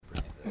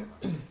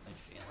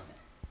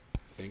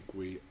think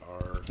we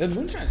are. The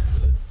moonshine's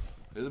good.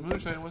 The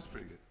moonshine was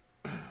pretty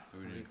good.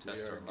 We need to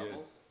test our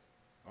levels.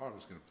 Oh, I'm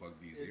just going to plug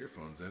these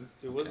earphones in.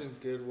 It wasn't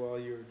good while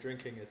you were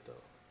drinking it,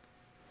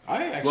 though.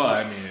 It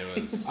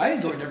was I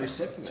enjoyed every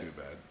sip of it. too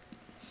bad.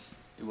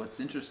 What's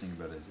interesting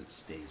about it is it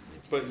stays with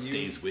you. But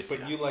stays with you.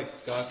 But you like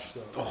scotch,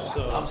 though. Oh,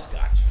 so, I love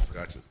scotch.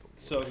 Scotch is the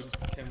So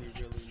can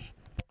we really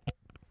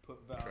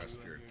put value Trust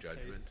in your your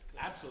judgment. taste?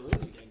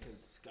 Absolutely,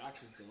 because scotch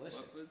is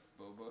delicious.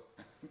 What was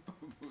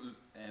Bobo's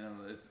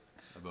analyst?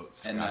 about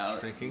scotch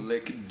drinking.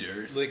 Lick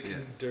dirt. Lick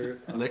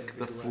dirt. Lick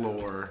the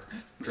floor.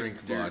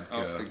 Drink Dirt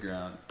off the vodka.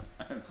 ground.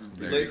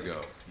 There you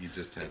go. You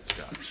just had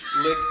scotch.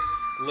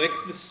 Lick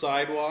the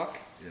sidewalk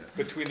Yeah.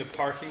 between the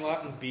parking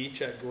lot and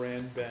beach at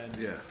Grand Bend.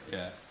 Yeah.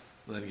 Yeah.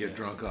 Then get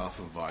drunk off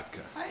of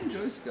vodka. I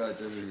enjoy scotch.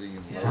 Everything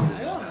is Yeah, loaded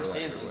I don't for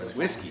understand like a it. wedding.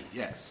 Whiskey,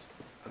 yes.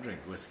 I'll drink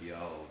whiskey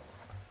all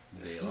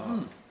day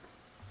long.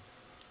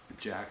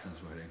 Jackson's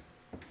wedding.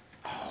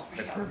 Oh, I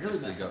we got really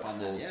purposely messed up got on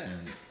full that. Yeah.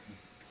 tuned.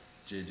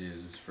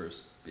 JJ's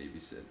first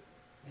babysit.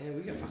 Yeah,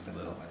 we got fucked up at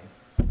little. that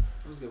wedding.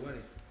 It was a good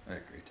wedding. I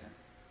had a great time.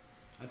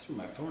 I threw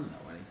my phone in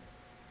that wedding.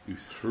 You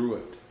threw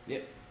it.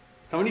 Yep.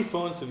 How many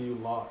phones have you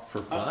lost?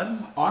 For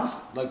fun?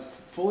 Honest, like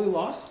fully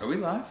lost. Are we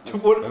live?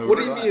 What do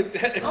we're you live.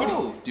 mean?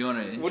 Oh, do you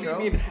want to intro? What do you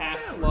mean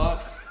half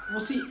lost?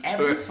 Well, see,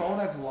 every phone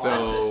I've lost.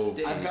 So,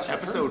 stage. I've got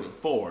episode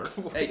 4.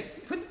 Hey,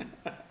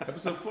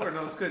 Episode 4.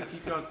 No, it's good.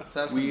 Keep going. let's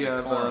have some We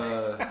have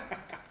decorum.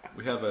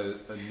 we have a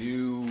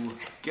new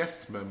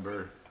guest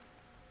member.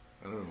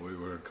 I don't know what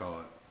we're gonna call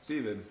it.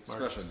 Steven,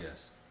 Mark's Special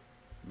guest.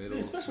 middle,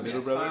 Yeah, special middle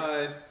guest.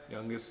 brother, Hi.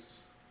 youngest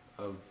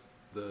of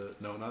the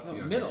not the No,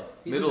 youngest. middle.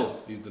 He's the Middle.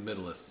 middle. He's the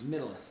middlest.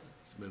 Middlest.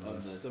 He's the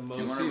middlest. The Do most.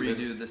 you want to Steven.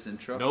 redo this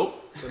intro?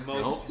 Nope. The Nope.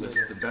 most. This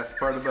is the best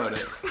part about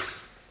it.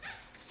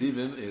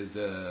 Steven is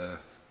a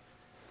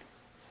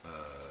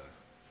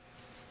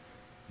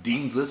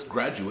Dean's List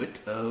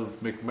graduate of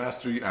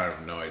McMaster. I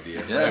have no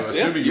idea. Yeah. I'm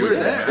assuming Yeah, you were you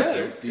were there.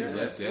 McMaster. Dean's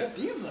List, yeah.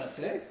 Dean's List,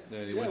 eh?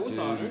 And he Yeah, went with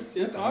to, honors.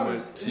 Yeah, he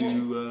honors. went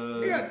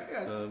to Yeah.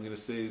 I'm going to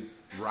say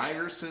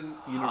Ryerson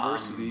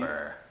University,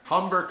 Humber.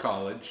 Humber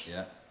College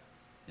Yeah.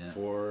 Yeah.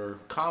 for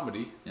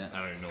comedy. Yeah. I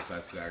don't even know if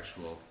that's the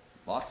actual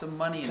Lots of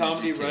money in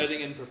Comedy, education.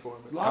 writing, and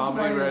performance. Lots of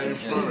comedy money. writing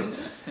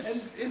performance.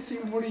 And it's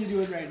what are you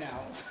doing right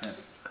now?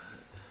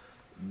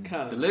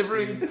 Kind of.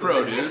 Delivering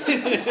produce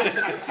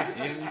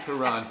in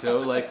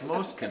Toronto like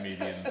most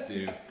comedians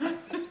do.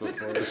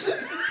 Before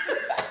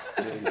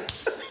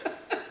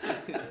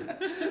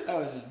That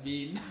was just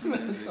mean.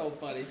 That was so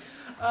funny.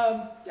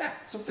 Yeah.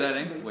 So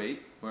Setting. basically-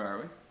 Wait, where are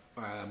we?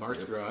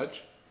 Mark's Garage.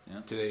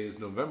 Yeah. Today is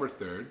November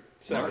 3rd.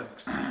 Second.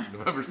 Mark's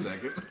November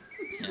 2nd.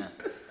 Yeah.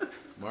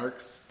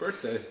 Mark's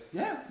birthday.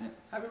 Yeah.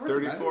 Happy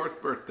birthday.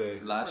 34th birthday.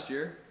 Last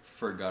year,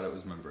 forgot it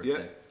was my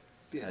birthday.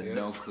 Yeah. Had Yeah.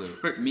 no clue.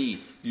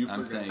 Me. You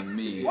I'm forgot. saying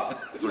me. Well,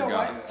 you know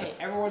Forgot. what? Hey,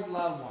 everyone's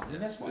allowed one. You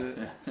missed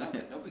one. It's not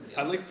no big deal.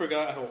 I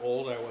forgot how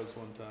old I was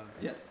one time.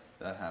 Yeah,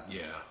 that happened.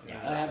 Yeah.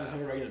 Yeah, that happens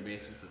on a regular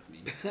basis with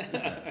me.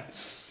 Yeah.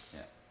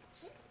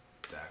 It's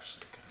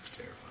actually kind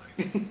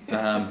of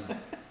terrifying.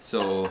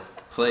 So,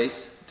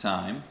 place,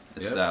 time,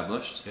 Yep.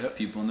 established. Yep.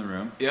 People in the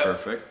room. Yep.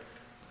 Perfect.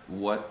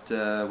 What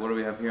do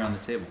we have here on the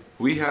table?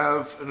 We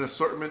have an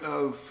assortment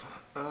of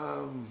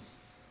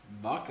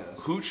Vodkas.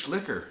 hooch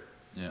liquor.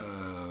 Yeah.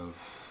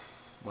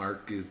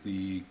 Mark is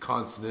the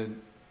consummate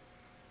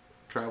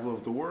traveler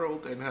of the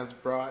world and has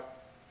brought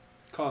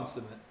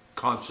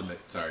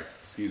consummate. Sorry,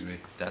 excuse me.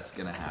 That's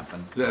gonna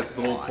happen. So that's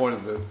the whole point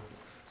of the.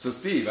 So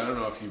Steve, I don't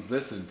know if you've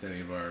listened to any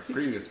of our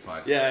previous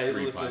podcasts. Yeah, I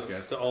 3 listened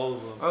podcasts. to all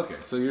of them. Okay,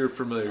 so you're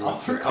familiar All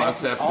with three- the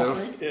concept all of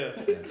three? Yeah.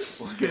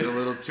 getting a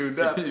little tuned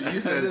up you and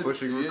had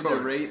pushing you had to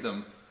record. rate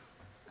them.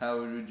 How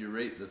would you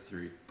rate the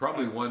 3?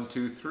 Probably 1,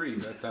 2, 3.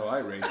 That's how I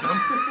rate them.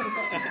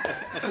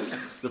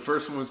 The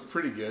first one was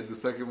pretty good. The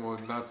second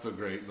one not so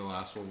great, and the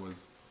last one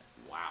was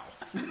wow.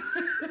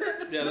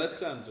 Yeah, that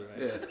sounds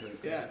right.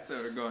 Yeah. So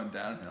we're going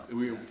downhill.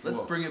 We, Let's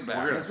well, bring it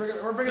back.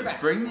 we're We're bringing it back.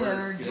 Bring the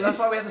energy. Well, that's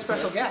why we have the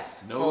special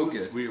guest.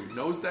 Focus. We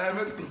nose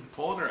diving,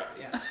 pulling her up.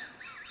 Yeah.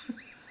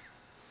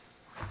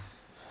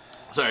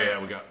 Sorry,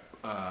 yeah, we got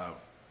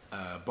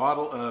a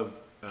bottle of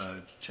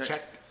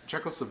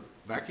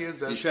Czechoslovakia. Is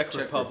that Czech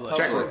Republic.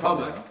 Czech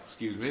Republic. Republic.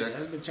 Excuse me. It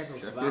has been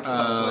Czechoslovakia.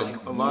 A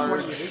for 20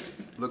 large, years.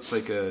 looked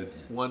like a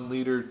 1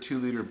 liter, 2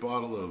 liter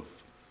bottle of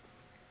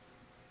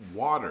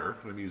water.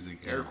 I'm using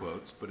air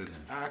quotes, but it's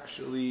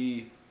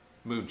actually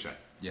moonshine.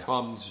 Yeah.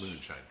 Plum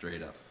moonshine.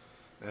 Straight up.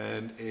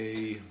 And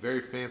a very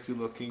fancy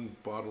looking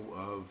bottle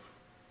of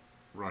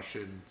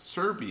Russian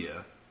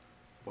Serbia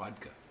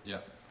vodka. Yeah.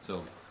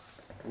 So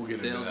We'll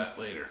get into that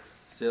later.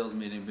 sales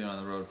meeting, been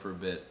on the road for a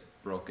bit,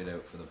 broke it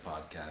out for the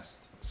podcast.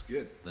 It's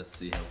good. Let's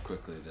see how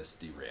quickly this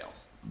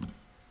derails.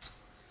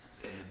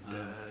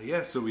 And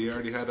yeah, so we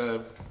already had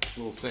a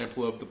little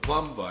sample of the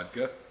plum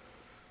vodka.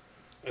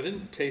 I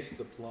didn't taste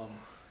the plum.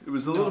 It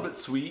was a little bit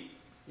sweet.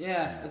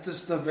 Yeah,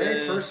 the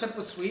very Yeah. first sip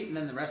was sweet, and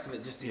then the rest of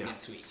it just didn't Yeah.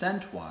 get sweet.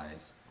 Scent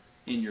wise,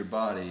 in your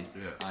body,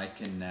 Yeah. I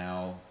can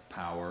now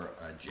power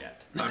a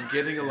jet. I'm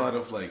getting a lot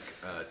of like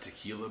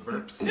tequila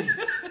burps.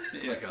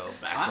 Like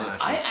a backlash.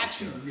 I of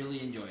actually tequila.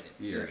 really enjoyed it.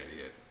 You're an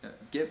idiot.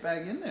 Get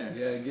back in there.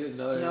 Yeah, get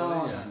another. No,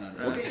 one, no, yeah. no,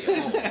 no. We'll get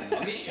you home.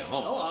 I'll get you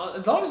home. Oh,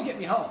 as long as you get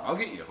me home. I'll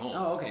get you home.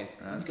 Oh, okay.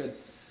 That's good.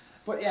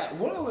 But yeah,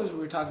 one of the ways we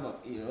were talking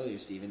about earlier,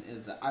 Stephen,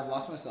 is that I've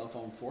lost my cell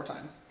phone 4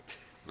 times.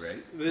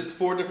 Right? There's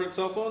 4 different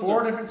cell phones?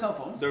 4 or different cell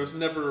phones. There was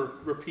never a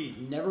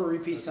repeat. Never a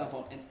repeat cell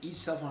phone, and each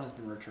cell phone has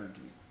been returned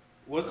to me.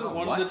 Was it Oh,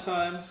 one what? of the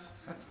times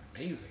That's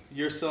amazing.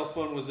 your cell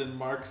phone was in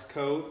Mark's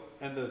coat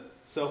and the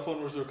cell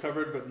phone was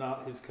recovered but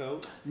not his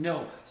coat?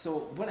 No.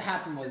 So what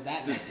happened was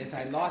that night is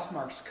I lost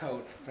Mark's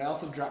coat, but I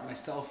also dropped my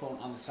cell phone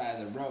on the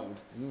side of the road,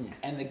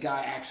 and the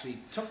guy actually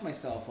took my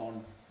cell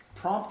phone,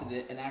 prompted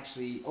it, and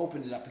actually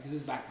opened it up because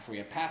this was back before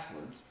you had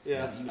passwords.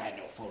 Yeah. Because you had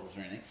no photos or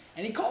anything.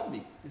 And he called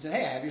me and said,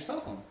 "Hey, I have your cell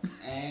phone."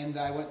 And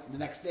I went the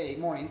next day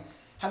morning,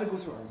 had to go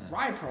through a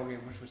ride program,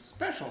 which was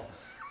special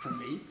for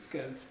me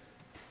because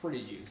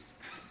pretty juiced,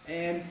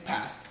 and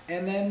passed.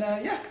 And then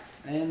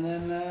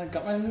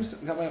got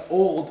my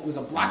old. It was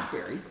a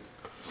BlackBerry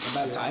at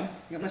that time.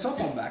 Got my cell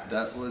phone back.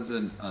 That was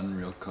an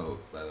unreal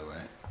coat, by the way.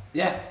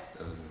 Yeah,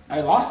 That was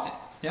I lost it.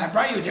 Yeah. I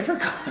brought you a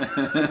different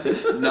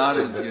coat. not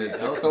as good.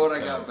 The Else's coat I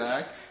coat. got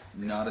back,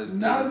 not as good.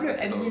 Not as as good.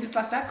 the And we coat. just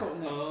left that coat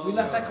in the. We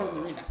left that coat in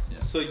the arena.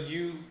 Yeah. So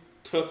you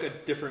took a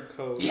different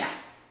coat. Yeah.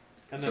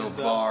 And So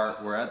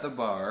then we're at the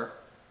bar.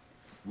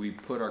 We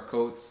put our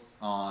coats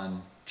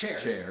on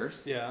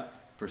Chairs. Yeah.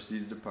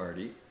 proceeded to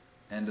party.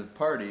 End of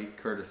party,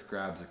 Curtis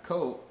grabs a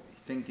coat,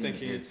 thinking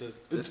it's it's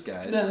this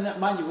guy's. Then,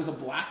 mind you, it was a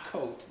black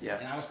coat. Yeah.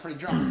 And I was pretty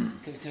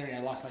drunk considering I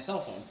lost my cell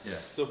phone. Yeah,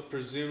 So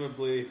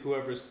presumably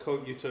whoever's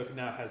coat you took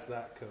now has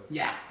that coat.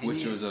 Yeah. and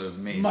which he- was a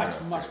major much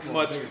upgrade.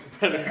 more Much bigger.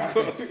 better Yeah,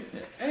 coat.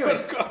 Anyways,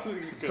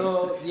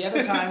 so the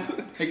other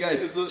time, Hey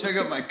guys, It's a- check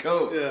out my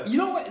coat. Yeah. you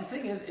know what the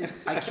thing is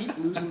I keep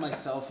losing my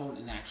cell phone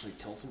in actually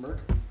Tilsonburg,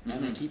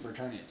 and they keep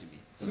returning it to me.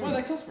 That's why I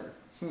like Tilsonburg.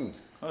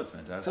 Oh, that's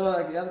fantastic. So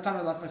like the other time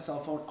I left my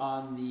cell phone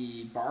on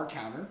the bar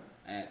counter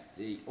at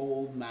the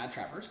old Mad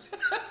Trappers,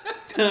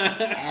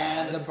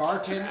 and the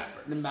bartender,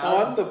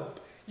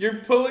 You're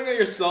pulling out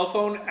your cell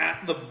phone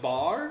at the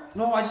bar?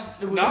 No, it was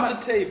on Not my,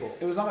 the table.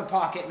 It was on my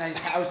pocket, and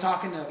I was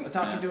talking to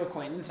an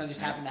acquaintance. I just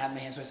happened to have my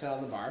hand, so I sat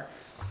on the bar.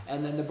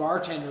 And then the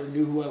bartender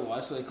knew who I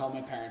was, so they called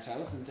my parents'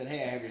 house and said,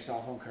 "Hey, I have your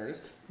cell phone,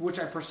 Curtis." Which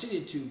I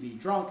proceeded to be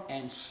drunk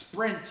and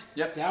sprint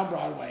down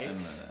Broadway, I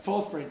remember that.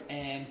 full sprint,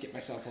 and get my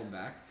cell phone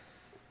back.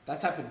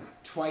 That's happened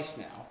twice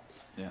now.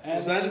 Yeah. And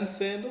Was that in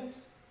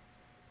sandals?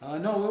 no,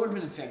 it would have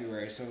been in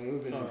February, so it would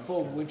have been in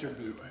full winter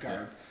boot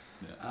garb.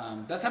 Yeah.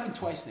 That's happened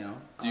twice now.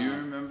 Do you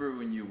remember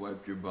when you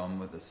wiped your bum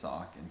with a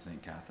sock in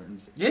St.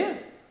 Catharines? Yeah,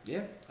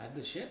 I had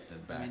the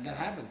shits. The I mean, back that end.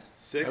 happens.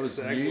 Sick That was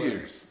segue. New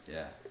Year's.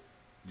 Yeah.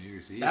 New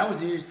Year's Eve. That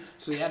was New Year's.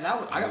 So yeah, I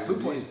got That food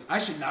was poisoning. I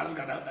should not have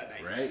gone out that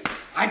night. right.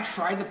 I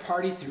tried to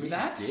party through We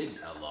that. did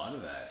a lot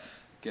of that.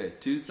 Okay,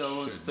 2 cell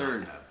phone, Should not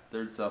third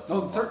have. cell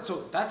No, phone. the third.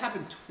 So that's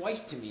happened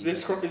twice to me.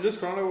 Is this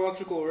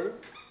chronological order?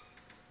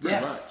 Pretty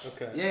Yeah. much.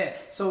 Okay. Yeah.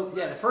 So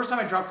yeah, the first time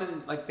I dropped it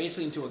in, like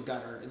basically into a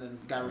gutter, and then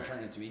the guy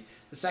returned it to me.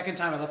 The second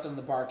time I left it on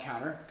the bar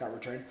counter, got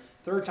returned.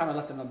 Third time I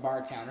left it on the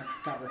bar counter,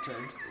 got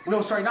returned.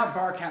 No, sorry, not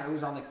bar counter. It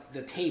was on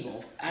the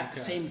table at the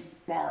same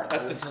bar.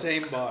 At the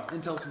same bar.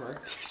 in Tilsonburg.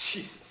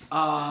 Jesus.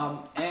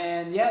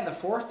 And yeah, the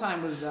fourth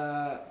time was where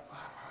was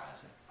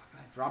it? Fucking,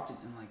 I dropped it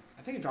in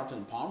I think I dropped it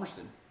in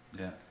Palmerston,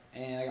 Yeah.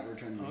 and I got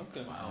returned.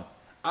 Okay. Wow.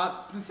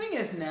 The thing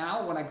is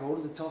now when I go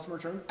to the Tilsonburg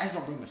return, I just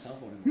don't bring my cell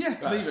phone anymore.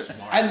 Yeah, leave it.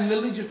 Smart. I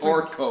literally just bring,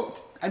 Or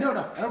coat. I don't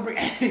know. I don't bring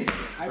anything.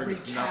 I bring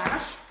Brings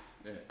cash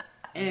Yeah.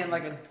 and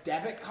like a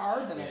debit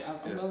card that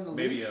I'm willing to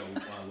Maybe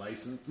lose. a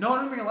license. No, I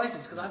don't bring a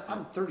license because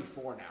I'm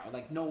 34 now.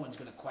 Like no one's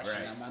gonna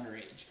question Right. I'm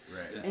underage,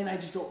 Right. and I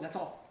just don't. That's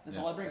all. That's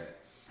all I bring. That's it.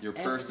 Your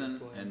And-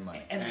 person and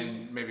money. And,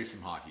 And maybe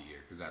some hockey gear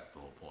because that's the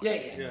whole point.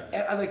 yeah.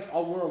 Yeah. And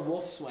I'll wear a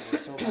wolf sweater,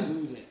 so if I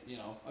lose it,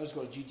 I'll just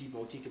go to GT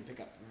Boutique and pick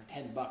up for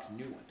 $10 a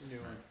new one. New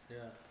one.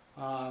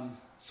 Yeah.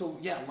 So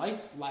yeah, life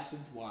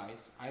lessons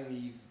wise, I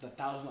leave the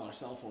 $1,000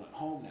 cell phone at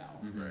home now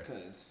Right.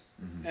 because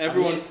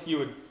Everyone I mean- you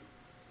would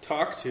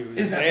talk to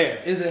is is there.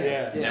 it? Is it?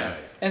 Yeah. Yeah.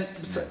 And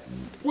so,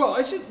 well,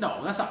 I should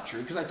no, that's not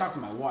true because I talked to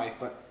my wife,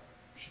 but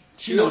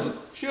she knows.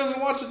 She doesn't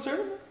watch the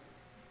tournament?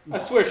 I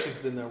swear she's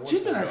been there once.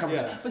 She's been there a couple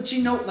yeah. times, but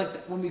she know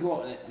like when we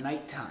go out at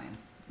nighttime,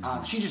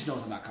 she just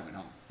knows I'm not coming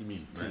home. You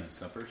mean team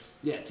suppers?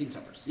 Yeah, team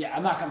suppers. Yeah,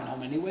 I'm not coming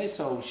home anyway,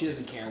 so she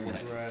doesn't care what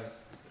I do. Right.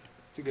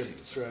 It's a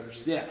good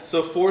strategy. Yeah.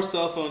 So 4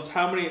 cell phones,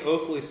 how many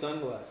Oakley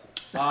sunglasses?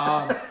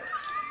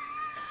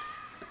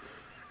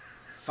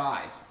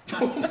 5.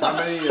 How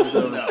many of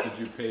those did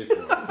you pay for?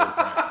 Full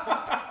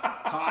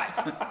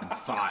price.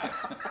 5.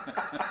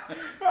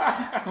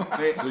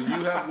 Wait, So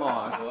you have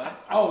lost.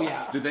 Oh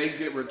yeah. Did they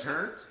get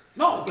returned?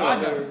 No,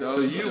 God no. those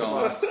So you've don't.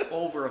 lost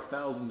over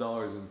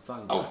 $1,000 in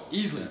sunglasses. Oh,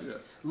 easily. Yeah.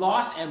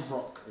 Lost and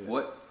broke.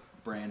 What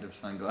brand of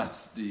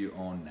sunglasses do you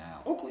own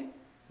now? Oakley.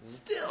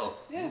 Still.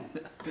 Yeah.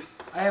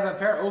 I have a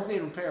pair of Oakley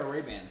and a pair of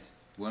Ray-Bans.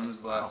 When was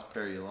the last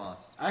pair you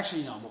lost?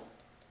 Actually, no.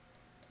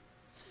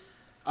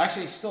 I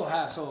actually still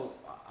have. So,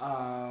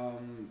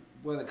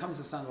 when it comes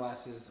to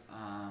sunglasses,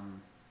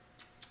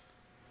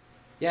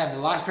 Yeah, the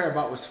last pair I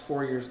bought was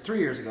 3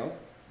 years ago.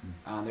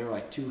 They were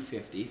like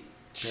 $250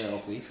 pair of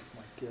Oakley. Oh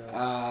my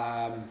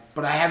God.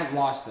 But I haven't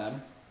lost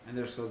them, and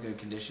they're still good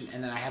condition.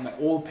 And then I have my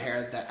old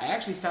pair that I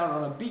actually found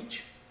on a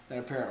beach. That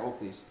are a pair of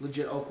Oakleys,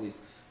 legit Oakleys.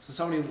 So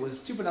somebody was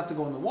stupid enough to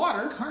go in the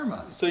water.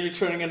 Karma. So you're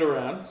turning it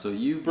around. So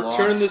you've We're lost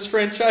turning this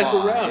franchise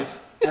 5. around.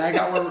 And I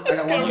got one. I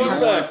got one. one You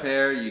return. won back. a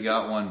pair, you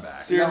got one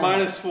back. So you're No.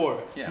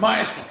 -4. Yeah.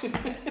 Minus 4.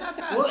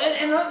 Well,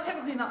 and not,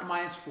 technically not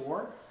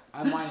 -4.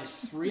 I'm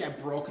 -3. I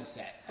broke a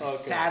set. I Okay.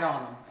 sat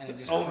on them and it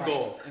just Own crushed.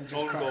 goal. And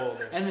just Own crushed. goal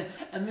there. And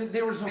then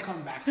there was no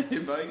coming back. From it.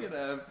 If I could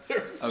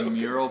have a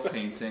mural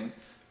painting,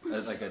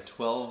 like a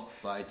 12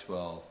 by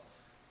 12,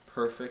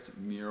 perfect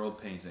mural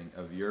painting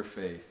of your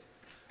face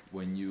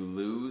when you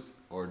lose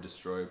or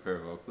destroy a pair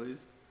of Oakleys,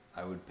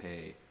 I would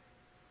pay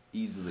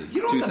easily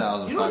You know what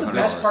 $2,500 you know the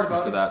best part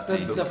about for it? that The-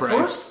 painting. the price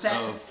first set-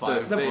 of the,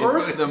 five. the face,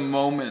 first- the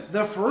moment.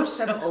 The first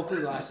set of Oakley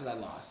glasses I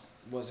lost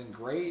was in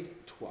grade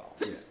 12.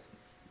 Yeah.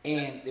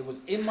 And it was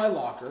in my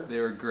locker. They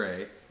were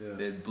gray. Yeah.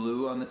 They had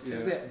blue on the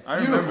tips. Yes. I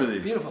remember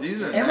these. Beautiful.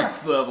 These are And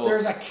next look, level.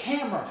 There's a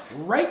camera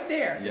right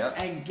there. Yep.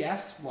 And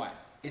guess what?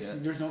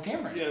 There's no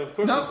camera. Yeah, of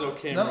course No, there's no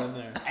camera no. in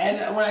there.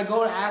 And when I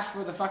go to ask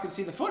for the fucking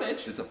see the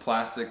footage, It's a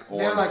plastic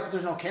they're orb like,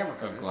 "There's no camera." of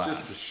Curtis. glass.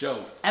 Just a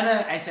show. And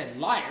then I said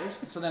liars.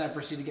 So then I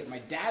proceeded to get my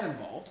dad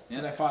involved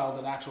because Yeah. I filed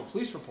an actual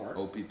police report.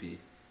 OPP.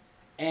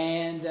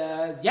 And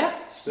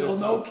still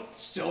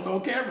no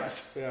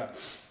cameras. Yeah.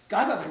 God,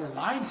 I thought they were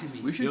lying to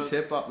me. We should You know-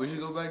 tip off. We should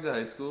go back to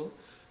high school,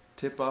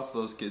 tip off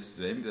those kids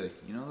today, and be like,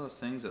 you know those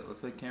things that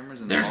look like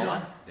cameras in There's the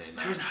mall?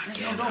 none.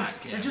 There's no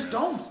domes. They just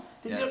don't.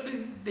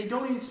 They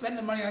don't even spend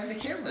the money on the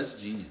cameras.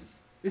 That's genius.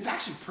 It's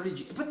actually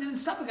pretty. But then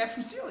it's not the guy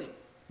from stealing.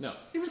 No.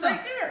 He was right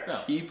there.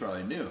 No. He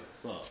probably knew.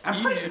 Well,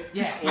 I'm pretty.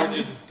 Yeah. Or I'm,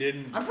 just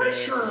didn't. I'm pretty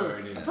care. sure.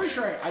 he didn't. I'm pretty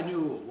sure I knew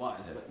who it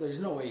was, but there's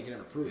no way you can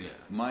ever prove it.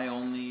 My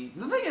only.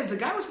 The thing is, the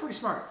guy was pretty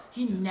smart.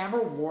 He never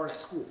wore it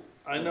at school.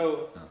 I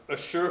know a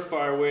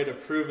surefire way to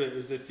prove it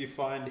is if you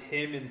find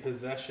him in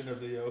possession of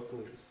the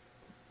Oakleys.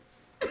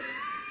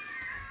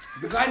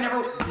 The guy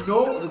never.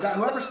 No, the guy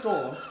whoever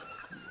stole them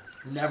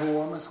never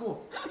wore them at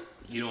school.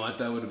 you know what?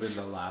 That would have been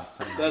the last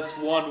time. That's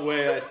one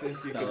way I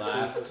think you the could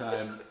last prove it.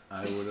 time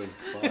I would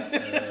have bought.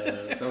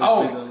 That would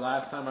Oh. be the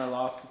last time I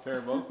lost a pair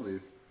of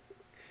Oakleys.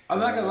 I'm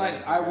not gonna lie to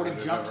you. I would have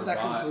I've jumped to never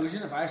that bought.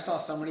 conclusion if I saw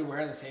somebody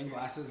wearing the same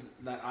glasses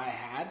that I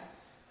had.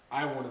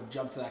 I would have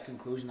jumped to that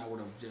conclusion. I would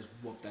have just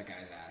whooped that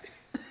guy's ass.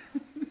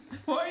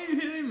 Why are you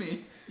hitting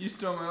me? You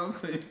stole my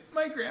Oakley.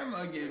 My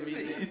grandma gave me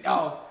these.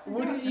 Oh,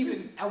 wouldn't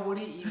even. I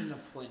wouldn't even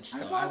have flinched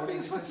though. I would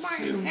have just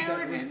assumed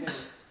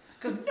that.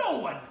 Because no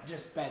one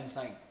just spends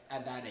like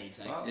at that age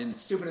like Well, the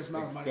stupidest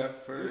amount of money.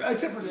 except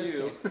for this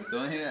you. kid. The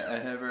only thing I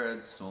ever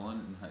had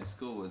stolen in high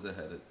school was I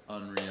had an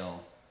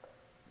Unreal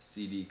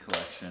CD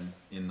collection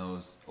in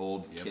those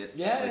old Yep. kits,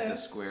 Yeah, like yeah. the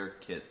square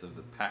kits of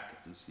the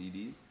packets of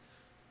CDs.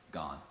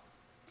 Gone.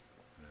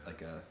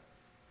 Like a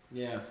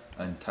Yeah.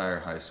 entire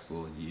high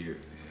school year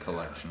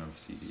collection of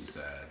CDs.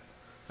 Sad.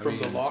 From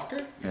the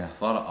locker? Yeah,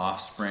 a lot of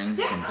Offspring,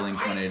 some Blink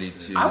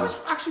 182. I was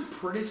actually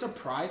pretty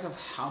surprised of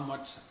how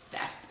much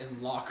theft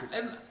in lockers.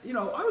 And you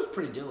know, I was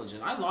pretty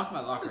diligent. I locked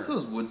my locker. It's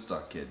those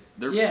Woodstock kids.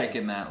 They're Yeah.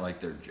 picking that like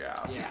their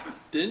job. Yeah.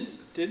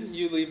 Didn't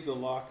you leave the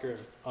locker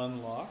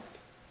unlocked?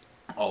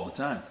 All the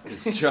time.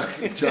 Because Chuck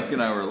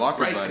and I were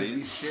locker Right, 'cause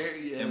buddies. we share-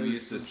 yeah, and we there's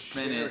used to some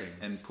spin it sharings.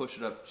 and push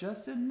it up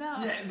just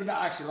enough Yeah, but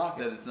not actually lock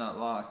that it. it's not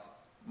locked.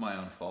 My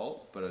own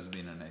fault, but I was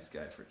being a nice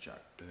guy for Chuck.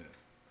 Yeah.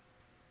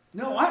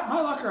 No,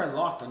 my locker I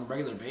locked on a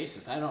regular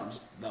basis. I don't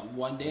just that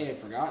one day I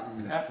forgot It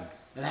and happens.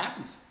 it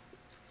happens.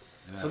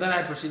 It So then I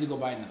happens. proceeded to go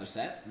buy another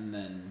set and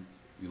then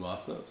You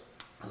lost those.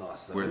 I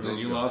lost those. Where'd And then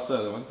those you go? lost the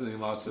other ones, and then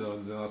you lost the other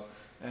ones, and you lost,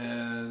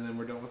 and then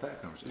we're done with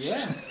that conversation.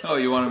 Yeah. Oh,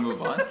 you want to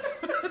move on?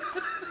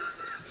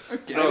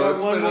 Okay. I got No,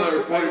 let's one spend more- another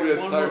I 40 got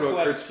minutes one talking more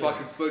about Kurt's question.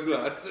 fucking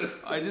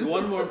sunglasses. I just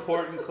One more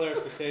important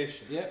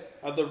clarification. Yep.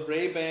 Are the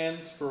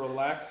Ray-Bans for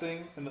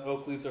relaxing and the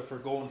Oakleys are for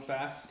going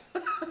fast?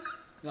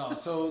 No,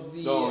 so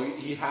the No,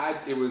 he had,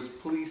 it was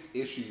police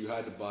issue. You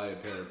had to buy a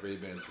pair of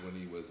Ray-Bans when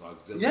he was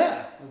auxiliary.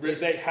 yeah,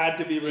 They had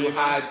to be You Ray-Bans.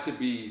 had to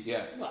be,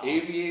 yeah, Well,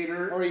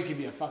 aviator, or you could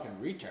be a fucking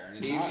retard.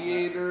 It's not-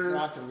 aviator, you don't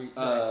have to re-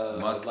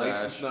 Mustache.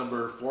 license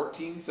number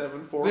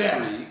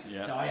 14743,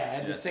 yeah. No, yeah, I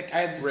had the sick. I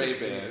had the sick.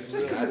 Ray-Bans.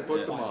 Just You 'cause had to it put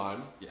was them fun.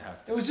 on. You have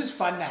It was just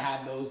fun to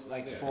have those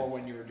like Yeah. before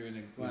when you were doing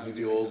it. When I You was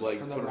do the doing old, some- like,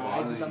 for put the them on rides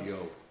and and stuff. you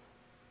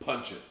go,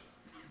 punch it.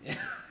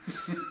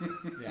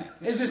 Yeah,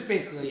 it's just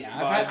basically yeah.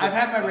 Buy I've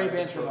had my the- Ray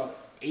Bans for about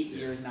 8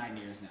 years, 9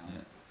 years now. Yeah.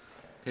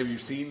 Have you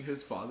seen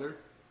his father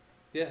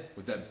Yeah.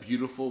 with that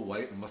beautiful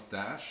white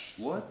mustache?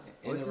 What's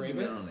In his the Ray-Bans?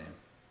 middle name?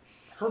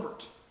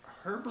 Herbert,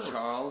 Herbert.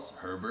 Charles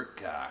Herbert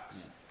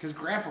Cox. because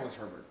Grandpa was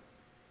Herbert.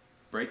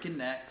 Breaking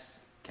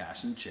necks,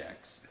 cashing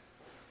checks.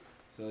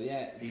 So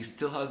yeah, He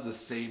still has the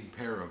same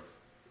pair of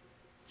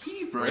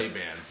He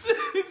Ray-Bans.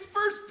 His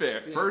first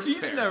pair. First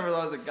He's pair. never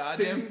lost a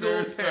goddamn Single pair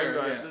of pair,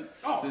 yeah. sunglasses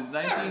Oh, since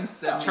never.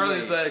 1978.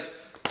 Charlie's like,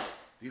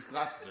 these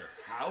glasses are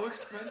how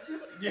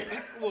expensive?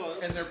 Well,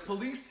 And they're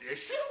police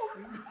issue?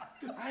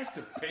 I have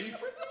to pay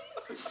for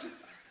these?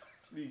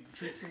 he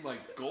treats them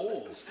like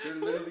gold. They're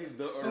literally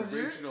the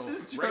original.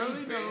 Does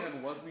Charlie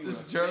Ray-Ban wasn't even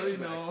Does a Charlie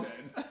thing know?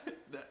 back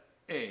then.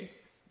 Hey,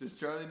 does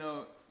Charlie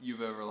know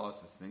you've ever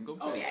lost a single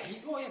bet? Oh yeah,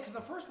 because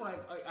the first one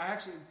I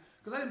actually,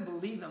 because I didn't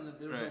believe them that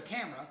there was no Right.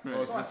 camera,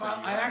 Right. so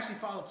I actually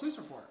filed a police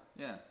report.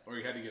 Yeah. Or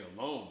you had to get a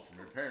loan from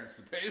your parents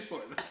to pay for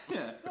it.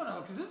 Yeah.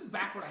 No, because this is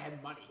back when I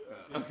had money.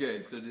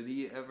 Okay, so did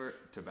he ever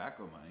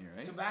tobacco money,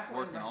 right? Tobacco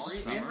Working and all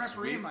referee, and summer?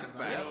 referee money.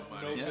 tobacco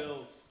Yeah. No Yeah.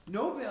 bills.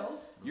 No bills.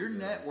 Your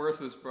net worth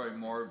was probably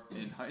more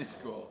in high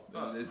school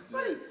than it is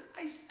Buddy, today.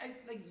 I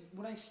like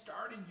when I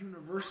started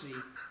university.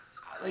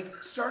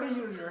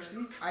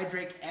 I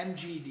drank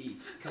MGD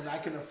because I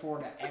could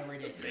afford it every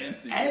day.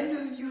 Fancy. End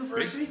of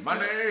university, Big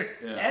money.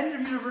 Yeah. End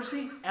of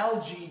university,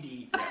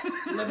 LGD.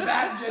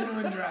 Labatt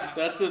Genuine Draft.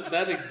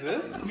 That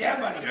exists?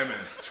 Yeah, buddy. Yeah, man.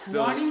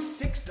 Still-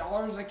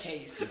 $26 a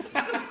case.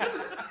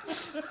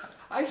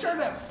 I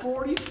started at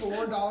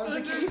 $44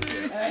 a case,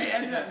 and I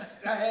ended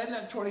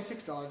at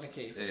 $26 a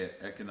case. Hey,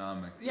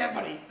 economics. Yeah,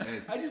 buddy.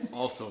 It's I just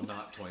also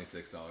not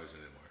 $26 anymore.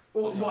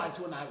 well, it was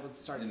when I was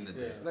starting In the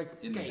day. Like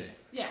In the okay, day.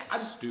 yeah, I'm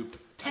Stupid.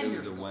 10 It years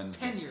was a ago.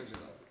 Wednesday. 10 years ago.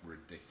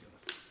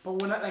 Ridiculous. But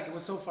when it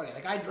was so funny.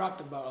 Like I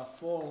dropped about a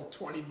full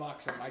 $20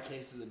 on my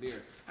cases of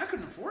beer. I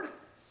couldn't afford it.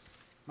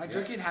 My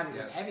drinking habit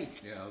was heavy.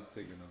 Yeah, I'll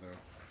take another.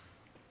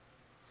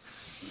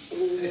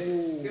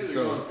 You guys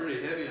So- are going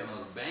pretty heavy on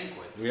those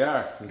banquets. We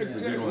are. This is a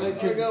good one.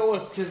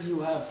 Because you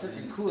have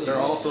freaking Coors They're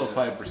Light. also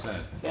 5%.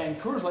 And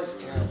Coors Light's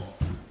terrible.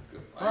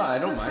 Oh, I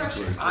don't mind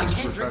Refreshing. Coors. I It's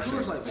can't drink refreshing.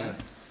 Coors Light, man.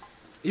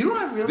 You know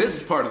what I really...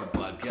 This part of the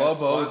podcast Club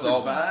O is sponsored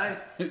all by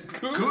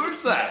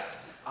Coors Light.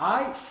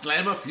 I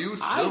Slam a few I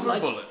silver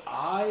like, bullets.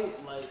 I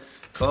like...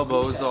 Club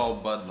O is all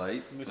Bud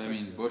Light. I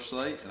mean Bush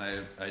Light, and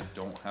I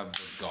don't have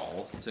the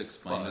gall to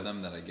explain to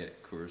them that I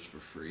get Coors for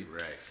free.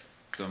 Right.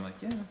 So I'm like,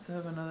 yeah, let's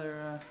have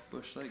another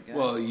Bush Light, guys.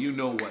 Well, you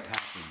know what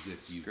happens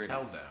if you Great.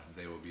 tell them.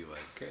 They will be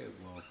like, okay,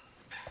 well,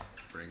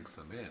 bring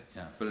some in.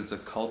 yeah, but it's a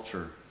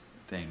culture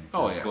thing.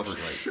 Oh, to yeah, Busch for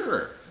Lights.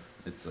 sure.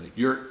 It's like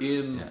You're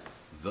in Yeah.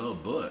 the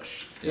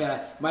bush.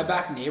 Yeah, my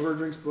back neighbor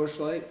drinks Bush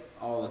Light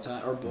all the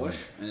time, or Bush,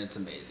 and it's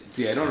amazing.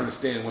 See, I don't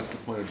understand what's the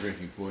point of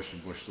drinking Bush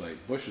and Bush Light.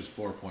 Bush is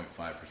 4.5%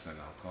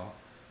 alcohol.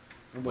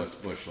 What's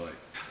Bush Light?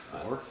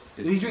 4?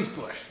 He drinks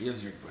Bush. He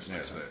doesn't drink Bush Light.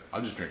 That's it.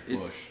 I'll just drink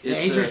It's- Bush. Yeah,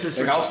 it's he a- drinks just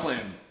Like straight I'll Bush.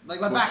 slam.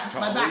 Like my Bush back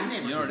Tollies.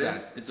 neighbor. You know what it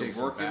is? That It's a takes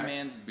 'em working back.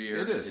 man's beer.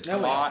 It is. It's No, it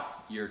is.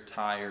 hot. You're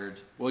tired.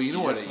 Well, you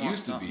know what just it want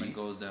used to something be? that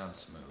goes down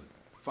smooth.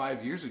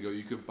 5 years ago,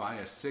 you could buy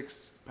a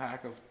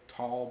 6-pack of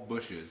tall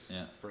bushes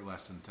Yeah. for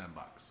less than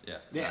 $10. Yeah.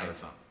 Yeah.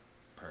 That's something.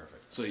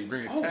 Perfect. So you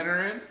bring a Oh.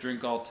 tenner in.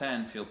 Drink all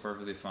 10, feel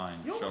perfectly fine.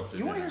 You Show up to want to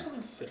dinner. hear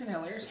something freaking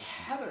hilarious?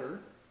 Heather,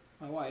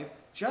 my wife,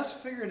 just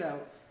figured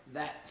out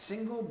that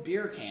single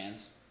beer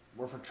cans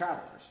were for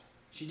travelers.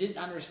 She didn't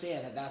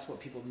understand that that's what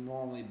people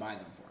normally buy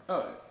them for.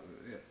 Oh,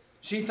 yeah.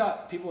 She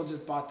thought people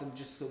just bought them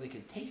just so they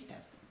could taste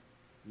test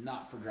them,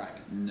 not for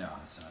driving. No,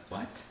 it's not.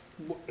 What?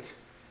 What?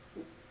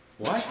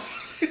 What?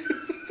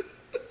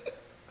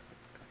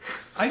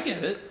 I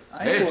get it.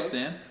 I Hey.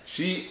 understand.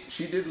 She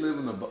did live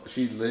in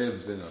she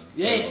lives in a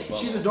Yeah, bit of a bubble.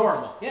 she's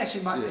adorable. Yeah, she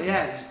might.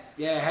 Yeah.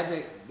 Yeah, I had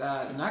to.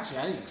 And actually,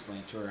 I didn't explain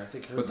it to her. I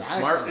think her. But the dad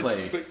smart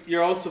explained play, But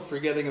you're also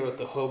forgetting about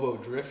the hobo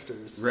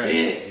drifters. right?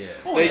 it. Yeah.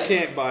 Oh, They yeah.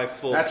 can't buy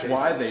full. That's cases.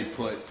 why they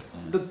put.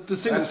 The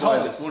single That's why.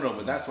 tallest. Well, no,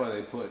 but that's why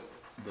they put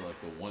the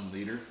 1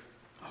 liter,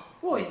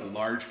 Well, the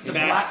large can.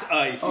 Max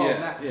Black- Ice. Oh, Yeah,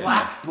 Mac- yeah.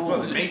 Black That's Bull.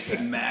 why they make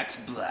that. Max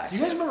Black. Do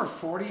you guys remember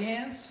 40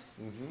 hands?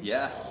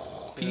 Yeah.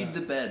 Peed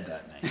the bed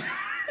that night.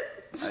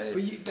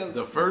 But you,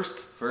 The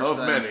first First of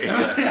time. many.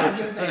 yeah, I'm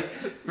just saying.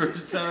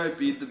 First time I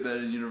beat the bed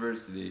in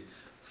university,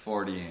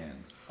 40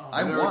 hands.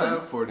 I never won.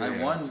 done 40 I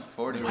won hands.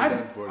 40 Never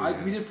hands. done 40 we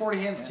hands. did 40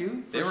 hands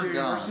too. They First were year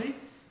gone. university.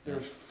 There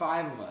was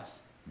 5 of us.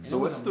 And So it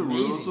was what's the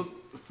amazing. rules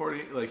with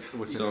 40? Like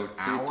within So an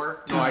to-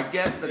 hour? No, I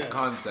get the Yeah.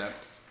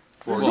 concept.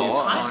 There's 40 no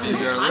time- on there's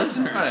no your time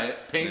listeners. limit.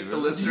 Right. Paint the Did you Did you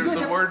listeners guys a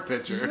have- word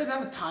Did you picture. guys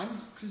have a time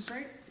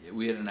constraint?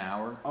 We had an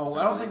hour. Oh,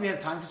 I don't think we had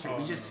a time constraint.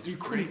 We just you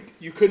couldn't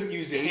You couldn't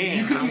use your hands.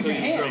 you couldn't use your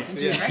until hands drunk-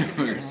 until you yeah. drank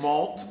the beers.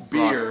 Malt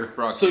beer.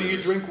 Brock So you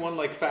Shivers. drink one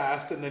like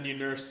fast, and then you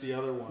nurse the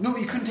other one. No, but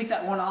you couldn't take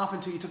that one off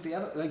until you took the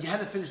other. Like you had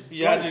to finish.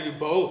 You had both. to do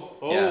both.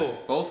 Oh, Yeah,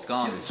 both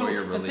gone So- before so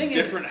you're the thing released.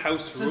 is- different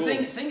house So rules.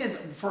 the thing is,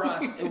 for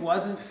us, it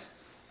wasn't.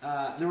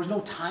 There was no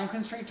time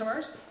constraint to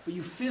ours, but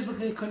you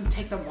physically couldn't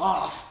take them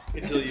off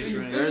Until you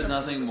drank. There's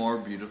nothing more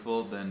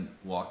beautiful than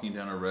walking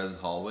down a res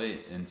hallway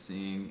and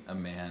seeing a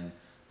man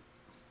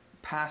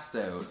passed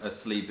out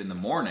asleep in the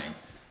morning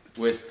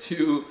with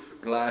 2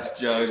 glass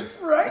jugs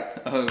Right.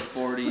 of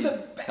 40s But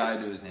the best- tied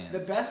to his hands. The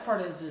best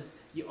part is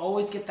you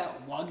always get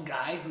that one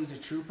guy who's a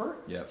trooper.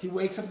 Yep. He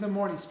wakes up in the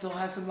morning, still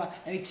has some left,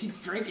 and he keeps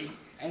drinking,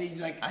 and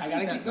he's like, I, I gotta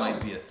think keep that going.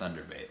 might be a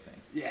Thunder Bay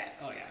thing. Yeah.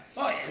 Oh yeah.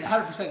 Oh yeah.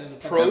 100% is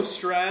a Pro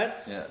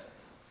strats. Yeah.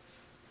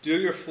 Do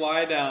your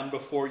fly down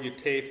before you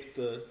tape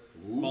the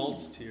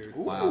malts to your.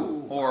 Wow.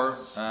 Ooh, Or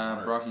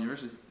smart. Brock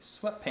University,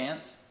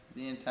 sweatpants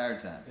the entire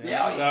time.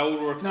 Yeah, oh, yeah. That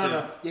would work No, too.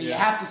 no. Yeah, you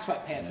have to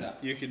sweat pants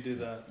up. You could do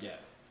that. Yeah.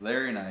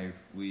 Larry and I,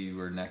 we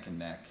were neck and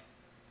neck,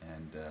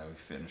 and we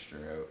finished her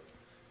out.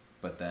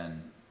 But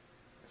then,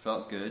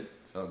 felt good,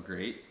 felt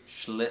great.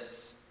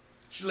 Schlitz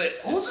Schlitz.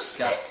 Oh, the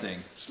Disgusting.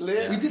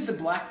 Schlitz. We did the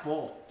Black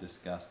Bull.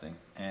 Disgusting.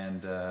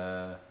 And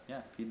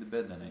peed the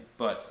bed that night.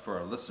 But for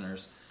our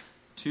listeners,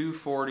 2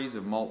 40s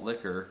of malt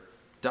liquor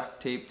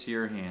duct taped to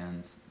your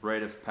hands,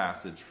 rite of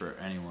passage for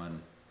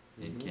anyone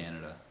in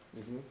Canada.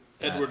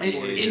 Edward At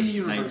Ford. the age In of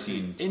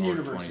university. 19 In or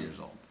university. 20 years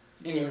old.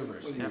 In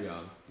university. When you're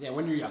young. Yeah,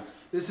 when you're young.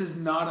 This is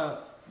not a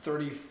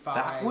 35.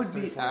 That would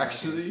be 34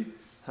 actually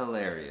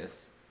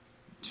hilarious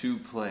to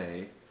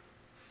play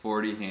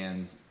 40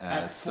 hands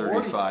at 40.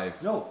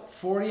 35. No,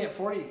 40 at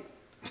 40.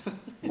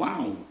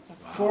 Wow.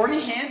 40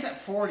 hands at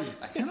 40.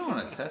 I kind of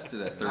want to test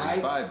it at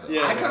 35 though.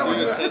 Yeah, I could do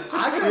a have test-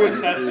 I do a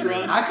could test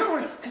run. I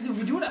could because if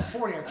we do it at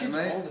 40, our kids I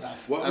are might- old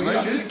enough. What I we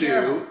might should take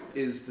care of do them.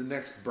 is the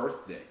next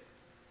birthday.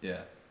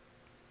 Yeah.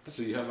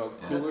 So you have a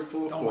cooler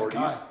full of Oh my 40s,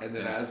 God. and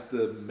then Yeah. as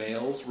the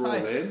males roll Hi.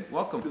 in,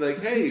 Welcome. be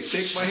like, hey,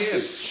 shake my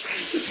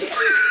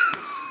hand.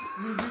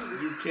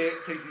 You can't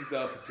take these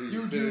off until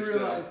you You do finish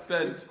realize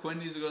Ben, Quinn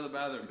needs to go to the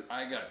bathroom.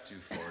 I got 2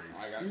 40s.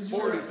 I got You do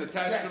 40s realize-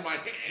 attached yeah. to my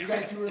you hand.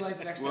 guys do realize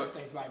the next What-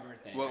 birthday is my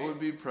birthday. What right? would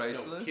be No,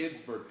 priceless? kid's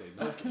birthday,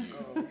 not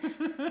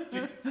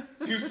you.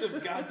 Do some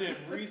goddamn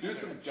Do research.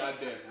 some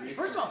goddamn research.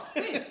 First of all,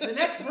 hey, the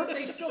next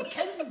birthday is still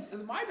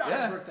my daughter's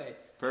Yeah. birthday.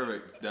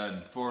 Perfect.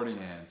 Done. 40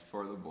 hands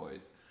for the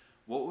boys.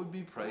 What would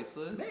be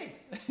priceless Me.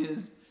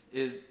 is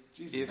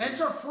Jesus. if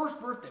That's our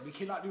first birthday. We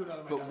cannot do it on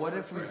my But daughter's what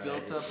if first we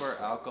birthday. built up our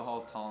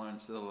alcohol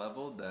tolerance to the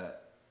level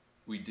that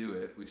we do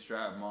it, we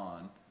strap them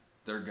on,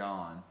 they're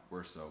gone,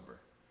 we're sober.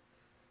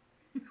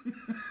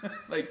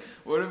 Like,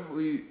 what if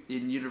we,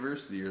 in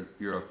university,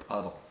 you're a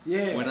puddle.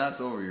 Yeah. When that's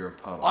over, you're a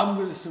puddle. I'm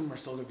going to assume we're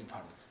still going to be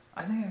puddles.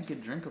 I think I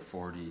could drink a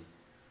 40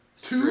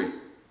 Two? straight.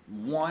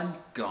 1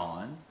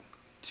 gone,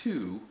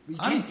 2 You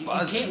I'm can't, you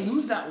buzzing. can't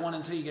lose that one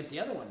until you get the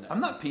other one done. I'm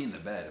not peeing the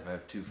bed if I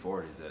have 2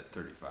 40s at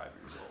 35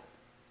 years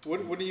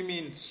old. What do you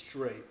mean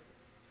straight?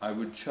 I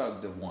would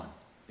chug the 1.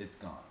 It's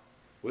gone.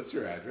 What's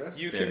your address?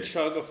 You Fair. can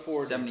chug a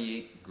 40.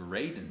 78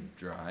 Graydon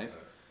Drive.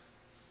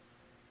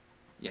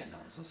 Yeah, no,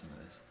 let's listen to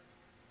this.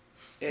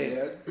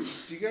 Hey,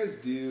 do you guys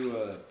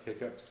do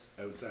pickups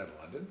outside of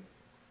London?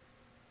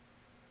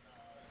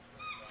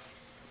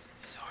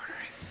 He's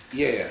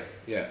ordering.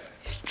 Yeah.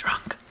 He's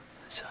drunk,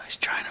 so he's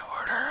trying to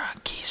order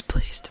keys,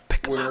 please, to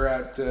pick him We're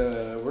up.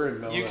 at we're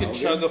in Mount You can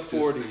Elgin, chug a just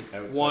 40.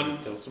 outside One-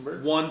 of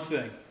Tilsonburg. One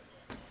thing.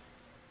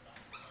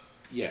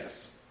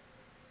 Yes.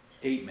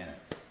 8 minutes.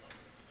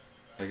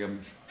 Like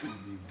I'm.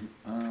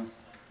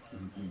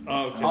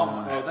 Oh,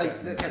 okay.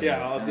 like,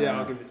 yeah, I'll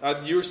give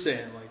you. You were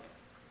saying like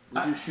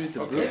Would you shoot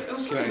the Okay, boot? it was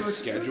Can funny, I we were-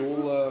 schedule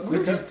we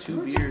were pickup? just- 2 we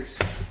were just- beers.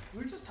 We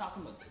were just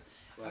talking about this.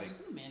 I was Like,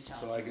 going to man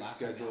challenge so I you can last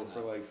time schedule on for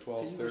that. like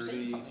 'Cause you were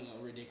saying 12:30. something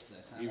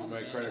ridiculous. and I Even wanted my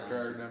to man credit challenge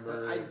card you, but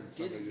number, I and did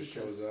somebody it just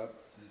because shows up.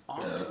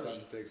 honestly,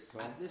 Something takes us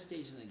home. at this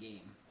stage in the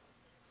game,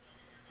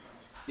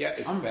 Yeah,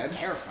 it's I'm Ben.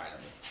 terrified of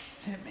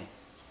it. Hit me.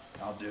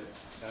 I'll do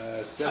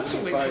it. still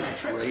waiting for my 75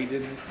 trip.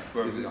 Graydon.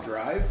 Where Is we it going?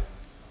 Drive?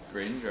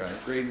 Graydon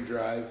Drive. Graydon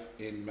Drive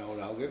in Mount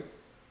Elgin.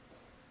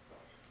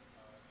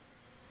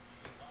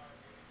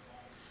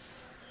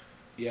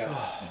 Yeah.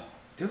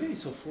 Dude, okay,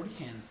 so 40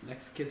 hands,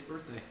 next kid's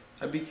birthday.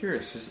 I'd be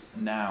curious. Just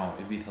now,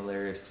 it'd be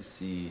hilarious to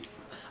see.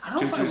 I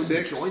don't know if I would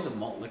 226? enjoy the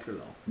malt liquor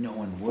though. No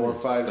one would. 4,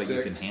 5, but you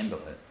 6. can handle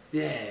it.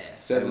 Yeah.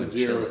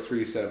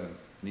 7037.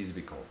 Needs to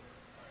be cold.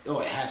 Oh,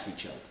 it has to be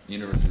chilled.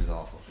 University's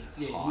awful.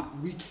 It's Yeah, hot.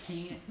 we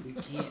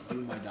can't do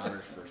my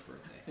daughter's first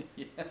birthday.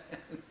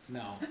 Yes.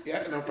 No,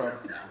 Yeah, no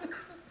problem. no.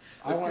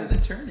 Let's want do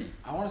the tourney.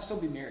 I want to still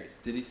be married.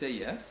 Did he say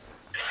yes?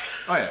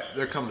 Oh yeah,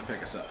 they're coming to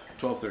pick us up.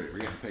 12:30. We're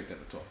getting picked up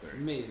at 12:30.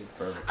 Amazing.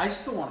 Perfect. I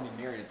still want to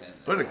be married at the end.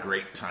 What a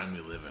great time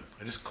we live in.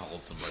 I just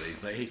called somebody.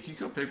 Like, hey, can you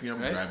go pick me up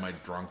and Right? drive my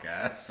drunk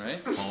ass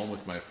Right? home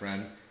with my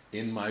friend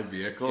in my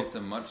vehicle? It's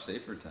a much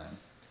safer time.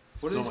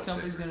 What So are these much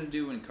companies safer. going to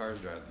do when cars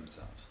drive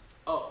themselves?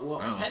 Oh well,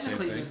 I don't know, same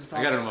technically thing. this is I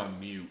probably got him on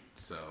mute,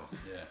 so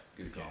Yeah,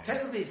 good call.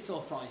 technically it's still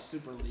probably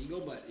super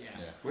legal, but yeah.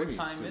 Yeah. What do What you mean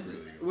time is it?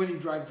 super legal? When you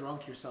drive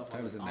drunk yourself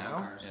Time on, is it on the now?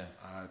 cars.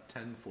 Yeah.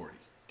 10:40.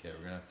 Okay,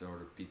 we're gonna have to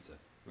order pizza.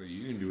 Well,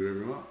 you can do whatever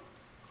you want.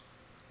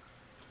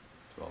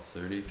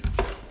 12:30.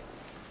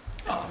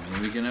 Oh, I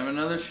mean, we can have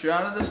another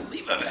shot of the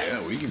sleep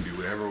events. Yeah, we can do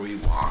whatever we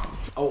want.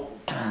 Oh,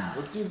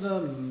 let's do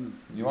the.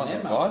 You want the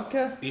memo.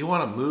 vodka? You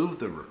want to move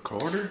the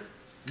recorder?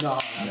 No,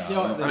 you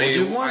know, I I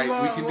mean, mean, one we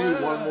more- can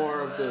do one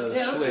more of the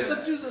yeah,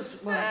 let's do Schlitz,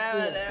 the. Well,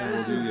 And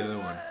we'll do the other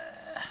one.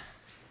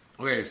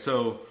 Okay,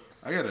 so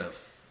I got a.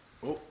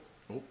 Oh,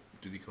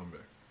 did he come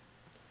back?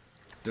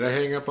 Did I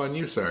hang up on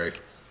you? Sorry.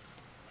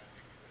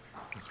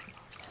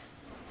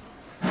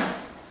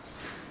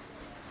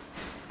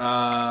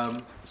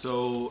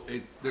 So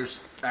there's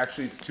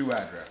actually it's 2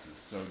 addresses.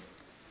 So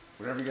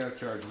whatever you got to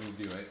charge me,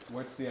 do it.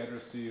 What's the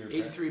address to your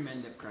 83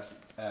 Mendip Crescent.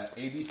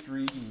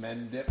 83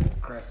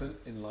 Mendip Crescent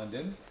in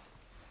London.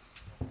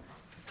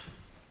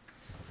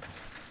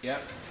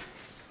 Yep.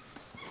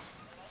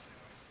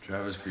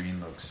 Travis Green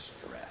looks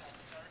stressed.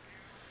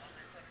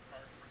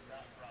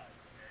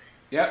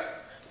 Yep.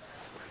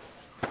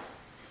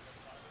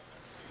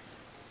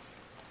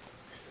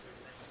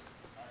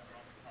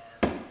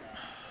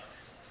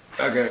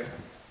 Okay.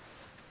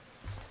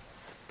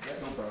 Yeah,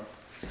 no problem.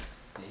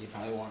 Yeah, you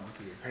probably want to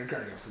put your credit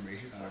card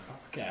information on our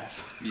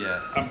podcast.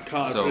 Yeah. I'm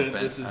confident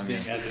Ben- this is I'm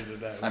being gonna-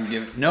 edited out. I'm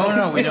giving.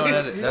 No, we don't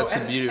edit. We don't That's the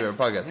edit. beauty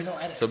of our We don't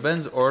podcast. edit. So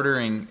Ben's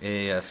ordering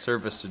a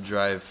service to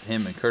drive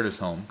him and Curtis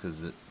home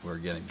because we're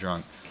getting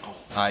drunk,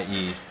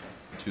 i.e.,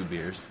 2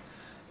 beers,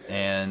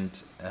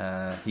 and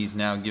he's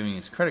now giving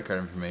his credit card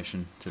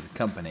information to the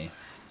company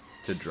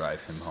to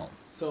drive him home.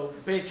 So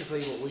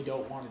basically, what we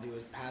don't want to do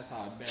is pass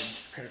on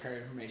Ben's credit card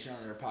information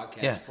on our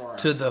podcast Yeah, for our...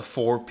 to the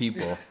 4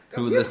 people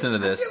who listen to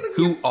this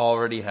who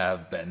already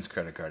have Ben's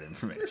credit card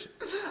information.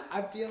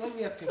 I feel like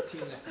we have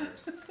 15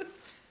 listeners.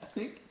 I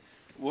think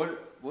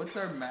what's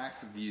our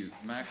max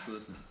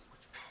listens?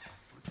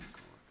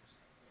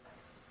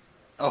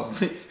 Oh,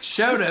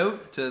 shout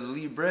out to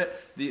Lee Brett,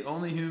 the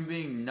only human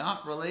being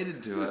not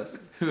related to us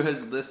who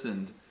has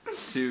listened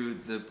to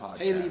the podcast.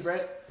 Hey, Lee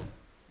Brett,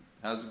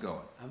 How's it going?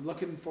 I'm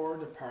looking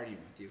forward to partying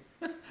with you.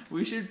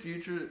 We should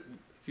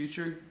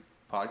future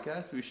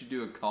podcast. We should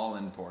do a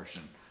call-in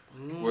portion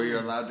where you're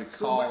allowed to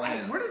So call where,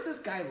 in. where does this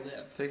guy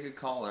live? Take a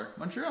caller.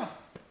 Montreal.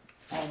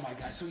 Oh my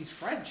god, so he's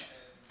French.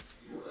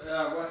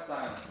 West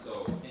Island.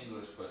 So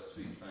English, but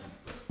speak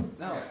French.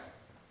 No. Yeah.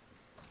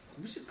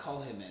 We should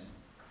call him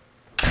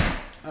in.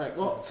 Alright,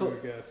 well, so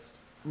I guess.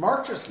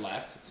 Mark just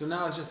left, so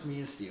now it's just me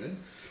and Steven.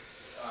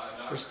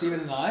 Or Steven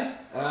and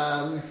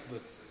I.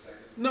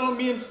 No,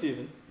 me and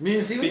Steven. Me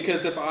and Steven?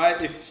 Because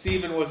if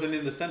Steven wasn't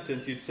in the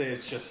sentence, you'd say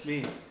it's just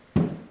me.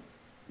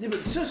 Yeah, but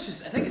it's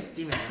just I think it's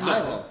Steven and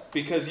I, though.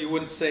 Because you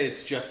wouldn't say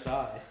it's just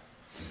I.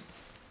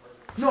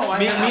 No,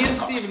 Me and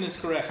Steven is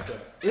correct,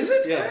 though. Is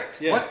it Yeah,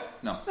 correct? yeah. What?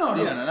 No. No,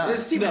 Steven no. and I.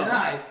 It's Steven No. and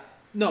I.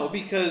 No,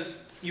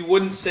 because you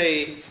wouldn't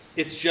say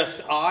it's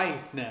just I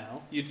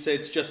now. You'd say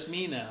it's just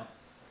me now.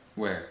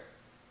 Where?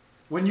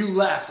 When you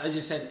left, I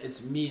just said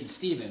it's me and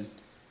Steven.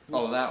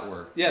 Oh, that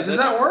worked. Yeah, Does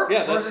that's- that work?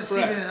 Yeah, Or that's is it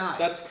correct. Steven and I?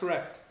 That's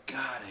correct.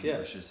 God, Yeah.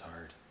 English is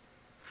hard.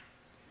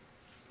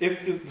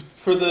 If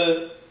for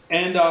the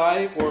and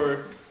I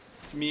or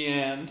me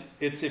and,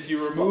 it's if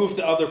you remove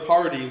the other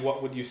party,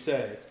 what would you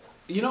say?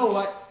 You know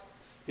what?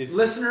 Is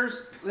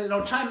Listeners,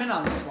 chime in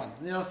on this one.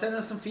 Send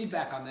us some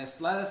feedback on this.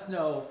 Let us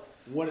know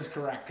what is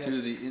correct. 'Cause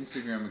To the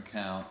Instagram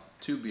account,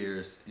 2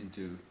 beers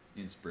into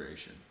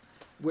inspiration,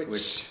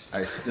 which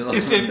I still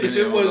If haven't it- been if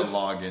it able was- to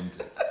log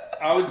into.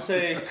 I would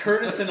say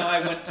Curtis and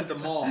I went to the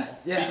mall.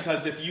 Yeah.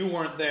 Because if you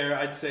weren't there,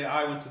 I'd say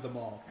I went to the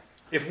mall.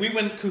 If we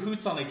went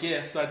cahoots on a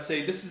gift, I'd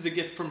say this is a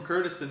gift from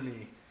Curtis and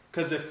me.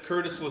 Because if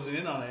Curtis wasn't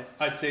in on it,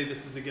 I'd say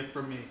this is a gift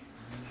from me.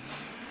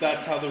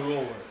 That's how the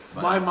rule works.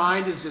 my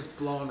mind is just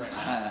blown right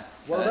now.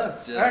 Well done.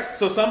 Just- All right.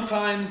 So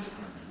sometimes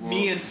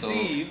me and So-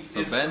 Steve so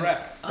is Ben's,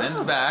 correct. Ben's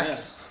back.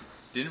 Yes.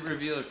 Didn't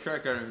reveal his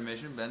credit card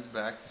information. Ben's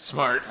back.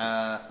 Smart.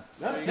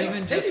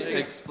 Steven Thank you, just Steven.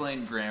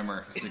 explained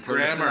grammar to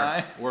Curtis and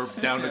I. Grammar. We're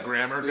down to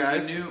grammar, We have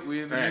guys. a new, we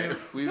have All a right. new,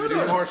 we No, have a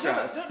no, new no, more no,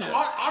 shots. no,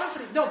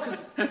 honestly, no,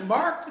 because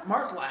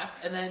Mark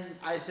left, and then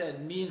I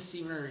said, me and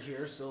Steven are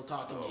here, still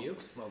talking to you.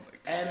 Smells like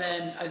And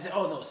then I said,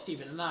 oh no,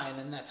 Steven and I, and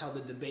then that's how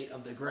the debate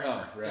of the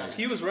grammar. Oh, right. got it.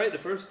 He was right the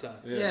first time.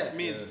 Yeah. It's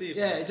me and Steve.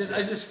 Yeah,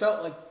 I just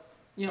felt like,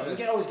 you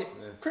can always get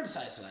Yeah.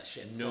 criticized for that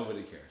shit. so.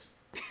 Nobody cares.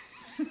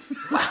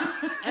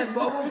 And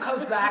Bobo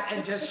comes back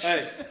and just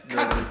Hey,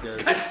 cuts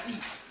Nobody cares.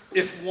 deep.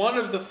 if one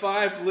of the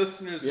 5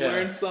 listeners Yeah.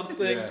 learned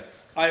something, Yeah.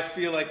 I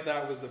feel like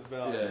that was a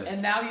bell. Yeah.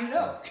 And now you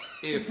know.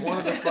 If one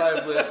of the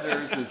 5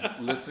 listeners is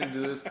listening to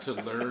this to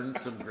learn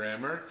some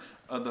grammar,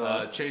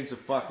 change the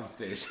fucking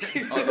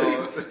station.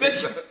 Although,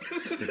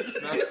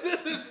 It's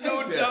not. There's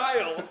no Yeah.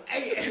 dial.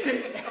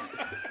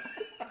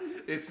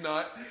 It's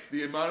not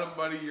the amount of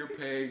money you're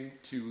paying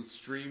to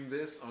stream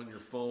this on your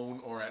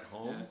phone or at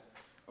home.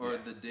 or Yeah.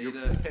 the You're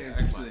data, paying too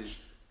actually, much.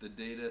 the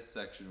data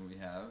section we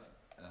have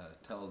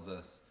tells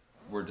us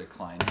we're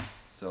declining.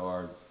 So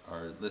our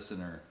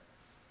listener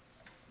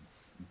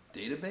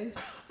database,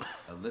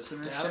 a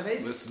listener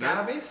Database? Listener?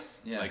 Database?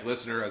 yeah, Like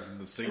listener as in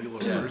the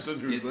singular Yeah. person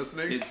who's it's,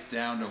 listening. It's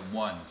down to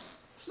 1.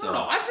 So,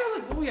 No, I feel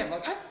like we have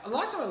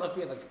last time I looked,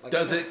 we had like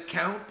Does it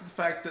count the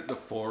fact that the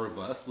 4 of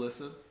us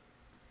listen?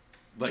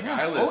 Like yeah.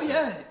 I listen. Oh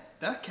yeah,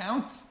 that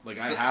counts. Like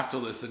I have to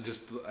listen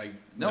just to, like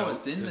No,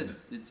 notes it's in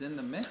and-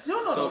 the mix.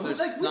 No, So no. if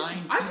it's Like,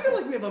 9 I feel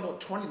like we have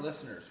about 20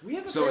 listeners. We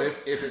have a So fair-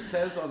 if it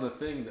says on the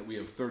thing that we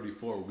have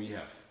 34, we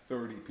have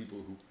 30 people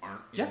who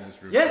aren't Yeah. in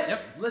this room. yes,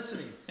 Yep.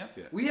 listening. Yep.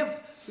 Yeah. We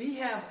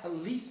have at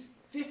least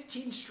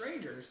 15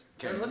 strangers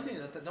that are Okay. listening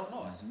to us that don't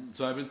know us.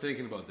 So I've been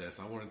thinking about this.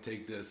 I want to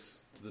take this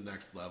to the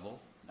next level.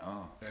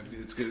 Oh, And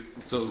it's good.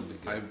 So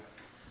I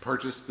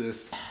purchased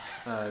this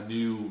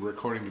new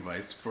recording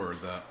device for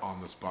the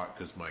on the spot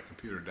because my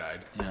computer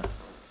died. yeah.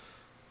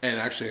 And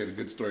actually, I had a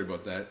good story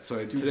about that. So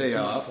I Too today much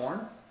off.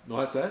 porn? No,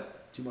 what's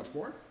that? Too much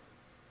porn?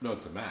 No,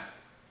 it's a Mac.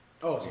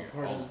 Oh, it's Yeah,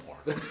 porn. all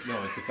the porn.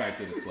 No, it's the fact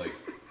that it's like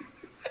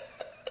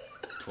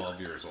 12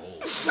 years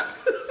old.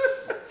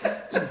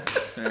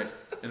 Right.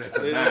 And it's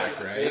a They Mac,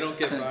 don't, right? They don't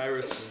get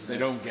viruses. They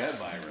don't get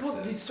viruses. Well,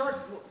 they start.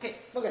 Okay,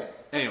 look at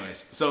it.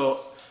 Anyways,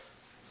 so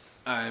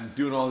I'm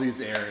doing all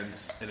these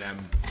errands, and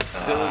I'm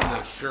still in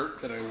the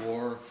shirt that I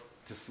wore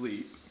to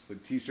sleep, the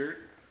t-shirt.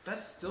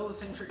 That's still the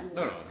same shirt you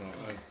No, wore.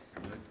 I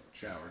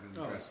showered and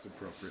Oh. dressed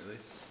appropriately.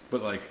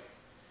 But like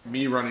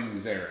me running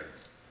these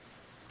errands,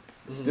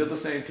 still the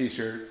same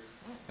T-shirt,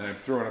 and I'm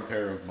throwing a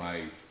pair of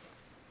my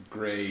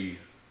gray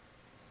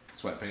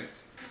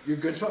sweatpants. Your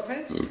good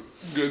sweatpants?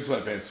 Good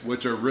sweatpants,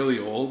 which are really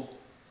old.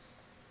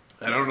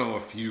 I don't know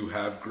if you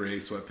have gray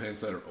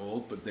sweatpants that are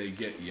old, but they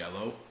get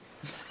yellow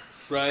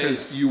Right.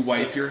 because you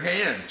wipe your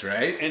hands,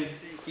 right? And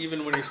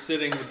even when you're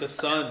sitting with the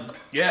sun.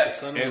 Yeah, The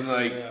sun and will-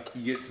 like yeah.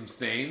 you get some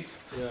stains.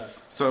 Yeah.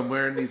 So I'm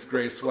wearing these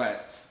gray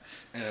sweats,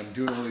 and I'm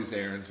doing all these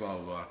errands, blah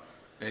blah blah.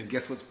 And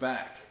guess what's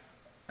back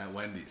at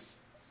Wendy's?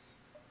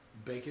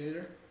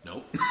 Baconator?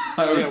 Nope.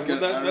 I was well,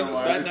 gonna- I don't know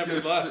why I that was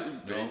never gonna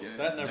left. say bacon.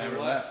 That never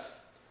left.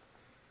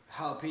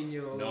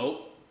 Jalapeno.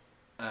 Nope.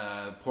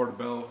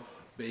 Portobello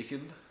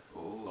bacon.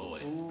 Oh,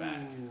 it's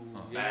back. It's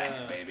yeah.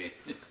 back, baby.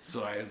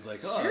 So I was like,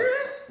 oh,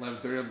 Serious?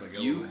 11:30. I'm like,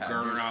 oh, You had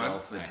girl,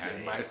 yourself a I had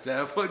day.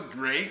 myself a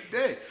great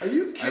day. Are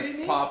you kidding I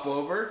me? pop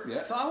over.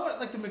 Yeah. So I went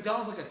like the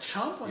McDonald's like a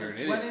chump when You're an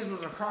the idiot. Wendy's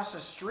was across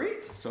the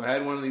street. So I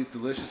had one of these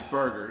delicious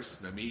burgers,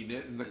 and I'm eating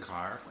it in the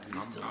car.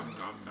 Nom, nom,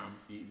 nom, nom.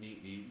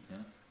 Eat. Yeah.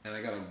 And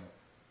I got a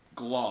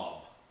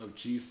glob of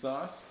cheese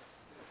sauce,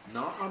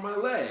 not on my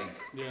leg,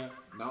 Yeah.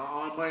 not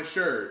on my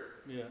shirt,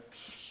 Yeah.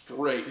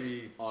 straight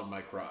D. on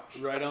my crotch.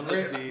 Right on the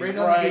Right- D. right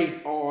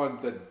Right on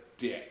the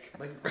dick.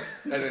 Like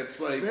And it's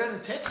like, right on the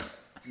tip.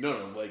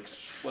 no, like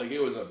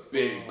it was a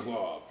big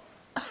glob.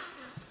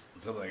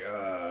 So I'm like,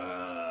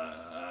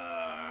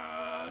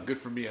 good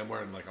for me. I'm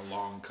wearing like a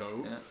long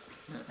coat. Yeah.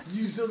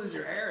 You still did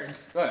your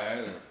errands. But I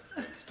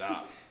didn't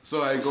stop.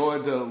 So I go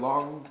into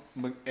Long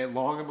and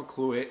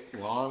McQuaid.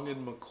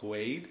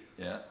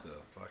 Yeah. The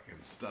fucking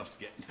stuff's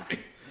getting to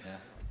me.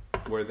 Yeah.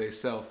 Where they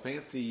sell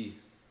fancy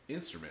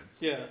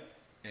instruments Yeah.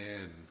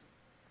 and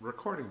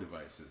recording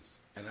devices.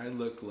 And I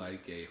look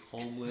like a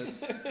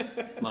homeless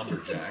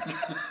lumberjack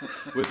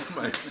with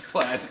my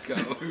plaid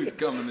coat. Who's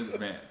coming as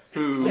bands?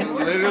 Who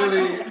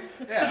literally,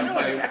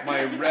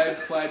 my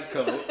red plaid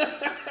coat.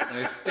 And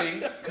I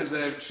stink because I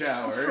haven't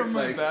showered. From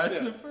my like,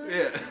 bachelor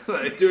yeah,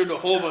 like, Doing a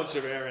whole bunch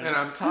of errands. and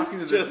I'm talking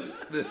to this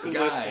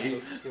guy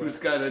who's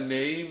got a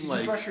name Did you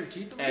like brush your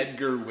teeth? Louise?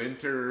 Edgar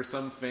Winter or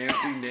some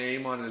fancy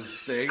name on his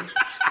thing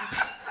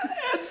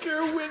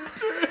Edgar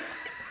Winter.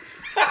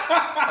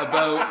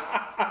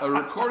 about a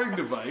recording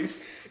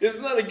device.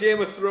 Isn't that a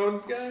Game of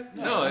Thrones guy?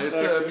 No, it's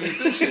a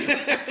musician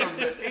from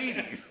the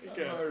 80s.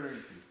 Okay.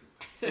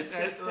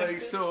 And,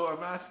 like, so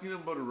I'm asking him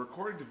about a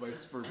recording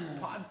device for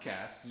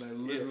podcasts, and I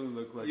literally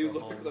look like You a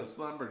look homeless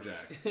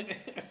lumberjack.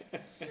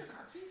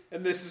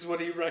 And this is what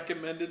he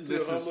recommended to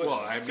This a is homeless,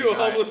 well, I mean, to a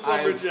homeless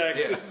I- lumberjack.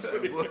 yeah, This is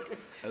what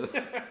he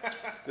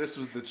this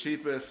was the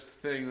cheapest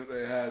thing that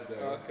they had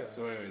there. Okay.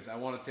 So, anyways, I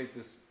want to take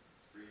this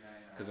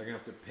because I'm gonna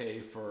have to pay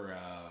for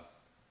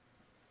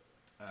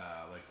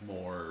like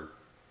more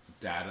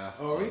data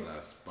Oh, on we-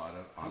 the spot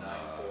on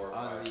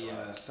On the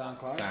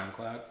SoundCloud.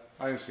 SoundCloud.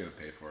 I'm just gonna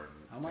pay for it.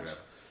 And How see much? what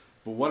happens.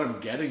 But what I'm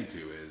getting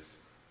to is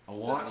I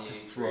want to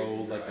throw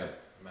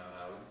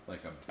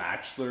like a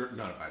bachelor,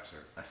 not a bachelor,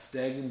 a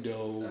stag and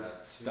doe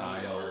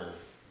style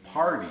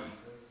party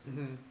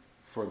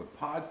for the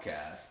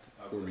podcast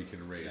where we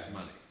can raise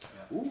money.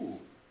 Ooh,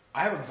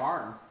 I have a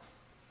barn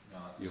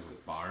You have a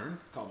barn?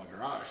 called my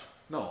garage.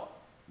 No,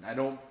 I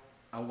don't.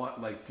 I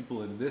want like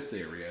people in this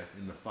area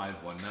in the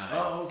 519.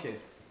 Oh, okay.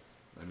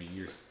 I mean,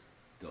 you're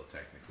still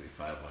technically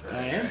 519.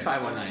 I am right?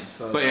 519.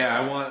 So, But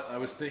yeah, I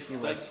was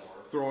thinking like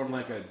throwing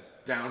like a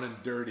down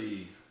and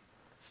dirty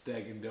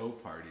stag and doe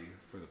party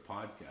for the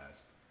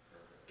podcast.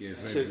 Get as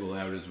many To- people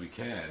out as we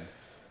can.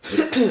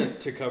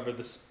 to cover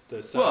the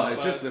SoundCloud. Well,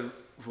 it's just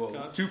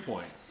Cost? 2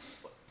 points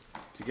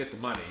to get the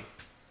money.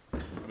 I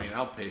mean,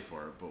 I'll pay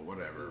for it, but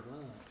whatever.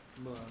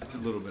 It's a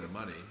little bit of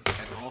money,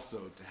 and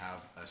also to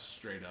have a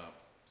straight up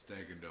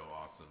stag and doe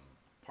awesome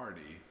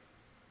party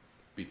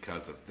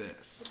because of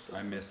this.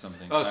 I missed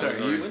something. Oh, I sorry,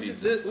 was ordering when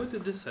pizza.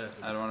 did this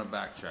happen? I don't want to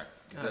backtrack.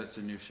 That's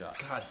a new shot.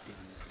 God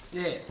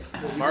damn it.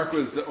 yeah. Mark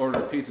was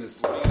ordering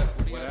pizzas. What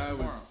do you What got I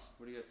tomorrow? was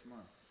What do you got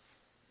tomorrow?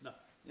 No.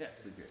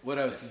 Yes, they did. what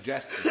I was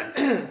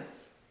suggesting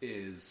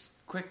is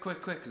Quick,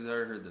 because I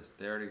already heard this.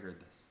 They already heard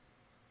this.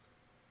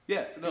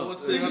 yeah He no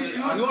wants this to, is- he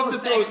this wants is to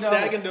what throw a Stag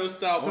stag and doe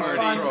style To party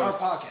fund throw our a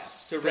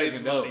podcast. to stag raise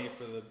and doe money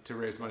for the. to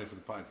raise money for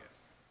the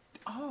podcast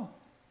Oh.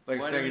 like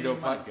a Why do stag we and doe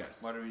need money?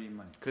 podcast Why do we need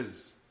money?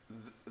 because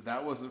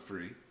that wasn't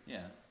free.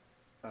 Yeah.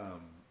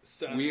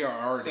 We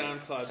are already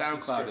SoundCloud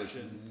SoundCloud is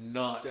subscription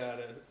not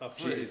data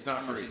free. It's not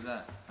How much free is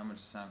that? How much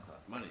is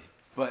SoundCloud? money,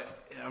 but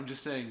I'm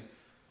just saying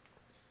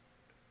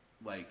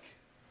like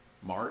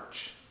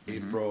March,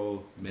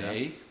 April,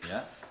 May.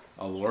 Yeah.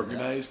 I'll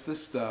organize the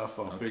stuff.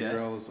 I'll Okay. figure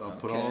all this. I'll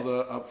put Okay. all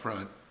the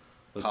upfront.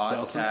 Let's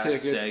sell some Podcast,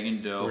 tickets. stag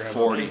and doe, We're gonna have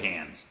 40 a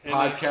hands.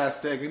 Podcast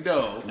stag and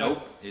doe.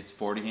 Nope. It's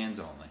 40 hands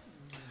only.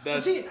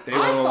 That's, See, They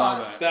won't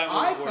allow thought, that.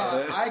 I won't thought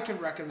work. I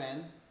could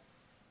recommend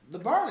the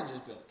barn I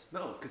just built.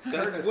 No, because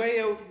that's way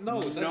out.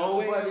 No, that's way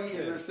nobody out in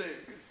there. the same.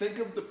 Think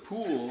of the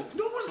pool.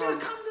 No one's gonna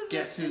come to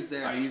Guess this. who's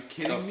there? Are you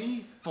kidding The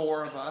me?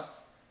 4 of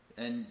us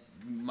and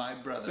my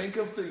brother. Think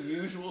of the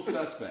usual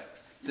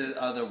suspects. The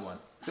other one.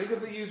 Think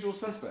of the usual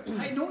suspects.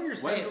 I know what you're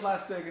saying. When's the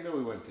last stag and do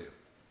we went to?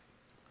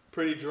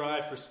 Pretty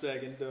dry for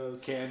stag and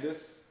does.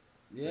 Candace?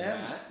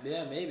 Yeah,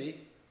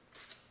 maybe.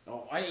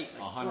 Oh, I ate like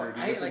 100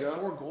 4, I years ate like ago?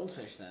 4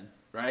 goldfish then.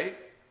 Right?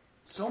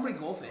 So many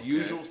goldfish.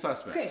 Usual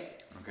suspects.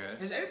 Okay.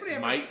 Okay. Has anybody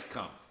ever? Might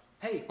come.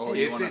 Hey. Oh,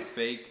 hey, you want to it's-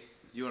 fake?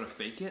 You want to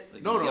fake it?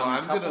 Like No, a no,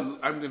 young couple?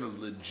 I'm gonna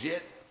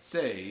legit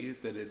say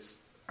that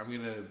I'm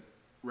gonna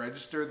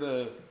register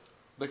the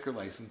liquor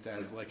license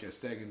as like a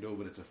stag and do,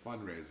 but it's a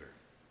fundraiser.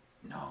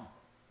 No.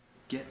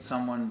 Get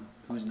someone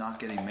who's not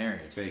getting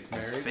married. Fake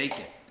married? Fake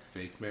it.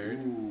 Fake married?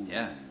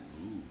 Yeah.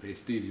 Ooh. Hey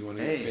Steve, you want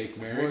to Hey. get fake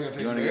You wanna married? get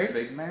fake You want to married? get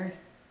fake married?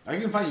 I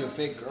can find you a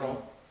fake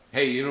girl.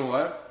 Hey, you know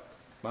what?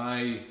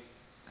 My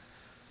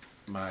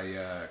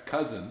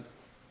cousin,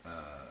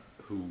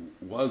 who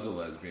was a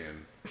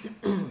lesbian,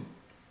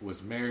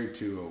 was married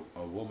to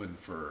a woman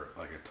for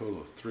like a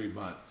total of 3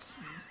 months,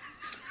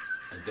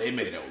 and they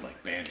made out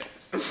like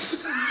bandits.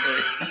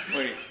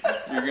 Wait,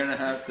 you're gonna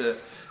have to.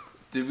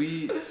 Did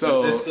we?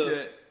 So this,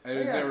 I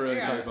was never really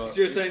yeah. talking about.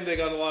 So you're saying they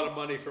got a lot of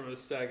money from a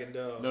stag and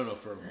doe? No,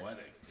 from a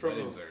wedding. From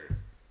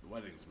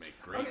Weddings make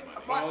great Okay,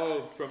 money.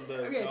 Oh, from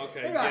the Okay,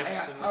 okay. hang on, gifts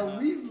hang and on. all Are that.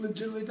 we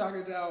legitimately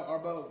talking now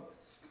about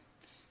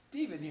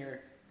Steven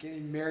here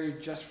getting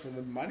married just for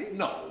the money?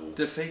 No.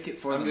 to fake it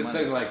for I'm the just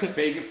money. saying, like,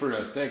 fake it for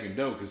a stag and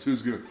doe, because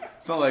who's gonna?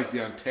 It's not like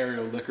the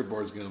Ontario Liquor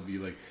Board's gonna be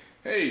like,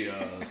 "Hey,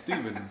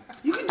 Stephen,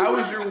 You can do how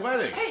was whatever- your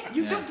wedding?" Hey,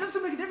 Yeah.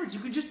 doesn't make a difference. You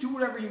can just do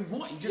whatever you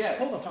want. You just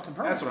pull the fucking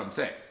permit. That's what I'm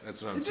saying.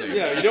 That's what I'm It doesn't- saying.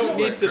 Yeah, you don't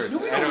need to- No,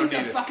 we I don't don't need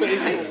need the it. fucking Fake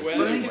fake it. stuff. But I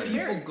Wedding. think Get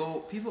people married. go.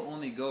 People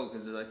only go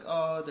because they're like,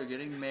 oh, they're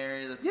getting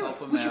married. Let's Yeah, help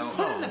them we can out.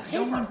 put it in the No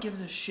paper. one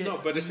gives a shit. No,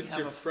 but if We it's have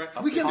your a- friend,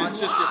 a We can if it's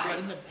just your lie friend.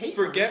 in the papers.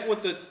 Forget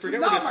what Not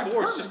it's my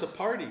for. It's just a permits.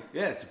 party.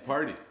 Yeah, it's a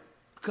party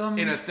come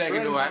in a stag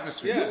and doe friends.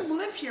 atmosphere. Yeah. You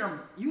live here.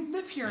 You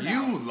live here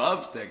now. You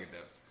love stag and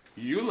does.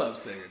 You love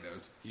stag and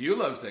does. You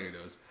love stag and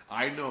does.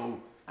 I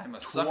know I'm a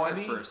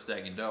 20, sucker for a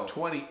stag and doe.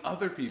 20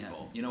 other Yeah.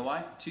 people. You know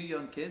why? 2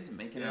 young kids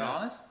making it Yeah.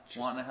 honest,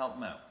 wanting to help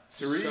them out.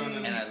 Three,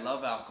 And I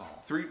love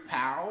alcohol. 3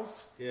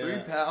 pals Yeah. 3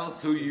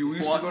 pals who you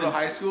used to go to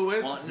high school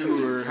with, wanting who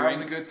to were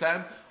having a drink. good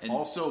time. And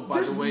Also, by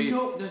There's the way,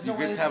 there's no you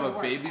way get this to have is a gonna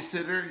work.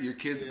 babysitter. Your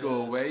kids Yeah.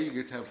 go away. You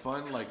get to have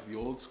fun like the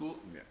old school.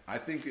 Yeah, I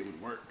think it would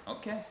work.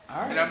 Okay.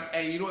 All right.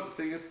 And you know what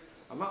the thing is?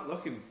 I'm not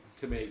looking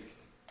to make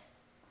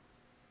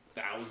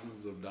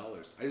thousands of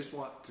dollars. I just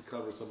want to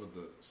cover some of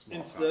the small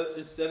costs.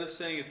 Instead of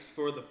saying it's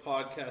for the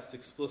podcast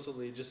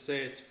explicitly, just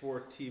say it's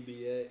for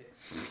TBA.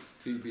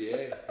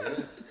 TBA. Yeah.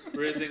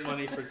 Raising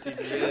money for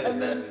TBA.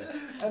 And then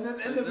we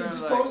They're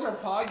just like- post our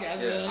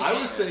podcast. Yeah. I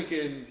was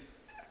thinking,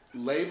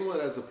 label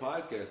it as a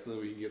podcast, and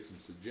then we can get some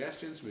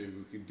suggestions. Maybe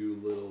we can do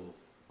a little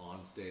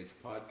on-stage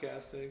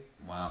podcasting.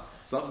 Wow.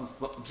 Something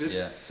fun, just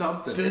Yeah.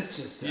 something. This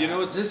just sounds, You know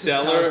what's this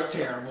stellar? Just sounds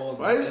terrible.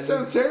 Why does it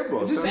sound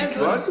terrible? It just sounds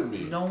sounds- fun to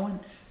me. No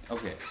one.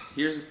 Okay.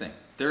 Here's the thing.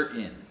 They're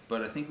in,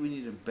 but I think we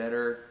need a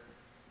better.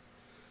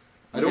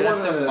 I don't we're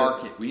gonna want have to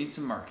market. We need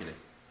some marketing.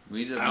 We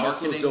need a I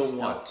also marketing. don't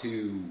want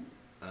to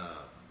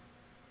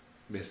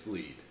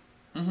mislead,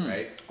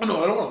 right? Oh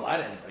no, I don't want to lie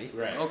to anybody.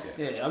 Right. Okay.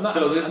 Yeah, I'm not.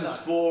 So this I'm is not-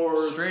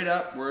 for Straight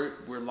up, we're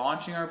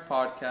launching our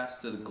podcast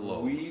to the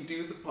globe. we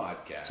do the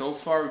podcast. So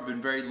far, we've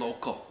been very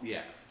local.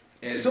 yeah,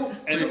 and So,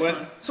 And so,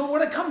 when- so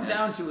what it comes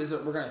down to is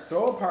that we're going to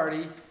throw a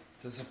party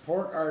to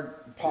support our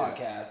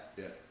podcast,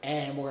 Yeah.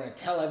 and we're going to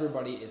tell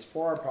everybody it's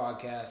for our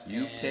podcast.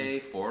 You and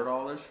pay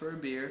 $4 for a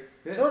beer.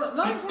 No,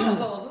 not for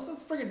 $4.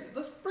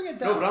 Let's bring it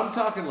down. no, but I'm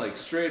talking like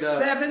straight up.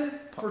 7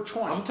 for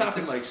 20. I'm talking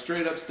It's a- like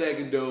straight up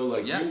stag and doe.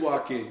 Like Yeah. you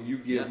walk in, you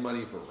give Yeah.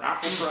 money for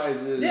raffle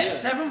prizes. Yeah,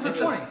 7 for It's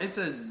 20. it's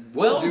a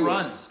We'll do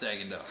well-run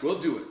stag and doe. We'll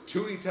do it.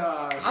 Toonie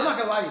toss. I'm not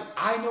gonna lie to you.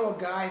 I know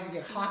a guy who can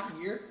get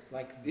hockey gear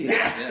like that.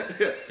 Yeah.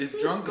 Yeah. Is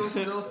Drunko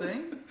still a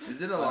thing?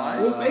 Is it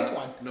alive? We'll make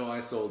one. No, I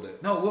sold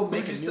it. No, we'll Where'd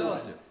make a you new sell one.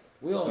 it to?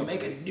 We'll Somebody.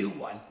 make a new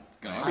one.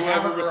 Gonna- I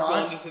have a Whoever garage.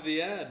 responded to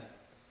the ad.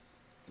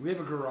 We have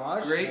a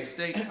garage. Great like-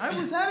 steak. I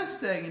was at a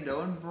stag and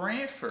doe in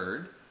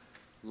Brantford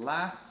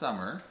last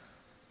summer.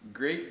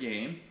 Great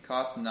game.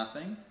 Cost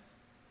nothing.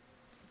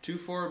 2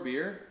 for a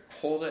beer.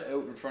 Hold it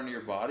out in front of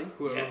your body.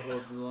 Whoever Yeah.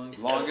 holds the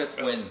longest.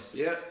 Longest wins.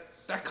 Yeah.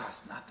 That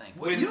costs nothing.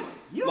 Well, you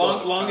know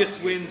what? Longest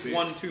Oh, wins it's a beast.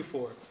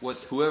 1-2-4. What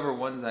whoever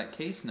wins that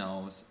case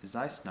knows is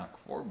I snuck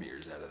 4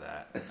 beers out of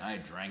that. And I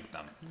drank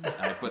them.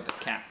 I put the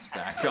caps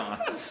back on.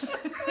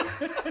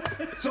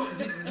 So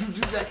did you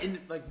do that in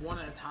like one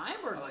at a time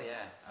or Oh like? yeah,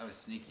 I was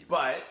sneaky.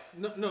 But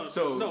No.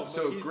 so no, but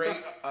so he's great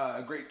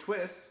got- great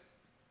twist.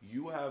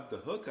 You have the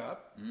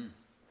hookup.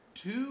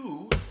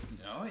 Two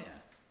Oh yeah,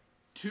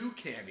 2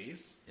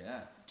 candies.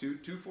 yeah, 2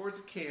 4s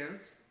of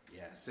cans.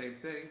 yes, Same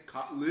thing.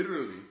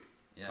 Literally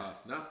Yeah.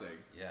 cost nothing.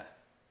 yeah,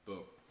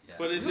 Boom. yeah.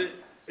 But is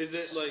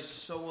it like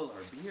so will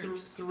our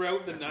beers.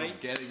 throughout the That's what I'm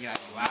night? getting at,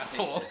 you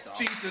asshole. this off.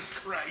 Jesus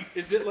Christ.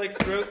 Is it like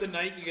throughout the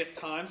night you get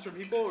times from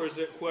people, or is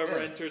it whoever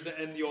Yes. enters it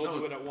and you all No.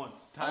 do it at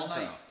once? All Time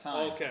night, trial.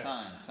 time, Okay.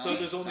 time, So time,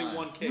 there's only time.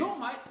 one case. You know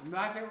what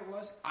my favorite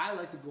was? I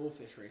like the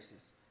goldfish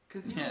races.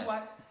 Because you Yeah. know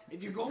what?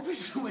 If your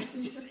goldfish win,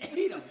 you just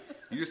ate them.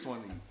 You just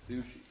want to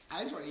eat sushi.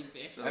 I just want to eat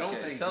fish. I don't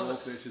think tell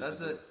goldfish is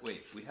That's a- a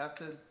wait. We have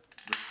to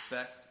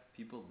respect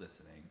people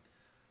listening.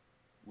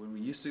 when we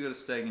used to go to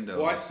Stag and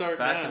Doe, Why start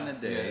back now? in the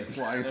day,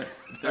 Why?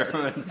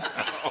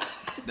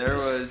 there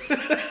was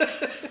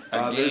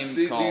a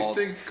game called these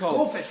things called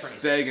Goldfish race.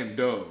 stag and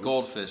doe.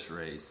 Goldfish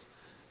Race,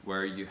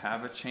 where you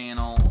have a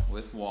channel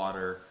with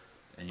water,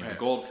 and you have Right.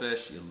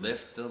 goldfish. You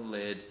lift the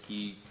lid.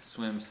 He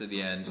swims to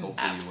the end. Hopefully,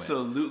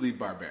 Absolutely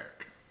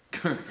barbaric. you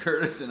win.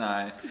 Curtis and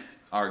I,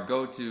 our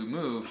go-to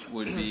move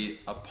would be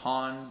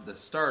upon the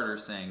starter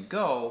saying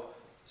 "Go."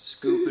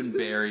 Scoop and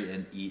bury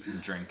and eat and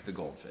drink the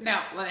goldfish. Now,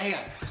 hang on.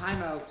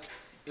 Time out.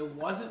 It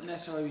wasn't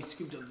necessarily we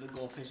scooped up the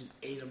goldfish and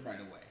ate them right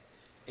away.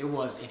 It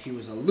was if he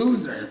was a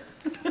loser,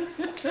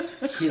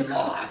 he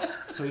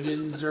lost, so he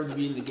didn't deserve to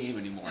be in the game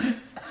anymore.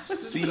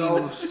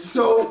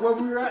 So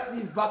when we were at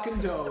these Buck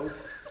and Does,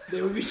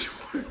 there would be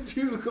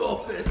 2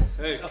 goldfish.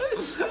 Hey.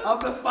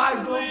 Of the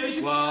 5 goldfish,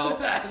 Well,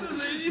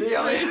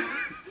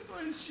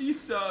 When she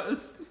saw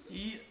us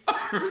eat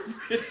our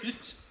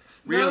fish,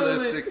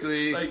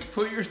 realistically, like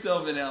put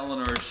yourself in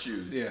Eleanor's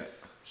shoes. yeah.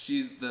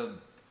 She's the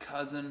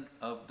cousin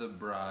of the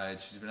bride.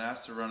 She's been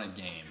asked to run a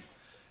game.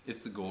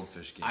 It's the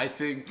goldfish game. I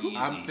think Easy.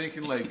 I'm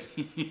thinking like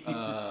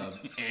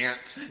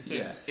aunt,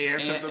 Yeah.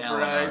 aunt of the Eleanor.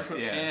 bride. Aunt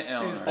Yeah,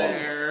 Eleanor. she's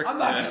there. I'm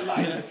not gonna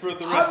lie to you. For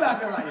the I'm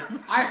not gonna lie to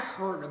you. I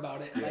heard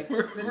about it like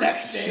the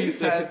next day. She's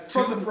had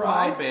from 2 the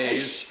bride.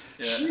 bays,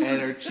 She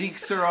and her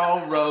cheeks are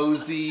all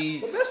rosy,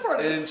 Well, this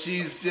part is- and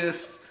she's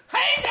just,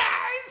 "Hey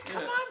guys,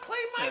 come on, play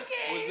my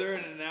game." Was there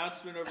an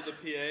announcement over the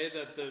PA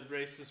that the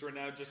races were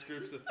now just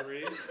groups of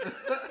 3?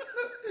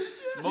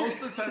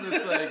 Most of the time,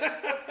 it's like,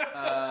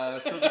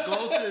 so the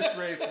goldfish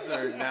races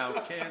are now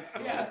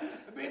canceled. Yeah,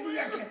 basically,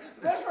 I can't.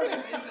 The best part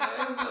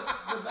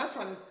the best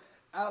part is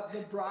the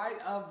bride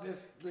of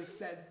this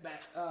said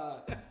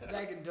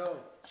Stag and Doe.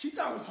 She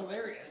thought it was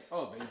hilarious.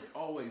 Oh, they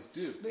always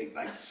do.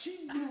 She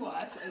knew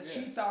us and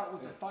she thought it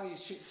was the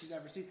funniest shit she'd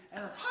ever seen,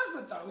 and her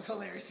husband thought it was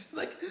hilarious.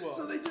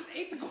 So they just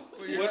ate the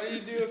goldfish. What do you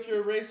do if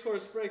your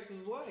racehorse breaks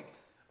his leg?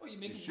 Well, you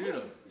make You it shoot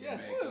blue. him.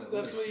 Yes, make him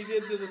that's what you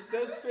did to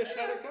those fish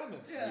had it coming.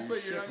 Yeah,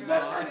 But you're not the gonna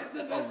best part is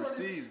the best part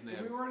overseas is now.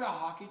 we were in a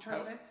hockey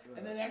tournament,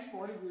 and the next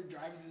morning we were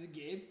driving to the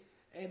game,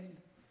 and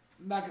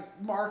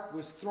Mark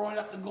was throwing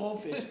up the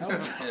goldfish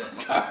outside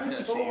the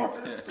car's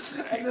doors,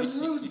 and the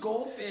loose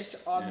goldfish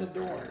on the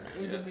door.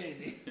 It was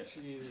amazing.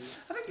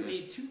 I think you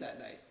ate 2 that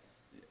night.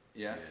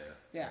 Yeah.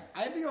 Yeah,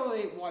 I think I only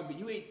ate 1, but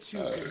you ate 2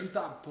 because you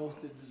thought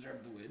both didn't deserve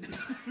to win.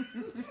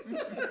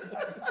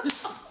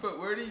 But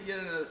where do you get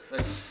it?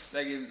 Like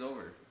that game's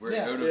over. We're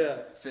Yeah. out of Yeah.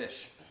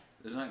 fish.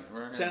 There's not.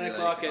 We're not 10 gonna be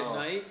o'clock like, at oh,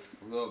 night.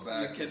 We'll go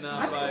back. You and cannot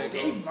I see- buy think a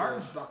Dave goldfish.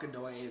 Martin's bucking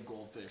away ate a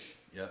goldfish.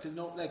 Yeah. Because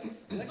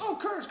they're like, oh,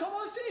 Curtis, come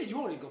on stage. You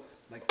won't eat gold.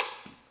 Like,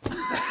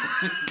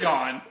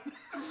 Gone.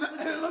 and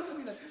they looked at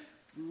me like,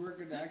 we were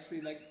going to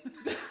actually like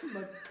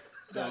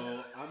So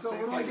I'm so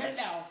what do I get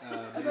now?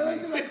 And maybe-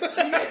 they're like,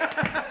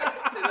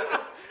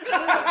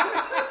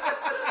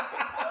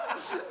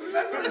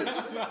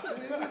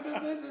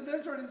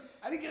 that's what it is.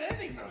 I didn't get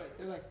anything from it.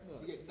 They're like,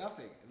 you get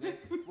nothing. And they're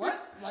like, what?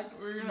 Like,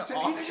 We're you gonna said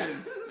eat it.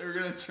 auction. They were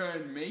gonna try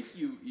and make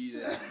you eat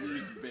it. You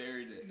just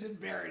buried You it.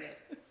 just buried it.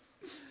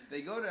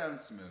 They go down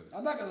smooth.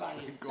 I'm not gonna lie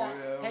to you. Go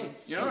down Hey,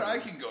 You know what? I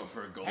could go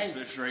for a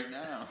goldfish right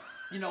now.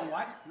 you know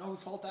what? You know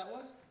whose fault that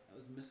was? That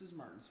was Mrs.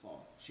 Martin's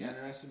fault. She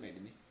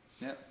underestimated me.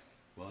 Yep.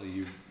 Well,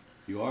 you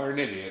are an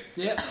idiot.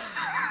 Yep.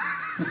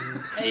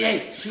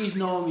 hey, she's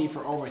known me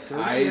for over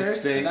 30 I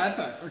years think- at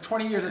that time, or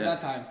 20 years at Yeah.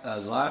 that time.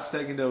 The last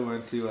Stag and Doe we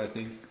went to, I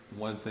think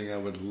one thing I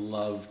would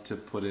love to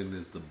put in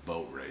is the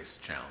boat race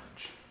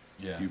challenge.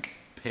 Yeah. You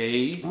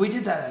pay We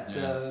did that at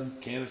Yeah.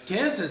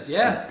 Kansas,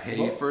 yeah.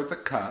 pay for the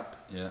cup,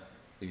 Yeah.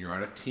 and you're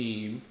on a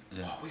team.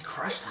 Yeah. Oh, we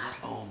crushed that.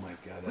 Oh my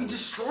god, We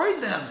destroyed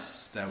them.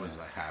 That was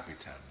a happy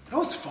time. That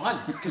was fun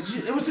because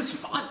it was just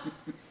fun.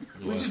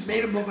 We was just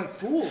made them look like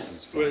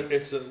fools.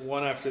 It's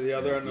one after the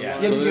other, and the Yeah.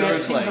 one. Yeah, So but you there had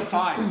was teams like of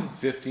 5.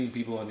 15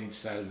 people on each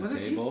side of the Was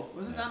it table.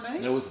 Was it that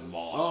many? It was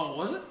long. Oh,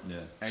 was it? Yeah.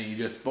 And you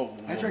just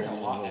I drank a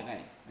lot that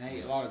night. I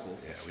ate a lot of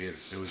goldfish. Yeah,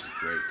 it was a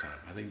great time.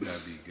 I think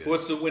that'd be good.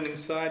 What's the winning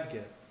side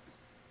get?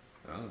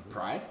 I don't know.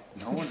 Pride?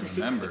 No one A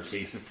remembers.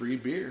 case of free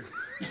beer,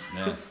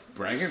 Yeah.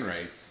 bragging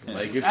rights.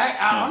 Like it's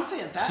I honestly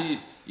at that. You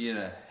eat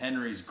a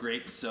Henry's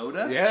grape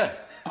soda. yeah,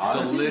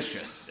 Honestly,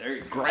 delicious. There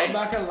you go. Great, I'm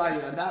not gonna lie to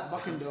you. At that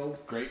Buck and Doe,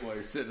 great while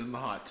you're sitting in the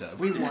hot tub.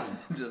 we won.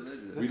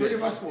 Delicious. The 3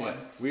 of us won. Yeah.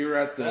 We were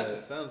at That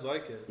the sounds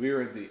like it.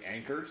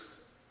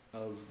 anchors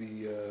of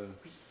the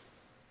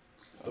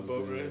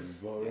boat race?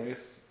 Boat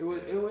race.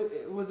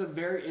 It was a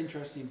very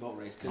interesting boat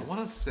race I because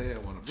want to say I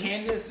want to.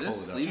 Candace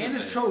This up. leave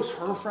Candace is- chose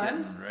her is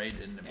friends, getting right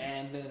into me.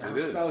 and then It her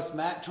is. spouse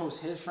Matt chose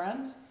his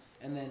friends,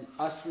 and then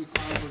us 3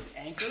 clowns were the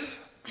anchors.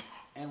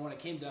 And when it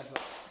came to us,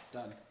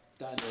 we're like,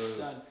 done,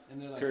 done.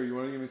 And they're like, Kerry, you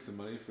want to give me some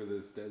money for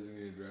this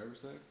designated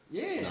driver's tag?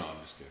 yeah. No,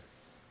 I'm just kidding.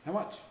 How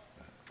much?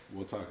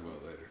 We'll talk about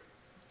it later.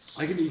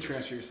 I can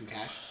transfer you some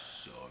cash.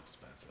 So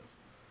expensive,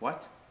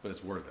 What? but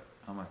it's worth it.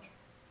 How much?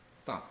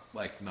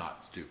 It's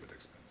not stupid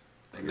expensive.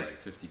 Like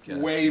 50 cash.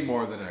 Way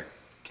more than a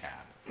cab.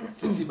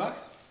 $60.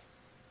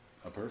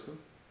 A person?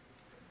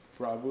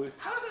 Probably.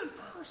 How is it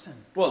a person?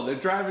 Well, they're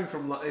driving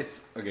from.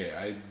 It's okay.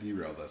 I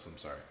derailed this. I'm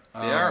sorry.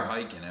 They are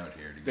hiking out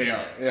here. They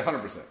are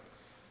 100%.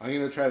 I'm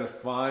gonna try to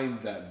find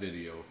that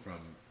video from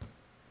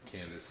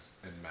Candace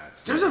and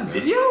Matt's. There's a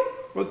video?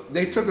 Well,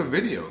 they took a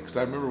video because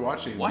I remember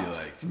watching it and be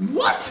like,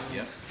 What?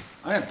 yeah.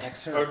 I'm gonna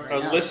text her. Our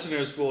now.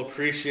 listeners will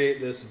appreciate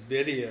this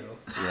video.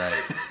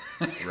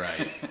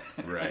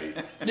 Right.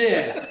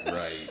 Yeah.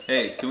 Right.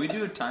 Hey, can we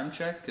do a time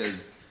check?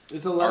 Because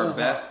It's 11 our o'clock.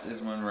 best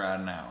is when we're at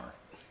an hour.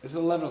 It's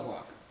 11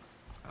 o'clock.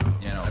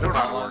 You know, I don't know how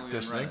how to long work we've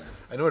this been thing. running.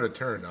 I know how to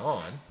turn it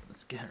on.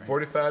 Let's get it.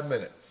 45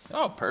 minutes.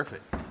 Oh,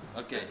 perfect.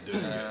 Okay.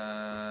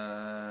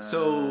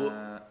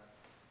 So,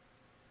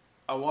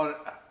 I want.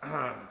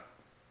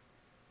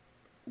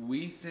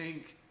 We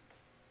think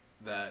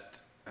that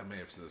I may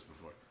have said this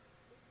before.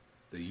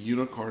 The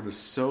unicorn is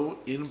so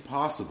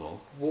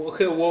impossible.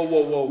 Okay, whoa.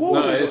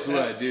 No, this is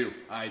what I do.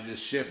 I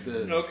just shift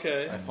the.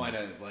 Okay. I find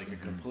it like a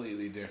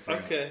completely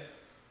different. Okay.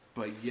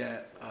 But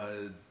yet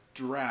a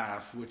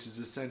giraffe, which is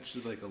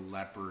essentially like a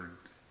leopard.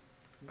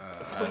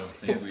 I don't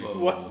think we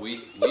What?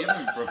 we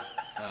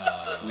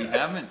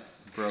haven't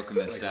broken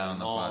this down on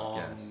the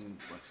podcast.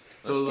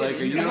 So Let's like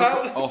get a into it.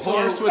 unicorn, a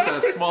horse with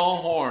a small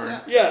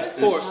horn. Yeah, It's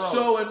horse.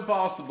 so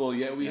impossible.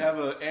 Yet we have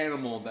an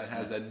animal that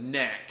has a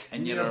neck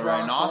And You yet mean a a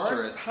brontosaurus?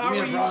 rhinoceros. You How mean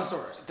are a you-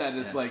 brontosaurus? that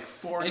is like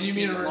 40 And you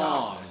mean feet a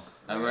long. rhinoceros?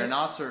 A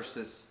rhinoceros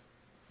is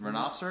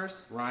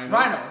rhinoceros. Rhino.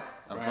 Rhino.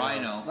 A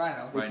rhino.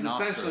 Rhino. Which is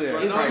Rhinoceros. essentially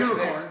It's a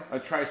unicorn. a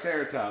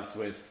triceratops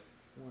with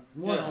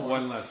One Yeah. horn.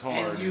 one less horn.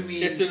 And you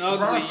mean It's an ugly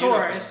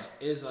brontosaurus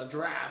is a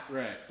giraffe,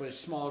 Right. but a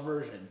smaller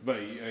version. But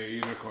a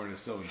unicorn is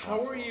so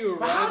impossible. How are you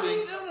But how do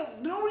arriving?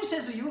 you, nobody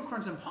says a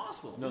unicorn's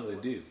impossible. No, they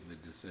do. They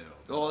just say it all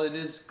the time. Well, it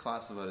is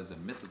classified as a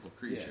mythical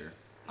creature.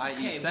 I.e.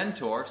 Okay,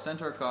 centaur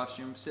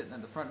costume sitting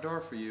at the front door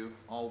for you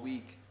all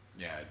week.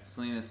 Yeah.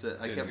 Selena said,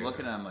 I Didn't kept do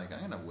looking that. at him like, I'm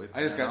going to whip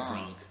I just that got on.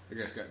 drunk. I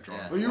just got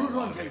drunk. Yeah. Oh, you were while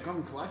going logging. to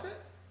come collect it?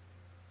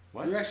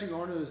 What? You're actually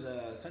going to his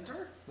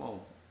centaur?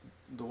 Well,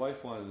 the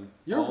wife wanted.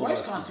 Your all of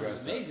wife's us to costume is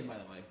dress up. amazing, by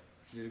the way.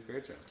 She did a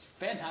great job. It's a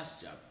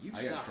fantastic job. You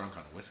I suck. got drunk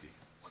on whiskey.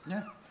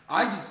 Yeah.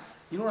 I just,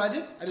 you know what I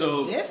did? I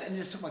So- did this and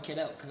just took my kid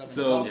out because I was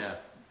So- adult.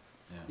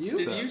 Yeah. You?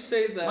 Did you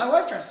say My that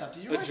wife dressed up.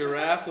 Did you? a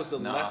giraffe was a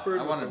No, leopard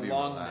I with wanna a be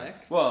long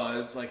relaxed. neck? Well,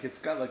 it's like it's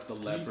got like the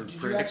leopard did you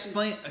print.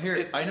 actually- Explain here.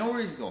 It's- I know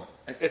where he's going.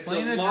 It's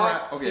Explain a a lot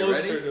giraffe. Okay, closer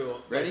ready? to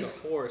Ready? like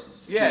a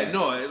horse. Yeah,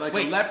 no, like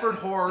Wait. a leopard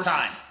horse.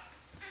 Time.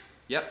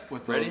 Yep.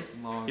 With the ready?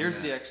 long Here's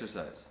neck. the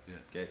exercise. Yeah.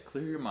 Okay,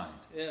 clear your mind.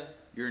 Yeah.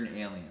 You're an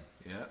alien.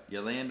 Yeah.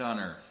 You land on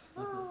Earth.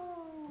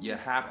 You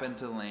happen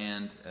to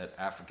land at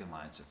African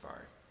Lion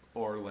Safari.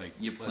 Or like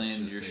You let's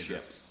planned just your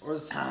say ship. the Or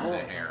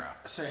Sahara.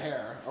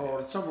 Sahara,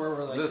 or somewhere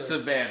where like The they're-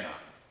 savannah,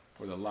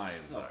 where the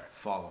lions are.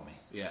 Follow me.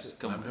 Yeah. Just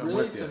come I'm with really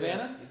with you.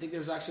 Savannah. You think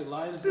there's actually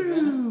lions in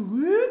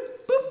Savannah?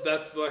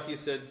 That's why he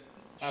said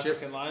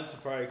African lion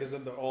safari, because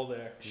then they're all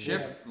there.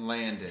 Ship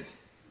landed.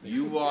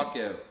 You walk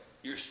out.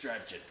 You're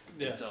stretching.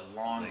 Yeah. It's a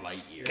long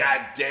light year.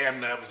 God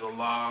damn, that was a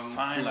long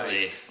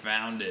Finally flight.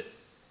 found it.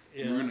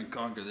 Yeah. We're gonna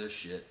conquer this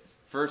shit.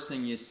 First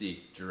thing you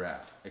see,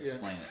 giraffe.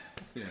 Explain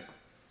it. Yeah.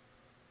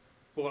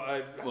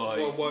 Well,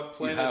 Well, what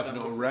planet? have then?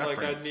 no Like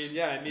reference.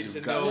 I need You've to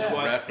got know no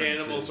what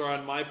references. animals are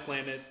on my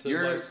planet. To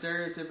You're a like,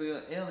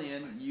 stereotypical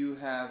alien. You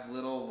have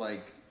little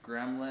like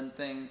gremlin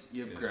things.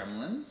 You have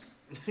gremlins.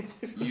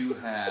 You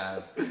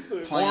have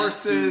plants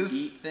Horses. who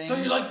eat things. So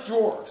you're like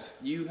dwarves.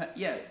 You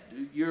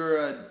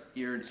you're an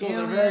So alien.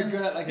 they're very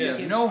good at like You have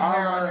making no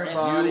hair on armor your and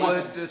body. You would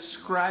weapons.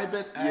 describe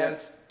it Yeah.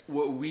 as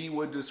what we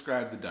would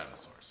describe the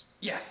dinosaurs.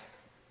 Yes,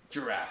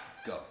 giraffe.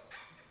 Go.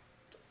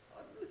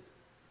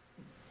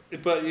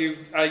 but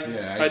I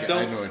don't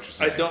I know what you're I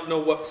saying. don't know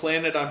what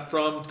planet I'm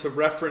from to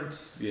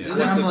reference. Yeah.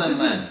 This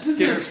is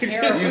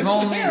terrible. You've This is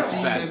only terrible.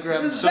 seen bad. the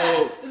gremlins. This is So-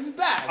 bad. This is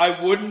bad.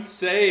 I wouldn't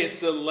say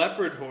it's a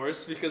leopard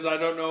horse because I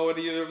don't know what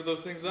either of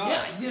those things are.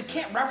 Yeah, you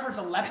can't reference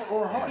a leopard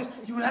or a horse.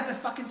 You would have to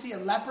fucking see a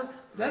leopard,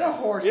 then a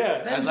horse,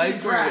 Yeah. then I see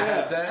like a where your giraffe,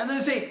 head's at. and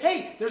then say,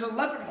 "Hey, there's a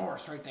leopard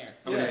horse right there."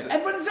 Yeah.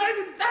 And but it's not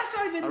even. That's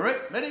not even. All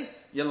right, ready?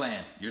 You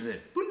land. You're there.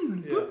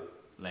 Yeah.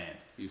 Land.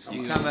 You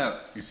You come out.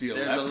 You see a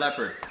There's a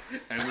leopard,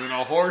 leopard. and then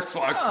a horse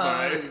walks Oh,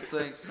 by. it's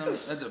like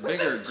that's a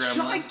bigger gremlin.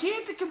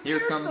 Gigantic compared Here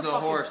to comes the a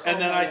fucking- horse. And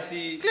then I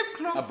see,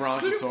 A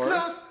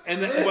brontosaurus.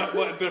 and then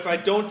but if I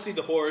don't see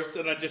the horse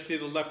and I just see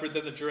the leopard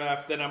then the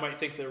giraffe, then I might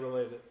think they're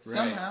related.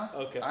 Somehow.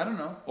 Okay. I don't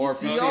know. Or you if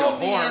see you see all a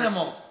the horse,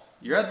 animals.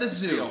 You're at the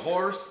See zoo. a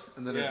horse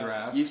and then Yeah. a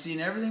giraffe. You've seen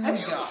everything Have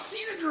we you got.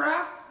 seen a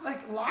giraffe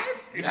like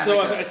live?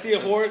 So if I see a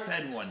horse,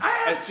 Fed one. I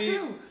have see-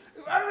 two.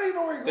 I don't even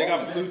know where you're they going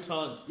got with blue this.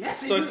 tongues.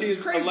 Yes, they so I do. see It's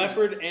a crazy.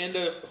 leopard and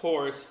a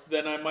horse,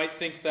 then I might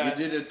think You that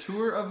did a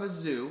tour of a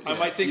zoo. I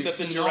might think You've that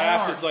the seen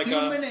giraffe all is like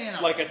human a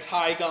animals.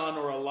 tigon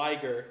or a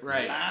liger.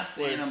 Right. Last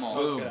Wait, animal.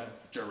 okay. Boom.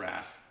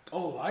 Giraffe.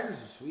 Oh,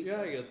 ligers are sweet. Yeah,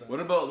 I get that. What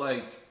about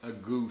like a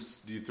goose?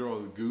 Do you throw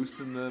a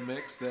goose in the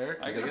mix there?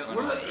 I got What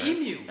one. about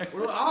emu?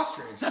 What about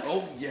ostrich?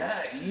 Oh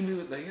yeah,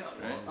 emu. They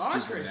got long, stupid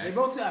Ostrich. They necks.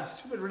 both have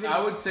stupid ridiculous.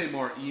 I would say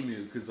more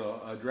emu because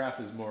a giraffe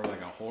is more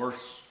like a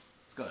horse.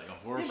 It's got like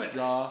a horse Yeah, but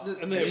jaw.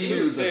 And they have Emu's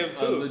hooves. They a have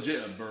hooves.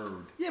 legit a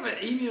bird. Yeah,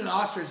 but emu and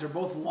ostrich are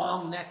both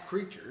long neck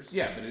creatures.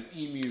 Yeah, but an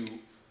emu.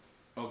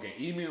 Okay,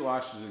 emu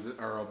ostriches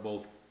are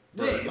both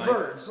Yeah,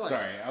 birds. Like,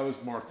 sorry, I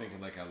was more thinking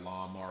like a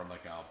llama or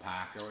like an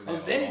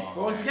alpaca.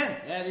 Once again,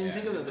 I didn't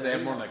think of that. They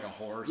have more like a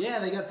horse. Yeah,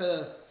 they got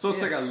the. So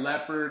it's like a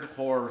leopard,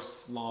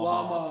 horse,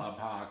 llama,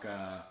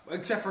 alpaca.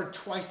 Except for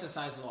twice the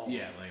size of llama.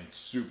 Yeah, like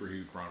super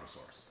huge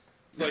brontosaurus.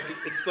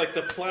 It's like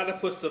the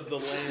platypus of the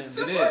land.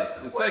 It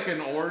is. It's like an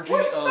orgy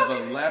of a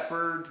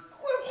leopard,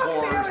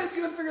 horse,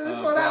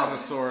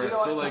 brontosaurus.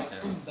 So like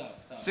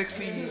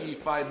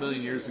 65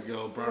 million years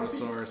ago,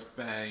 brontosaurus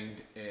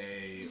banged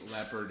a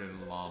leopard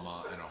and a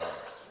llama and a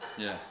horse.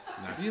 Yeah.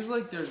 It feels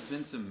like there's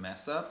been some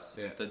mess ups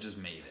that just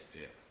made it.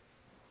 Yeah.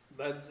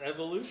 That's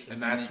evolution.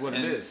 And that's what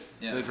it is.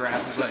 Yeah. The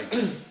giraffe is like,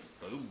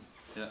 boom.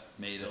 Yeah,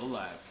 made Still it.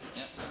 alive.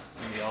 Yeah.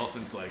 And the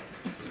elephant's like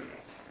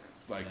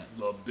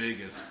the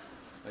biggest,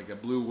 like a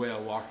blue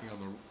whale walking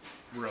on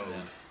the road.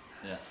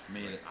 Yeah,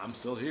 made it. I'm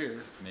still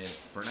here. Made it.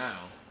 For now.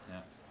 Yeah.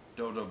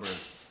 Dodo bird.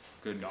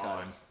 Couldn't cut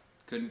Gone. him.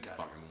 Couldn't cut him.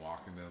 Fucking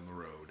walking down the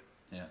road.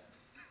 Yeah.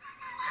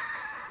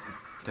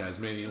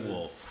 Tasmanian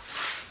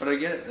wolf. But I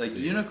get it. Like,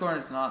 unicorn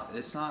is not,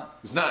 it's not.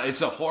 It's not.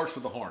 It's a horse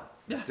with a horn.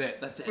 That's it.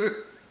 That's it.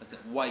 That's it.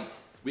 White.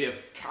 We have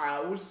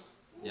cows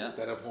that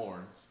have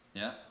horns.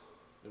 Yeah.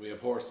 And we have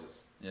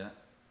horses. Yeah.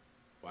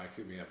 Why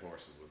couldn't we have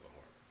horses with a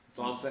horn? That's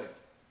all I'm saying.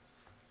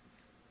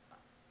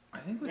 I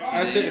think with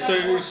I see, so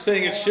you're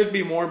saying it should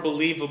be more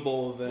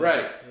believable than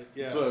Right.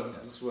 Yeah. That's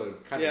what I'm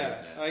kind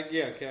of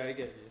Okay, I get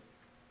you.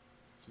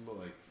 It's more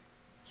like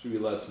should be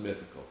less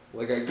mythical.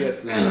 Like I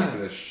get they're not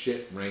gonna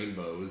shit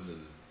rainbows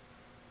and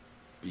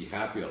be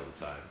happy all the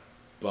time,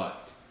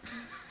 but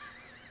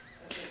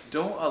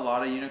don't a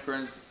lot of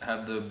unicorns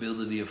have the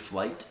ability of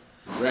flight?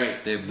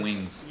 right. They have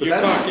wings. You're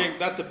talking.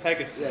 That's a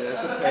Pegasus. Yeah,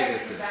 that's a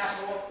Pegasus.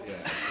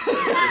 Yeah.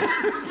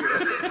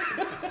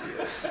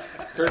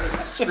 Curtis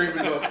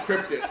screaming about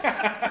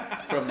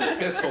cryptids from the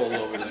piss hole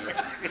over there.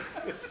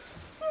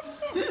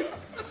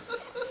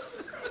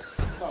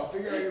 So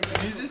figure out your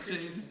You need to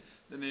change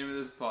the name of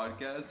this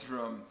podcast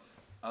from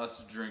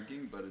us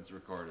drinking, but it's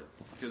recorded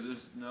because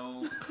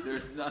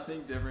there's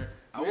nothing different.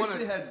 We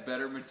actually had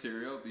better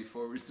material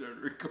before we started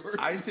recording.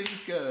 I think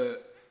I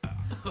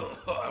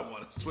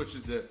want to switch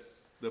it to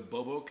the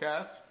Bobo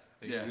Cast.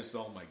 And you're just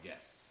all my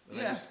guests.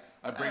 And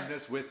I bring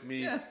this with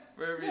me. Yeah,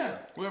 wherever you go.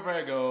 Wherever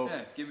I go.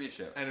 Yeah, give me a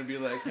shout. And it'd be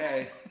like,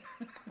 hey,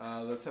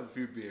 let's have a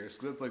few beers.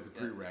 Because that's like the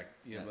pre-rec.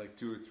 You have like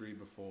 2 or 3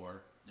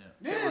 before. Yeah.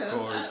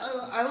 Record,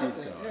 I like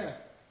keep that. going. Yeah.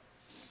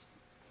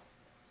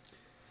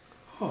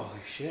 Holy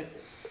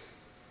shit.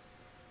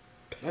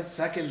 That's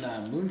second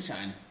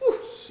moonshine.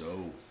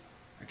 So,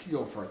 I could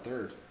go for a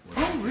third.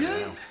 Oh,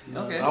 really?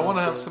 Okay. I want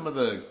to have some of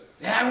the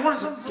Yeah, I want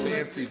some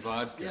fancy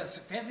vodka. Yes,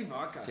 fancy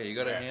vodka. Okay, you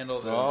got to handle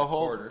So the I'll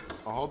recorder.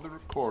 hold the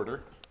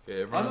recorder.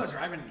 Okay, I'm not everyone's.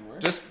 driving anywhere.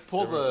 Just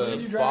pull You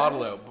the drive?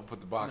 bottle out, but put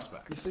the box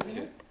back. You sleeping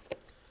here?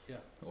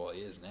 Well,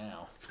 he is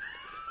now.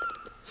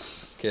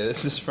 Okay,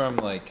 this is from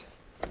like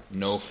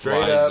no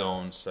Straight fly up.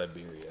 zone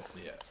Siberia.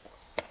 Yeah.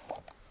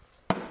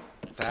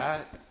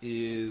 That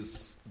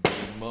is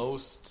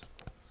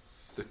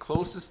the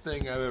closest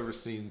thing I've ever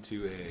seen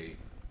to a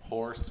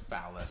horse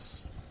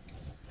phallus.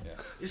 Yeah.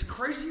 It's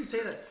crazy you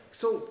say that.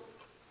 So,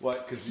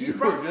 What? Because He you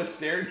brought- were just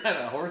staring at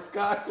a horse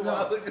cock a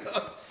while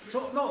ago?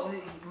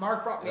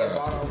 Mark brought me a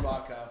bottle of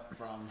vodka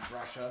from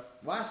Russia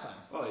last time.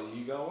 Oh,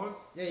 you got one?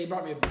 Yeah, he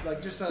brought me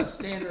just a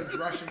standard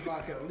Russian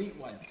vodka elite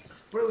one.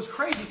 But it was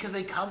crazy because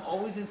they come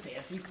always in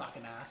fancy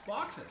fucking ass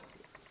boxes.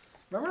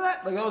 Remember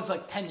that? Like that was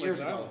like 10 years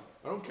ago.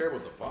 I don't care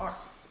about the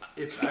box.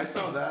 If I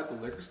saw that at the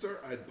liquor store,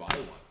 I'd buy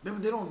one. No,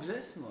 but they don't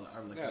exist in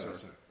our liquor Yeah, store.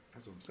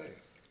 that's what I'm saying.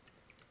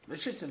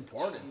 This shit's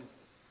important.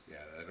 Yeah,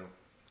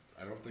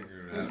 I don't think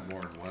you're gonna have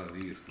more than one of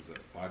these because the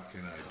vodka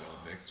and I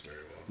don't mix very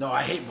well. No,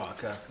 I hate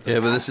vodka. Yeah,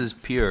 but this is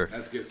pure.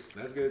 That's good.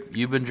 That's good.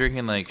 You've been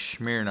drinking like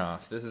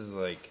Smirnoff. This is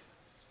like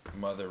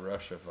Mother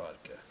Russia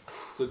vodka.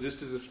 So just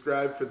to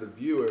describe for the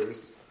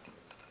viewers,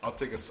 I'll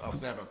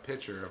snap a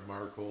picture of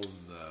Mark holding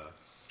the.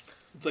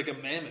 It's like a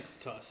mammoth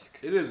tusk.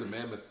 It is a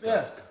mammoth Yeah,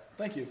 tusk.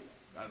 thank you.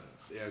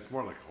 Yeah, it's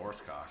more like a horse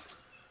cock,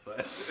 but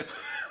it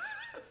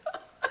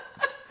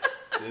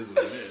is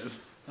what it is.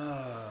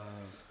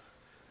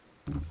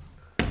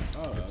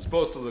 It's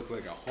supposed to look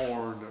like a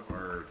horn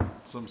or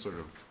some sort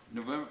of.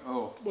 November.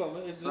 Oh, Well,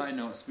 is side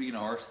note. Speaking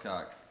of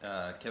horsecock,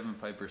 Kevin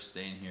Piper's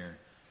staying here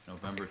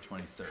November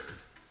 23rd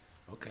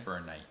Okay. for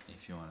a night.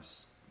 If you want to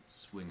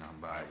swing on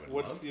by,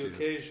 What's love the to.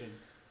 occasion?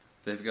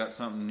 they've got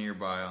something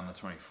nearby on the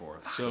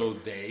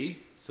 24th.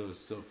 So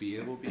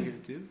Sophia will be here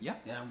too. Yeah.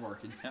 Yeah, I'm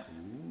working. Yeah.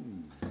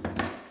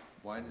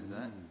 Why does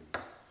that?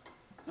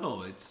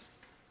 No, it's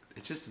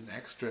just an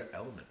extra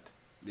element.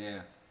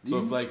 Yeah.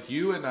 So if like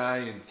you and I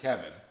and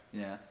Kevin,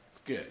 Yeah.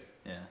 it's good.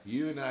 Yeah.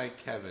 You and I,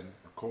 Kevin,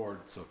 record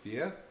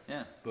Sophia.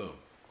 Yeah. Boom.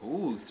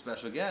 Ooh,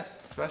 special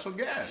guest. Special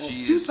guest.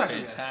 She two is special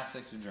guests.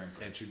 fantastic to drink.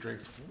 And she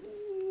drinks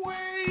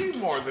way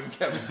more than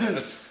Kevin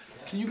does.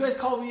 Can you guys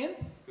call me in?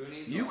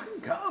 You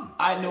can come.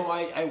 I know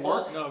I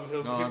work. No,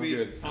 he'll I'm be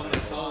good. on the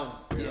phone.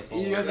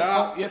 You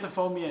have to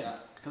phone me in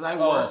because I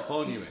Oh, work.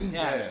 phone you in.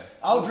 Yeah.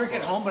 I'll drink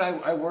at home, but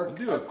I work. We'll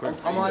do a quick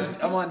I'm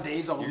thing. on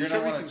days all You're week.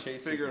 gonna we wanna can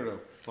chase figure out a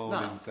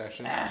phone-in No.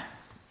 session.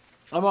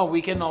 I'm on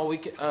weekend all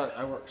weekend.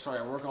 I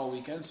work all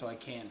weekend, so I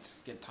can't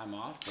get time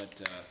off.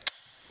 But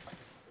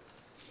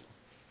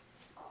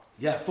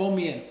yeah, phone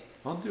me in.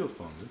 I'll do a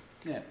phone.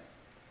 Yeah,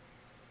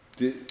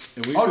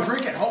 I'll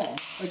drink at home.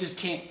 I just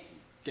can't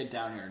get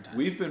down here in time.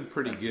 We've been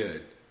pretty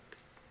good,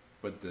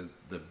 but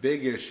the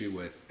big issue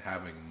with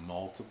having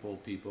multiple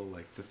people,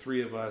 like the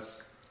three of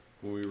us,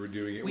 when we were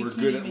doing it, we're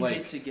good at like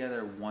get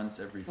together once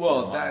every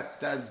 4 months.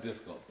 that is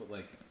difficult, but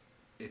like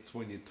it's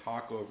when you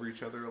talk over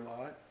each other a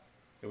lot,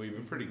 and we've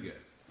been pretty good.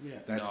 Yeah,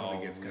 that's when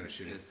it gets kind of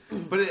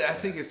shitty. But I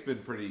think it's been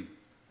pretty.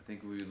 I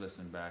think we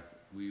listened back.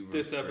 We were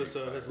This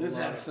episode has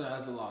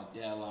a lot.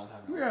 Yeah, a lot of time.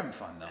 We were having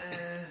fun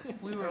though.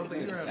 We were. I don't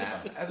think it's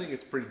that. I think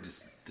it's pretty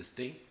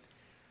distinct.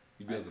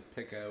 You'd be able to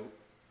pick out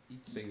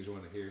things you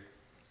want to hear.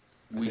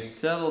 We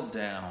settled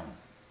down.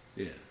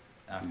 Yeah.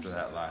 After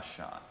that last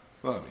shot.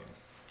 Well, I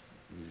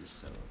mean, we just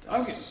settled down.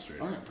 I'm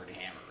getting pretty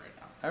hammered right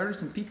now. I ordered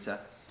some pizza,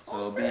 so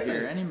it'll be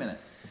here any minute.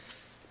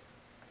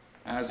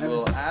 As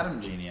will Adam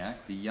Geniac,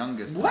 the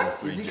youngest of the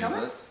three Is he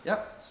coming? giblets.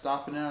 Yep,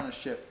 stopping in on a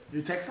shift.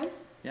 You text him?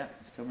 Yeah,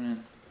 he's coming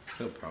in.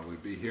 he'll probably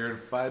be here in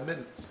 5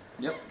 minutes.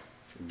 Yep.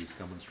 He's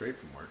coming straight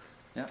from work.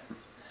 Yep.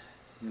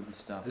 He'll be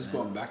stopping. Is he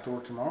in. going back to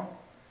work tomorrow?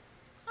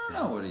 I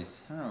don't know what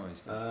he's. Going.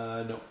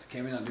 No.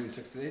 Came in not doing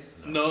 6 days?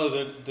 No,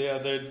 they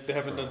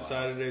haven't done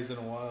Saturdays in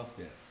a while.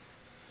 Yeah.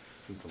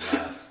 Since the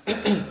last.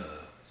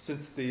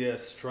 Since the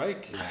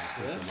strike. Yeah,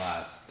 since the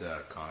last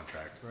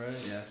contract. Right.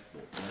 Yes.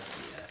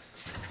 Yes.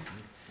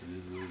 It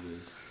is what it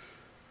is.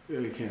 Yeah,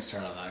 you can't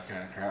start on that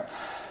kind of crap.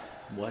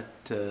 What?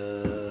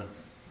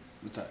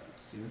 What's up,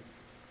 Steven?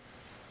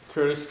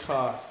 Curtis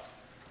Cox.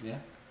 Yeah?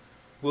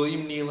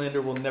 William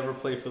Nylander will never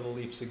play for the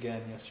Leafs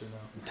again, yes or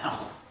no? No.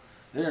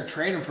 They're going to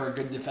trade him for a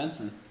good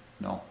defenseman.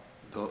 No.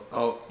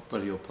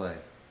 But he'll play.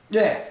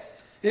 Yeah.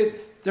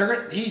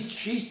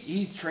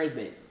 He's trade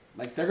bait.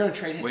 Like, they're going to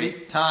trade him.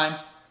 Wait, time.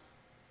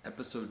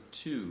 Episode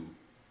 2,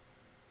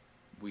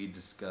 we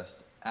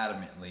discussed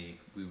adamantly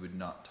we would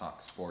not talk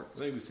I sports.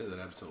 think we said that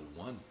episode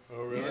 1.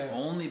 Oh, really? Yeah.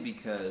 Only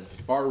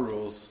because Bar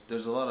rules.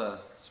 there's a lot of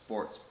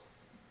sports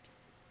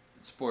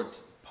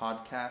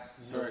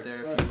podcasts Sorry. out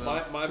there, if you will.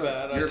 My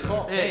bad. Your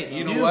fault. Hey,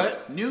 you know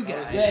what? New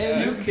guy.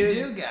 Yeah, new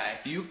kid. New guy.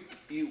 You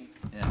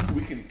Yeah.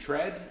 we can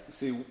tread.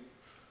 See,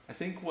 I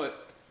think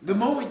what The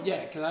moment,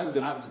 yeah, because I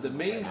was the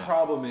main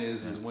problem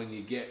is when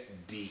you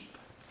get deep,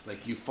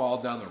 like you fall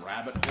down the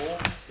rabbit hole.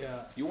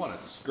 Yeah. You want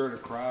to skirt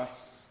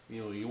across.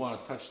 You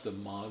want to touch the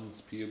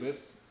mons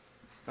pubis.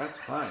 That's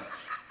fine.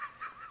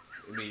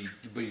 I mean,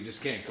 but you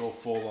just can't go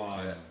full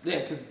on. Yeah,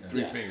 because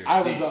Three fingers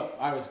I deep.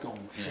 was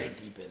going straight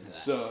deep into that.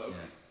 So,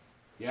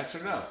 yes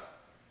or no?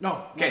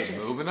 No. Okay,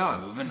 moving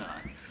on. Moving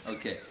on.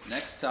 Okay,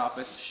 next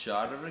topic.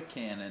 Shot of a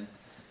cannon.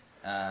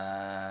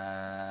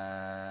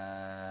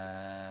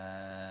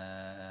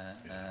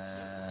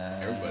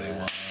 Everybody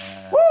wants.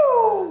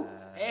 Woo!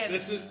 And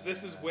This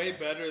is way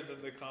better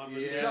than the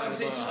conversation. the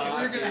conversation that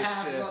we're gonna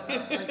have about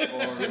like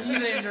the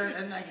Nylander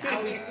and like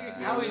how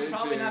he's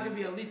probably not gonna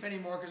be a Leaf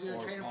anymore because they're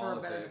trading for a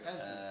better politics.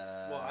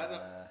 defenseman. Well, I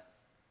don't.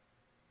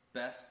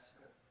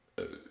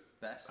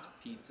 Best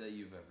pizza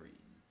you've ever eaten.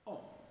 Oh,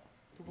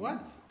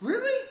 What?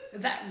 really?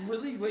 Is that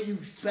really what you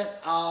spent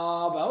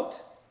about?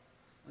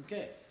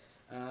 Okay,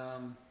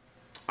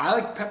 I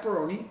like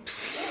pepperoni,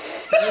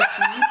 cheddar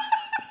cheese,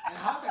 and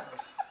hot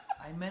peppers.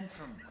 I meant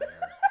from where?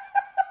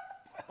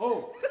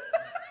 Oh,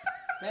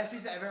 best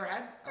pizza I've ever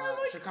had?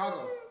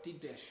 Chicago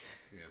deep dish.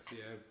 Yes,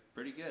 yeah.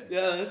 Pretty good.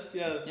 Yeah,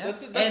 Yeah.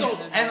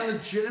 And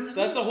legitimately,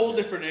 that's a whole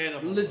different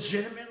animal.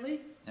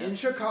 legitimately in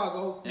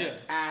Chicago, Yeah.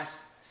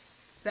 asked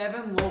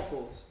 7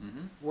 locals,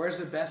 where's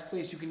the best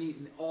place you can eat?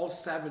 And all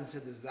 7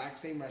 said the exact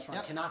same restaurant.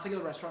 Yep. Cannot think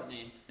of the restaurant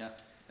name. Yeah.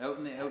 Out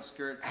in the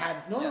outskirts.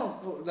 Had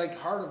no, like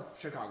heart of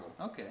Chicago.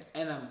 Okay.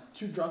 And I'm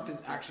too drunk to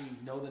actually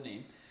know the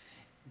name.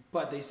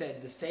 But they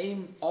said the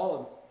same.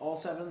 All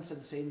 7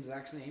 said the same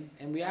exact name.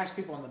 And we asked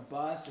people on the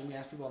bus and we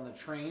asked people on the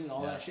train and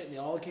all that shit, and they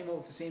all came up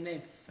with the same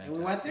name. And we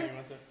went there.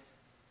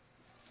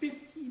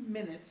 50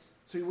 minutes.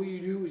 So what you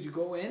do is you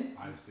go in.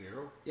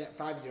 5-0. Yeah,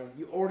 5-0.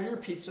 You order your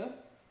pizza,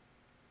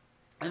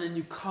 and then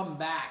you come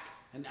back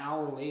an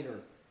hour later,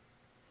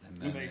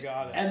 And They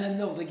got it. and then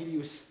they give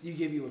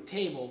you a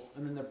table,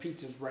 and then their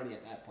pizza's ready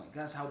at that point.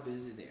 That's how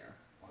busy they are.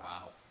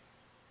 Wow.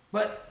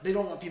 But they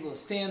don't want people to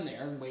stand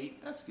there and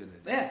wait. That's good.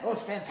 Yeah, oh,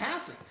 it's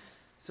fantastic.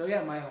 So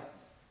yeah,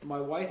 my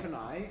wife and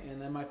I,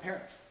 and then my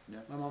parents,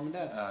 Yep. my mom and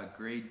dad.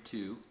 Grade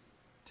 2,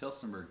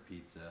 Tilsonburg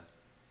Pizza,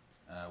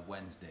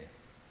 Wednesday,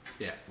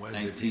 Yeah,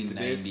 Wednesday pizza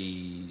days.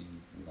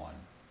 1991.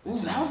 Ooh,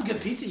 that was a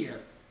good pizza year.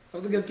 That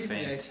was a good pizza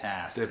day. The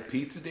Fantastic.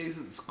 pizza days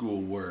at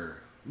school were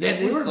Yeah,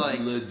 they It was were like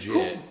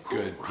legit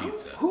good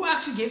pizza. Who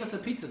actually gave us the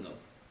pizza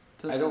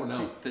though? I don't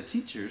know. The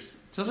teachers.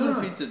 Tilsonburg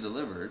No. Pizza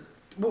delivered.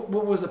 What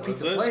was the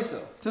pizza it? place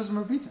though?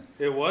 Tilsonburg Pizza.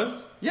 It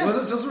was? Yes.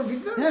 Was it just for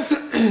pizza? Yes.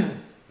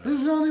 This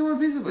was the only one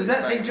pizza place. Was that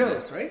back St. in the day.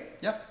 Joe's, right?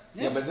 Yep.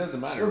 Yeah, but it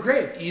doesn't matter. We're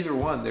great. Either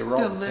one, they were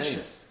all the same.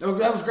 Delicious. Oh,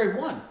 that was grade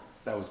 1.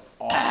 That was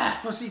awesome.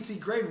 No, see,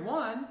 grade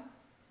 1.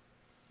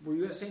 Were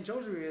you at St.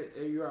 Joe's or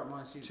you were at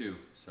Montecito? 2.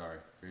 Sorry.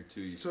 Grade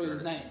 2. You So it was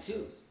started.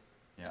 92.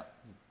 Yeah.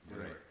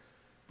 Whatever.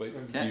 But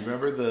Yeah. do you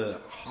remember the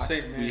hot,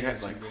 St. we Mary's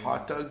had like would be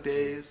hot dog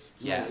days?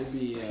 Yes.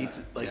 Yes.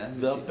 Pizza, like yes.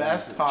 the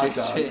best hot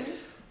dogs,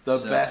 the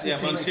So- best Yeah,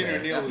 pizza Monsignor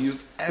Neil was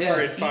you've ever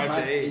Yeah, eaten. 5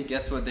 to 8.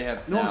 Guess what they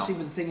have No, now? see,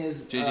 but the thing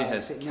is, JJ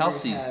has St. Mary's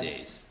Kelsey's had-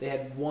 days. They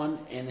had one,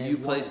 and they You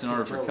had one place at an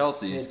order St. for Joe's.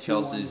 Kelsey's. They had two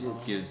Kelsey's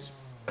ones. gives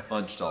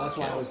lunch dollars. That's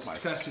why I was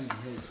questioning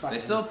his fucking. They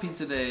still have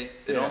pizza day.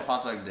 They Yeah. don't have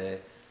hot dog day,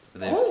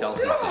 but they have Oh,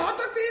 Kelsey's they don't have day. hot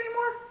dog day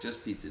anymore.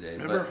 Just pizza day.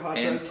 Remember but, hot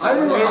and dog? I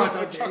remember Kelsey- hot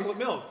dog days. chocolate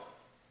milk.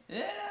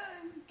 Yeah,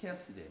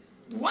 Kelsey days.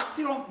 What?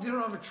 They don't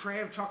have a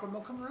tray of chocolate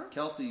milk coming around?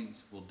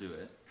 Kelsey's will do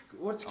it.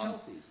 What's On-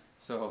 Kelsey's?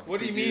 So What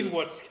do they you mean?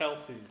 What's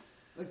Kelsey's?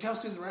 Like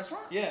Kelsey's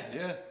restaurant? Yeah.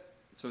 Yeah.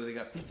 So they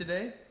got pizza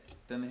day,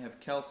 then they have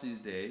Kelsey's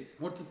day.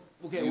 What the?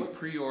 Okay, You what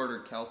pre-order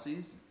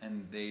Kelsey's,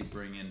 and they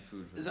bring in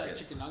food for is the that?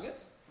 kids. Chicken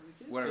nuggets? For the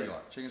kids? Whatever you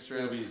want. Chicken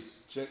It'll be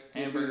strips.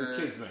 hamburger. Hamburger.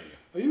 The kids menu.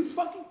 Are you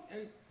fucking?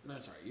 No,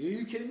 sorry. Are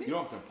you kidding me? You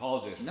don't have to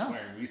apologize for No.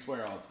 swearing. We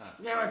swear all the time.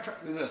 Yeah,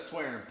 we're, This is a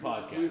swearing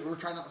podcast. we're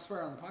trying not to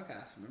swear on the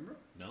podcast. Remember?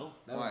 No,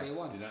 That Why? was day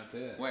one. did not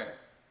say that. Where?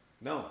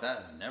 No. That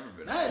has never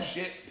been. That is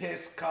Shit,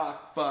 piss,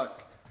 cock,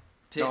 fuck,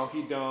 Tit.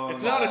 donkey dong.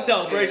 It's not a all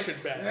celebration,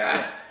 shits. Ben.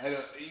 Yeah. I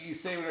don't, you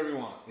say whatever you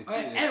want. It's,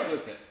 Alright, it's anyways.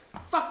 explicit.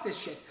 Fuck this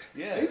shit.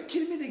 Yeah. Are you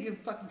kidding me? They give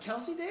fucking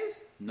Kelsey days?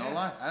 No Yes.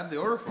 lie. I have the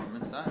order form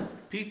inside.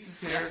 Pizza's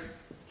here.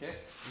 Okay.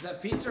 Is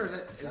that pizza or is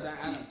that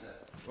Adam?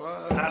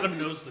 What? Adam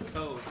knows the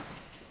code.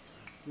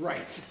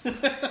 Right.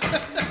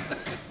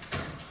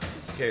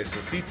 Okay, so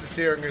pizza's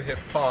here. I'm gonna hit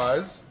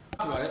pause.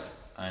 What?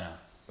 I know.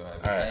 Go ahead.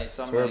 All I right, ate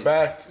so some we're late.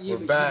 back. Yeah, We're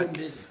but back. you've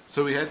been busy.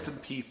 So we had some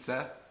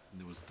pizza,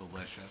 and it was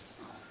delicious.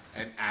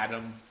 And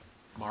Adam,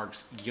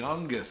 Mark's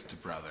youngest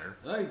brother,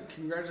 Hey,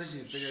 congratulations,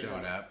 you figured it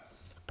showed out. up.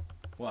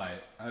 Why?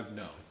 I've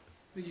known.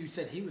 But you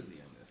said he was the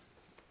youngest.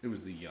 It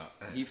was the young.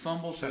 He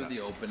fumbled Shut through up. the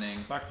opening.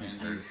 Fuck you,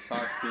 and he was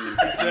talked through.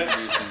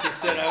 He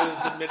said I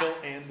was the middle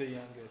and the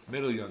youngest.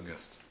 Middle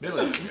youngest. Middle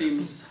youngest.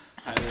 Seems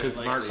Because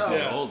Mark's So- the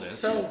Yeah.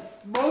 oldest. So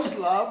most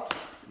loved,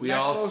 We next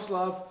also- most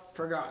loved,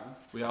 forgotten.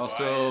 We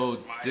also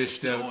Why is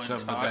dished no out one some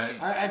of talking?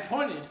 that I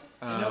pointed.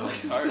 And nobody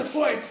took the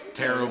points.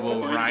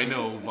 terrible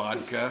rhino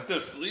vodka. The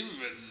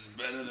Sleepovitz is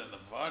better than the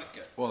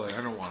vodka. Well, I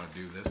don't want to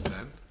do this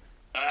then.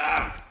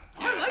 I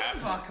like the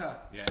vodka.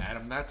 Yeah,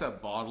 Adam, that's a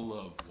bottle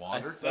of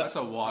water. That's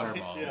a water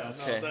bottle. Yeah,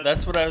 no, okay. that,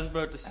 That's what I was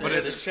about to say. But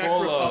the it's Czech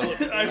full of.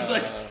 Republic. I was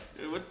like,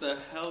 what the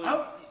hell is?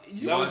 Oh,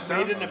 you That guys- was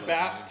made in a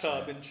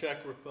bathtub in Czech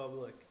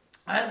Republic.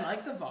 I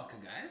like the vodka,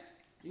 guys.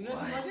 You guys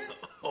like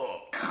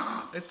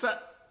it? It's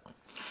a.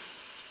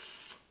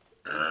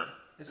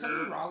 Is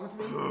something wrong with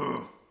me?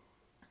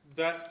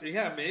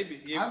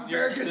 Maybe. I'm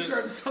very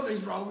concerned that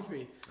something's wrong with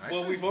me.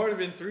 Well, we've already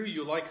been through.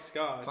 You like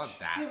Scotch. It's not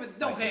that. Yeah,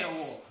 but okay, it's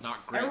well,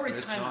 not great, but every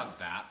it's time not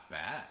that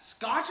bad.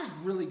 Scotch is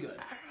really good.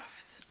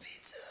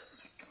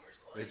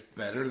 It's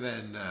better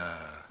than.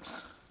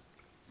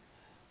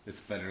 It's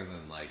better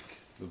than like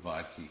the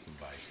vodka you can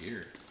buy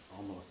here.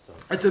 Almost.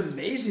 It's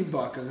amazing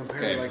vodka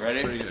compared Okay, to like.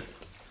 ready? Pretty good.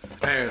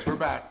 Anyways, we're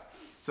back.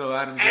 So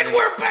Adam's And here.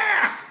 we're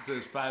back.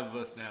 There's 5 of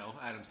us now.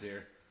 Adam's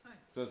here.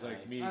 So it's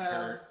like me, Hi,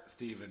 Adam. Kurt.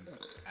 Steven,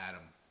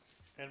 Adam,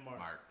 And Mark.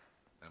 Mark.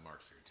 And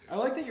Mark's here I too.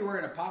 like that you're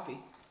wearing a poppy.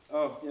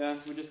 Oh yeah,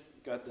 we just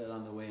got that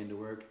on the way into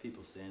work.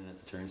 People standing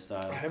at the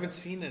turnstile. I haven't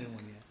seen anyone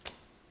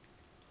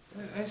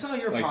yet. I saw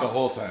your Like poppy. the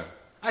whole time.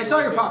 I saw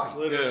your poppy.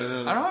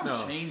 Literally. I don't have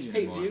No. change Hey,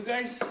 anymore. do you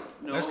guys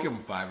know Let's give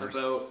 'em fivers.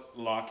 about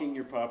locking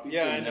your poppy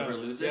Yeah, so I you know. never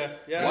lose yeah, it?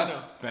 yeah, What? I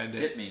know. Bend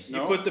Hit it. me.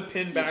 You put the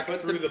pin back you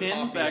put through the the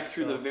pin poppy back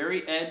through the itself.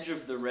 very edge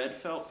of the red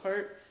felt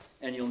part,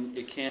 and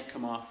it can't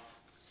come off.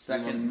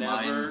 Second You will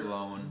mind never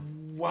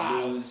blown.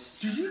 Wow. lose.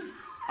 Did you?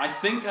 I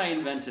think I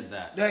invented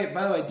that. Hey,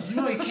 by the way, did you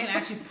know you can't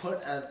actually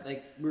put a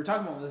like we were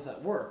talking about this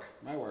at work,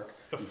 my work.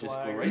 The You just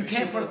flag. go right You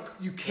can't through put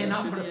you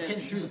cannot put a Yeah.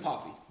 pin through the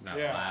poppy. Not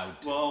Yeah.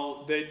 allowed.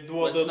 Well,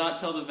 Well, let's not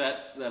tell the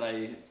vets that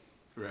I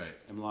Right.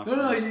 am locked. No,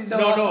 no, in. you, No,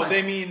 that's no, fine.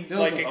 they mean No,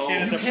 like no. a Oh.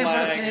 Canada You can't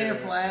flag. put a Canadian or-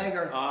 flag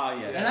or. Ah,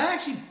 yes. And I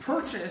actually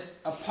purchased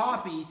a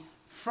poppy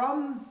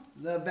from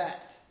the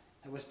vet.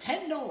 It was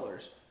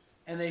 $10,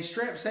 and they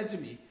straight up said to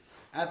me,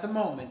 "At the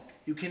moment,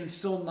 you can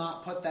still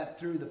not put that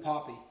through the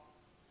poppy."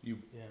 Yeah.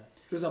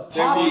 It was a They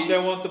want, poppy. they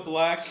want the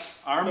black.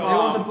 Our They mom,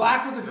 want the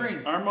black with the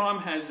green. Our mom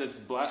has this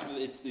black.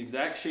 It's the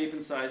exact shape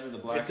and size of the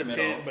black It's a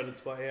middle, pin, but it's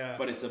black. Yeah.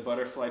 but it's a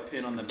butterfly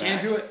pin on the back.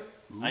 Can't do it.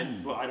 I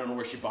don't know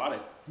where she bought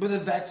it. But the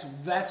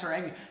vets are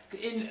angry.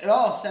 It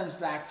all stems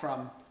back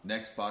from.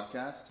 Next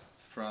podcast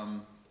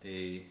from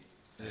a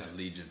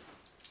Legion.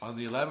 On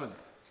the 11th,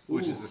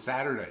 which is a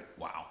Saturday.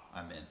 Wow,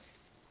 I'm in.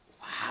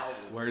 Wow.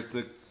 Where's the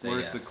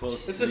yes. the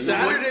closest? It's a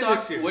Saturday Woodstock,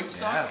 this year.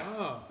 Woodstock, Yeah.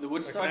 Oh, the I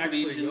Woodstock can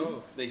actually Legion.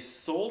 go. They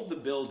sold the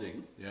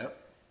building Yep.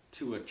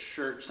 to a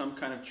church, some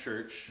kind of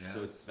church. Yeah,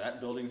 So that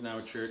building's now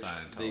a church.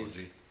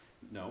 Scientology.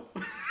 No,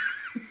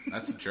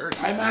 That's a church.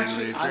 It's I'm legally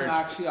actually, a I'm church.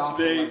 actually off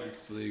They- the 11th.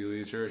 It's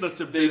legally a church.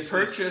 That's a they business.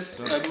 purchased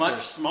a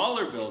much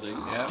smaller building,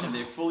 Yeah. and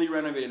they fully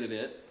renovated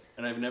it.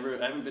 And I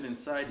haven't been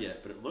inside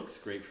yet, but it looks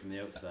great from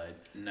the outside.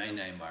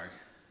 99 Mark.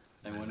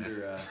 I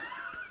wonder.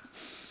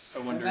 I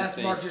And wonder that's if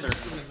they Marcus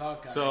serve. in the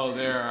vodka. So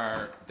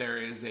there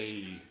is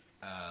a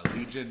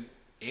Legion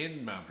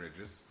in Mount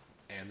Bridges,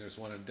 and there's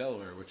one in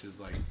Delaware, which is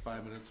like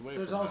 5 minutes away.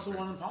 There's from also Medford.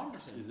 one in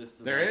Palmerston. Is this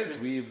the There right is.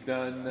 thing? We've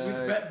done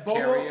Bobo-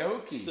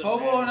 karaoke. So-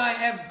 Bobo and I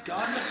have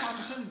gone to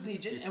Palmerston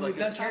Legion, It's and like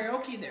we've a done test.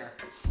 karaoke there.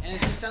 And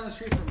it's just down the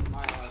street from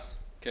my house.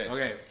 Okay.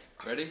 Okay.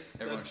 Ready?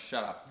 Everyone,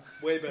 shut up.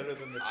 Way better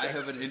than the I Czech.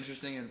 have an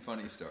interesting and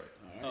funny story.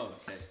 Oh,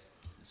 okay.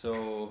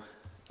 So,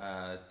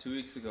 2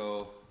 weeks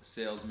ago,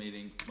 sales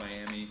meeting,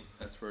 Miami.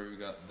 That's where we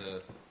got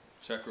the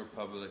Czech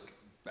Republic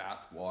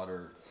bath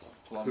water,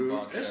 plum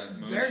vodka,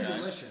 moonshine. Very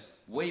delicious.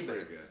 Way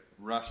better. Pretty good.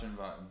 Russian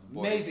vodka.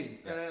 Amazing.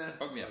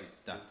 Hook me up.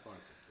 Done.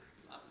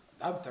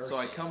 I'm thirsty. So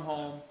I come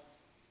home,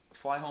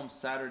 fly home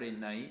Saturday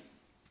night.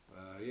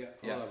 Yeah.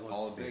 Yeah, I'll have one.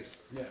 all of beers.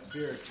 Yeah,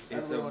 beers.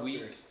 It's Everyone a wants week.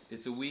 beers.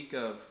 It's a week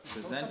of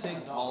presenting something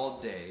like that. all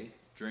day,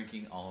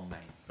 drinking all night.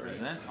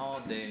 Present all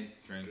day,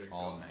 drink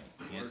all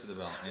night. Answer the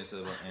bell. Answer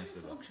the bell. Answer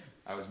the bell.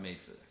 I was made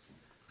for this.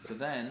 So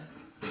then,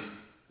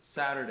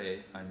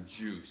 Saturday, I'm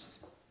juiced.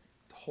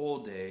 The whole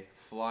day,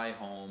 fly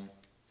home,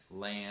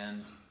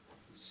 land,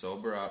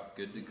 sober up,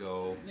 good to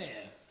go. Yeah.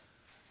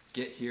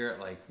 Get here at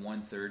like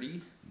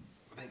 1:30.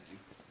 Thank you.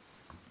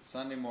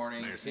 Sunday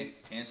morning, Merci.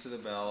 answer the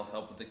bell,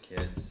 help with the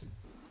kids.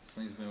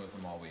 Sling's been with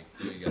them all week.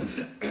 What do you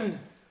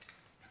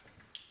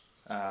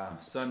got?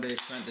 Sunday,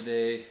 spent the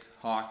day,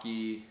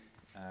 hockey,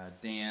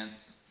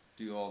 dance,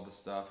 do all the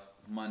stuff.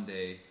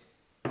 Monday,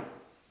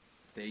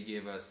 they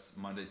gave us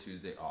Monday,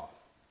 Tuesday off.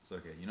 It's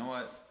okay. You know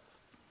what?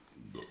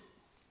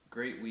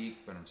 Great week,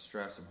 but I'm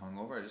stressed. I'm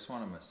hungover. I just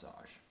want a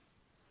massage.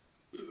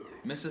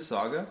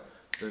 Mississauga,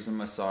 there's a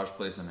massage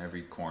place on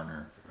every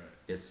corner. Right.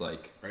 It's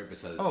like, Right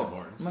beside the oh, Tim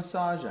Hortons.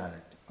 massage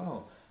addict.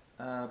 Oh,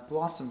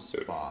 Blossom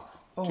Spa.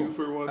 Oh,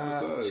 2-for-1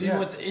 massage. So you Yeah.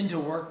 went into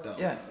work though.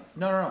 Yeah,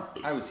 no.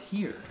 I was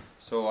here,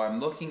 so I'm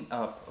looking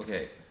up.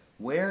 Okay,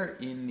 where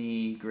in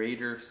the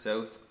greater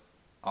Southwest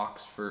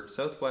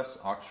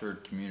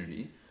Oxford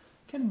community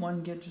can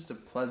one get just a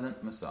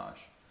pleasant massage?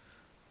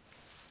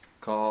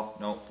 Call,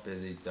 nope,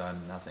 busy,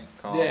 done, nothing.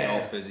 Call, Yeah.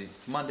 nope, busy.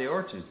 Monday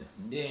or Tuesday.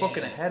 Yeah.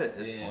 Booking ahead at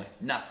this Yeah. point.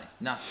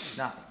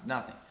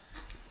 Nothing.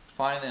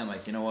 Finally, I'm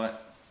like, you know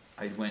what?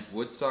 I went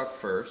Woodstock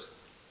first,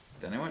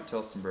 then I went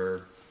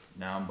Tilsonburg.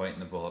 Now I'm biting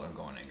the bullet. I'm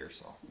going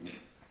Ingersoll.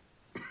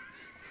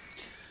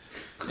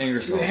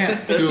 Ingersoll. Yeah.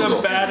 That's Google.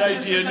 a bad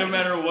idea no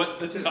matter what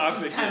the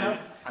topic time is.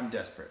 out. I'm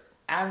desperate.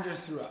 Adam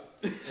just threw up.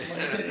 When you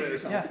said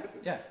Ingersoll.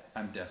 Yeah,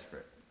 I'm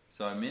desperate.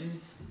 So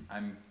I'm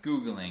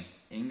Googling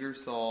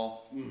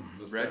Ingersoll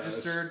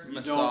registered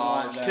You don't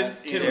want massage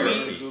that Can in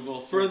therapy. the Google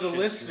For search the history.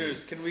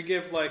 listeners, can we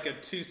give like a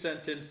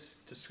 2-sentence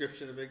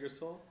description of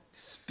Ingersoll?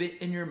 Spit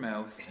in your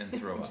mouth and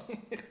throw up.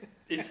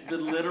 It's the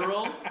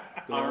literal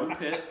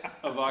armpit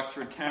of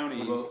Oxford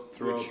County,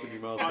 Throw which up in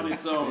your mouth. on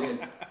its own.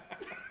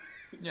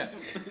 Yeah.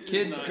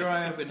 Kid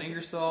growing up in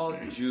Ingersoll,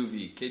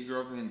 juvie. Kid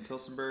growing up in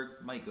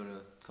Tilsonburg, might go to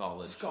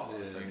college. Skull.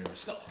 Yeah.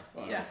 Skull.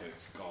 Oh, I Yeah. would say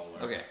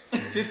scholar. Okay.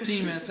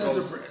 15 minutes.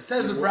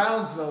 Says the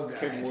Brownsville guy.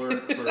 Can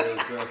work for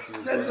his rest of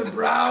his Says the life.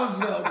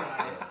 Brownsville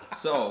guy.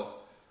 So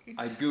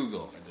I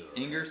Google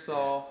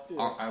Ingersoll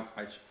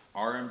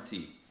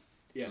RMT.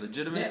 Yeah.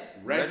 Legitimate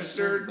Yeah.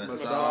 Registered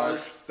massage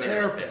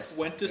therapist.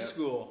 Went to Yep.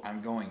 school.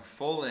 I'm going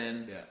full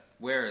in. Yeah.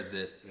 Where is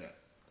it? Yeah.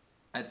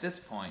 At this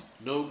point,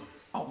 No,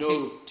 I'll no,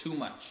 pay too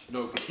much.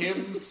 no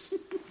Kims,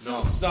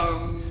 no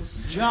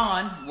Sons.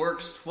 John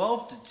works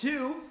 12 to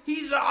 2.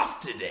 He's off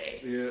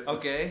today. Yeah.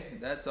 Okay,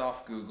 that's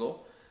off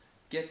Google.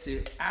 Get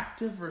to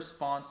active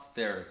response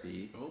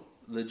therapy. Oh.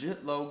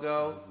 Legit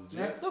logo. Sounds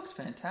legit. Looks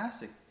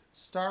fantastic.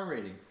 Star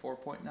rating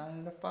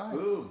 4.9 out of 5.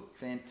 Boom.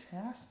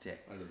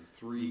 Fantastic. Out of the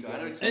 3 You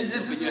gotta, guys. And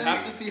this but is you the-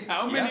 have to see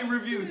how many Yeah.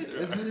 reviews there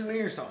This are. is in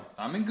Ingersoll.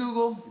 I'm in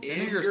Google. It's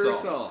in Ingersoll.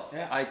 Ingersoll.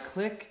 Yeah. I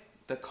click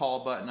the call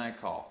button. I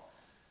call.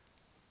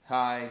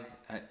 Hi,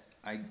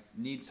 I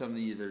need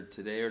something either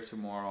today or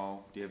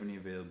tomorrow. Do you have any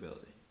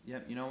availability?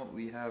 Yep. You know what?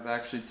 We have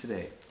actually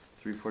today,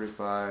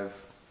 3:45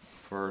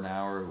 for an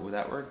hour. Would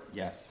that work?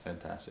 Yes.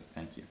 Fantastic.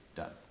 Thank you.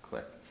 Done.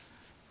 Click.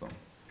 Boom.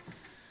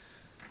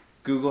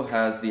 Google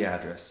has the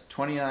address,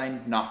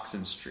 29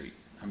 Knoxon Street.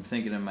 I'm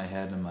thinking in my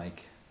head, I'm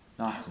like,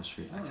 Knoxon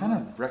Street. I kind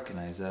of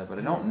recognize that, but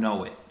I don't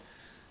know it.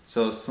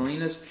 So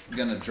Selena's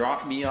gonna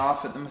drop me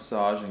off at the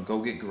massage and go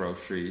get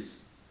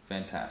groceries.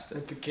 Fantastic.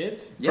 With the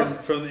kids?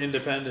 Yep. From the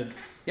Independent.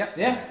 Yep.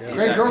 Yeah. Exactly.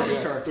 Great grocery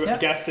store. The Yeah.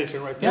 gas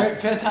station right Yeah. there.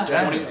 Fantastic.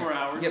 Exactly. 24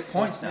 hours. You get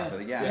points now for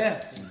the gas.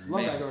 Yeah.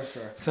 Love Amazing. that grocery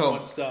store. So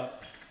One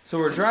stop. So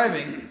we're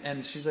driving,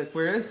 and she's like,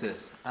 "Where is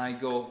this?" I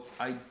go,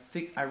 "I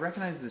think I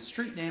recognize the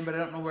street name, but I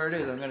don't know where it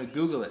is. I'm gonna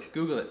Google it.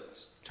 Google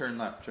it. Turn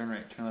left, turn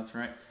right, turn left,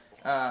 turn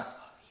right."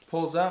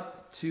 Pulls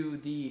up to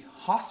the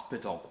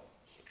hospital,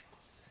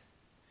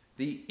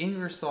 the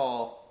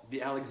Ingersoll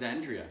The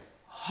Alexandria.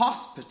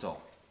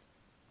 Hospital.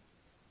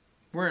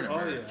 We're in Oh,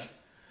 emerge.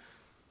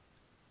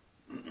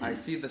 I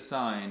see the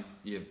sign.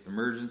 You have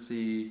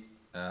emergency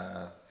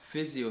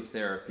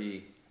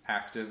physiotherapy,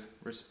 active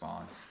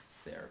response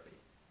therapy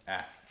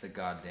at the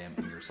goddamn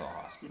Ingersoll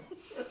Hospital.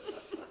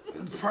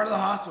 It's part of the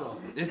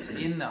hospital. It's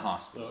in the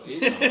hospital.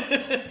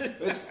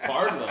 It's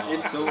part of the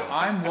hospital. So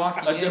I'm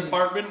walking A in.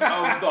 department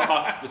of the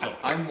hospital.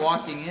 I'm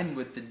walking in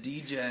with the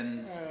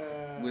degens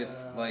with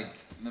like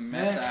the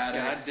meth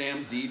addicts.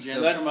 Goddamn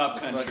degens from up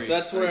country.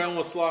 That's where I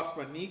almost lost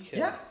my kneecap.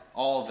 Yeah,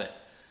 all of it.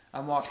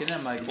 I'm walking in.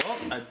 I'm like, well,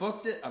 I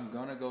booked it. I'm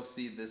gonna go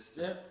see this.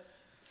 Yeah.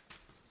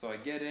 So I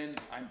get in.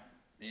 I'm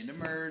in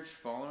Emerge,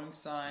 following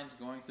signs,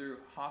 going through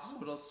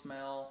hospital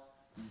smell,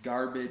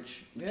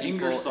 garbage, people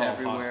Ingersoll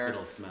everywhere.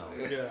 hospital smell.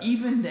 Yeah.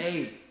 Even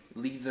they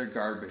leave their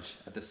garbage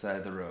at the side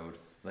of the road,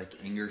 like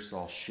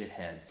Ingersoll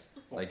shitheads,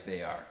 like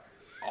they are.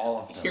 All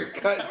of them. You're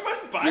cutting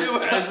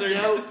Biohazard.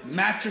 out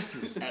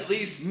Mattresses. at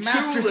least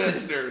Mattresses. 2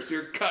 listeners.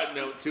 You're cutting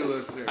out 2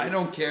 listeners. I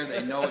don't care.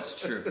 They know it's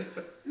true.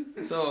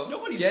 So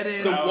Nobody's get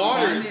in. The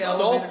water find is the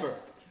elevator. sulfur.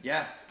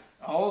 Yeah,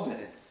 all of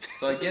it.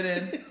 So I get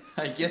in.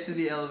 I get to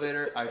the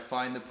elevator. I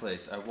find the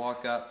place. I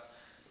walk up.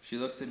 She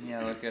looks at me.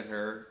 I look at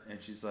her,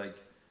 and she's like,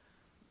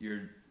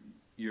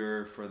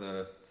 "You're for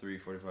the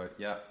 3:45.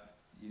 Yeah,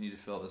 you need to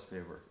fill out this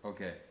paperwork.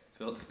 Okay,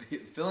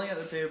 filling out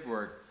the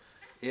paperwork.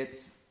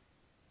 It's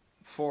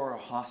for a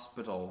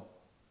hospital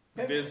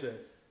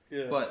Visit.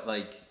 Yeah. but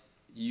like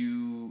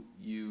you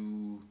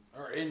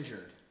Or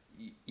injured.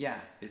 yeah,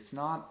 it's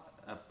not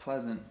a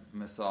pleasant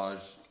massage.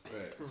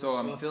 Right. So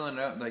I'm filling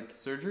it out like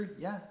surgery.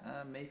 Yeah,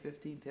 May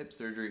 15th, hip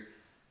surgery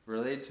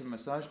related to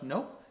massage.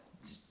 Nope.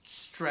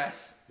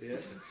 Stress. Yeah.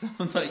 So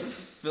like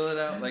fill it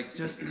out. Like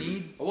just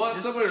need. I want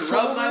just someone to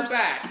rub my shoulders-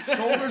 back.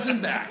 Shoulders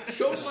and back.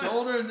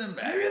 Shoulders and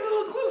back. Maybe a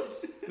little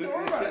glutes. Don't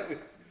worry about it.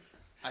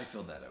 I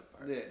filled that out.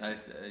 Part. Yeah.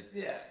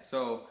 Yeah.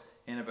 So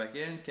hand it back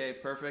in. Okay,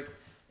 perfect.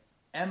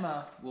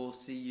 Emma will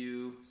see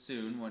you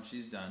soon when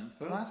she's done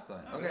the last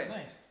client. Okay,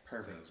 Nice.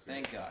 perfect. Sounds great.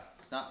 Thank God.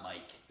 It's not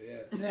Mike. Yeah.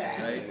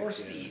 Yeah. Right. Or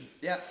Steve.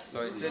 Yeah.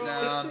 So I sit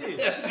down,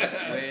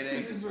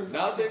 waiting.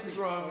 Nothing's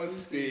wrong with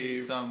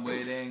Steve. So I'm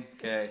waiting.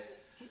 Okay.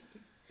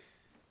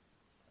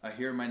 I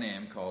hear my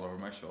name called over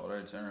my shoulder.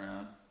 I turn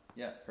around.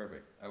 Yeah,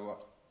 perfect.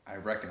 I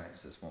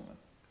recognize this woman.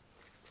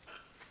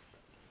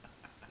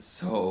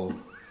 So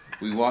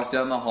we walk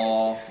down the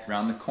hall,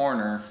 around the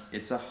corner.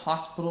 It's a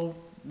hospital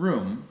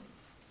room.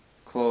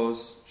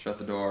 Close, shut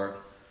the door.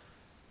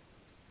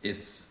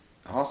 It's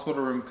a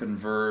hospital room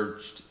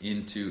converged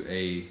into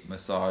a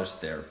massage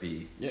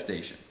therapy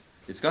station.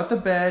 It's got the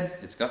bed,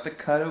 it's got the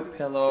cutout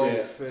pillow,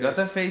 Yeah. it's got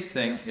the face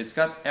thing, it's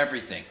got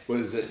everything. What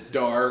is it?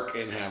 Dark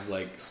and have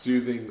like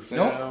soothing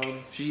sounds.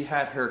 Nope. She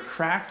had her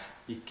cracked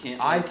You can't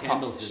light iPod.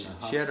 candles in the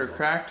hospital. She had her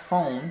cracked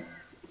phone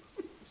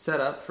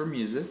set up for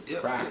music.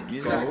 Cracked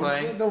Music phone. Yeah,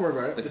 playing. don't worry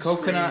about The it.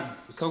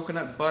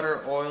 coconut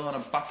butter oil in a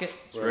bucket.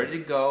 It's ready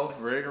to go,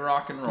 ready to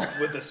rock and roll.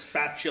 With a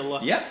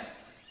spatula. Yep.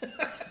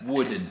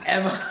 Wooden.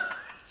 Emma.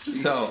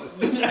 So,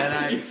 and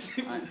I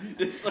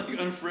It's like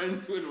on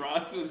Friends when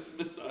Ross was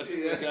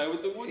massaging the guy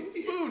with the wooden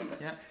spoons.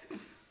 yeah.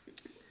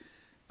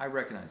 I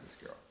recognize this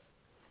girl.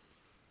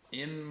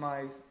 In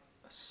my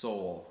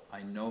soul,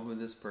 I know who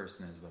this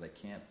person is, but I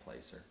can't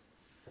place her.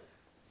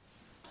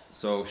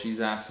 So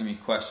she's asking me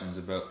questions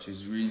about,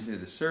 she's reading through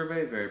the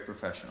survey, very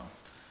professional.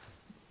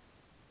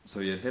 So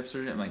you had hip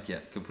surgery? I'm like, yeah,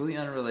 completely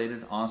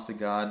unrelated, honest to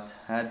God.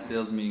 Had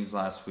sales meetings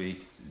last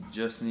week,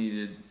 just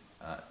needed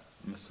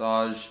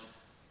massage,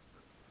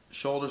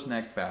 shoulders,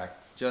 neck, back,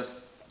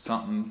 just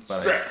something.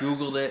 But Stress. I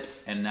Googled it,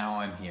 and now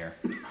I'm here.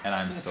 And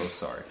I'm so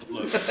sorry.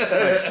 Look,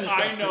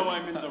 I know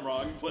I'm in the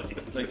wrong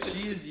place. Like,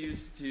 she is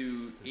used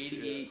to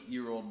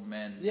 88-year-old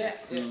men Yeah.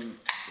 who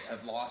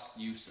have lost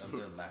use of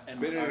their left And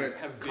arm. Been in a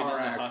have been in car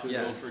the accident.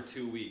 hospital Yeah. for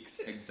 2 weeks.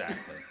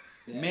 Exactly.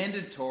 Yeah.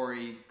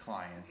 Mandatory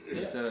clients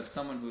instead of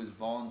someone who is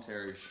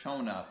voluntary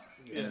shown up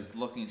and is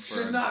looking for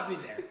Should not be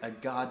there. a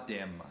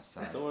goddamn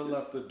massage. Someone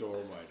left the door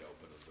wide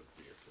open of the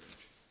beer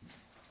fridge.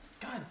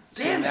 God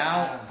So damn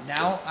it.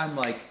 now I'm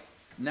like,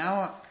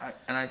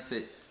 I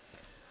say,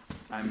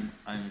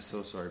 I'm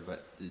so sorry,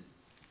 but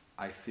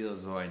I feel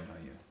as though I know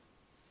you,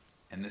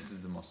 and this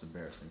is the most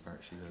embarrassing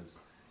part. She goes,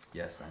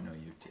 yes, I know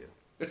you too.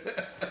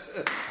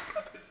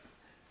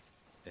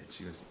 And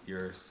she goes,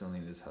 you're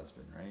Selena's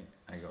husband, right?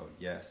 I go,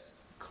 yes.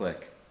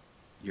 Click.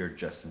 You're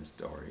Justin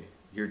Story.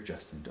 You're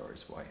Justin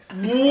Dory's wife.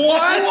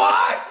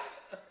 What?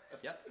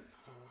 Yep.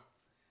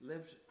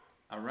 Lived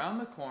around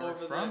the corner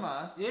Over from there.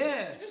 us.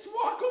 Yeah. Just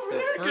walk over The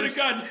there and get a first-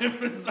 goddamn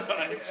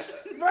massage.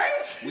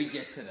 Right? We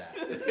get to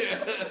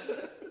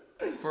that.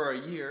 For a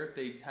year,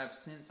 they have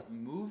since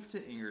moved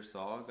to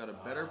Ingersoll, got a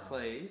better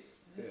place.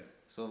 Yeah.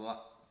 So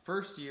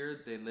first year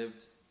they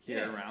lived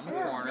here around the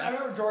I corner.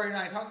 remember Dory and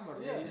I talked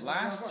about it. Yeah, you just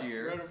Last talked about it.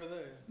 year Right over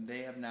there.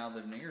 they have now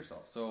lived in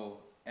Ingersoll. So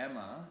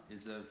Emma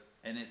is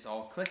and it's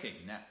all clicking.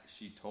 Now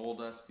she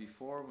told us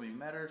before we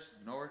met her,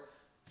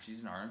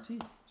 she's an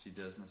RMT. She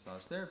does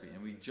massage therapy,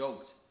 and we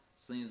joked.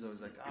 Selena's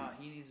always like,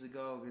 he needs to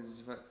go because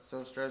he's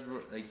so stressed.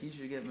 Like, he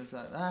should get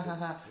massage.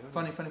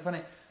 Funny.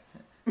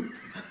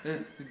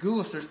 The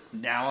Google search.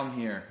 Now I'm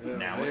here. Yeah,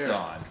 now I'm it's here.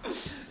 on.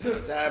 So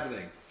it's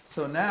happening.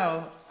 So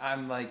now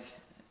I'm like,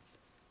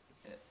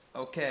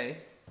 okay.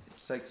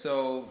 It's like,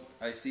 so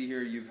I see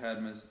here you've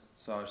had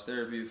massage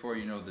therapy before.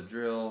 You know the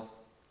drill.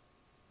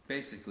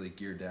 Basically,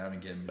 gear down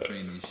and get in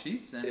between these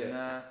sheets, and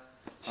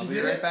I'll be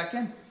right back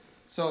in.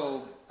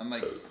 So I'm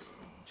like,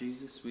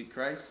 Jesus, sweet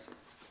Christ,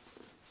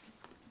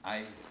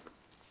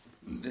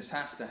 this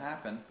has to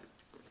happen,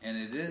 and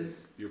it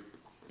is. You're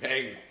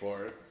paying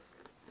for it.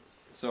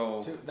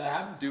 So that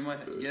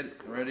happened. get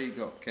it ready,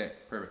 go. Okay,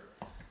 perfect.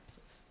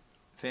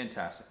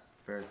 Fantastic.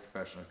 Very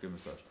professional, good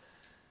massage.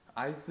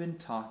 I've been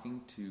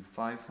talking to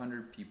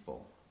 500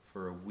 people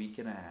for a week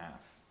and a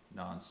half,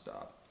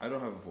 nonstop. I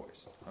don't have a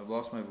voice. I've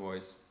lost my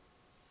voice.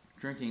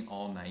 Drinking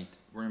all night.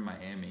 We're in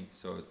Miami,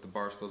 so the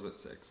bars close at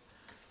 6.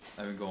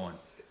 I've been going.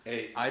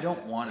 I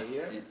don't want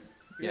it.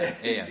 Yeah,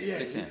 AM,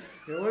 6 a.m.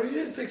 Yeah, what is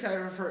it? 6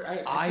 a.m.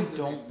 I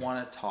don't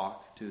want to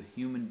talk to a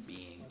human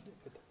being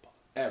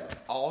ever.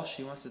 All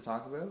she wants to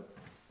talk about,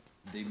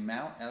 the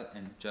Mount El,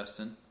 and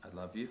Justin, I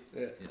love you.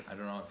 Yeah. I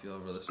don't know if you'll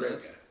ever listen to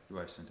this. Your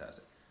wife's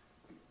fantastic.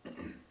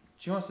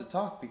 She wants to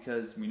talk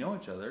because we know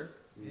each other.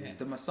 Yeah.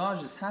 The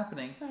massage is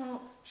happening.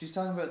 No. She's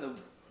talking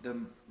about the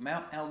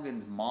Mount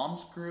Elgin's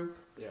mom's group.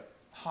 Yeah.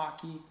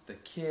 Hockey, the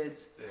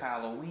kids,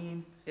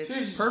 Halloween. It's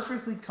just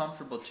perfectly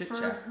comfortable chit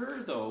chat. For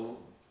her though,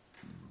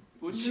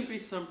 wouldn't there be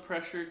some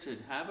pressure to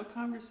have a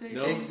conversation?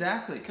 No.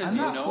 Exactly. Because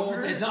you know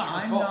her.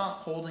 I'm not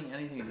holding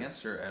anything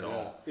against her at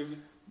all.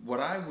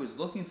 What I was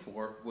looking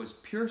for was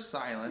pure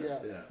silence.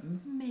 Yeah.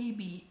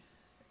 Maybe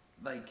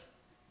like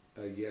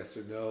a yes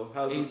or no.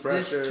 How's is the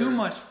pressure? This too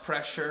much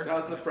pressure?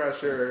 How's the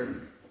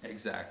pressure?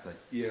 Exactly.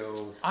 You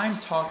know, I'm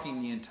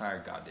talking the entire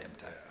goddamn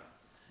time.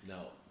 Yeah.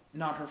 No.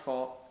 Not her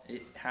fault.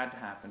 It had to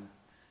happen.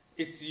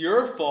 It's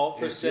your fault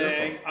for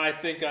saying, I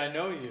think I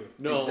know you.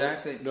 No.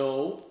 Exactly.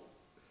 No.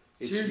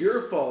 It's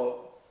your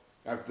fault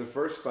after the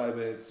first 5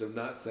 minutes of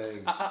not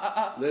saying,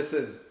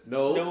 listen,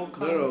 no.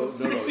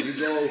 You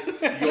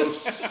go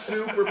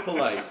super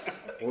polite.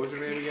 What was her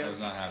name again? I was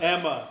not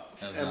happening.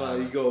 Emma,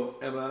 you go,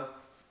 Emma.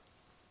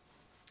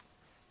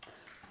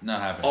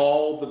 Not happening.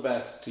 All the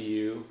best to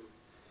you,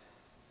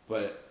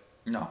 but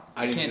no,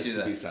 I can't do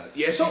that. Be silent.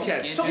 Yes, you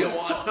can. You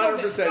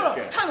 100%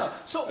 can. Time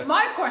out. So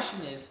my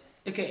question is,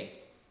 okay,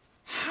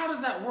 how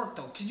does that work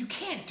though? Because you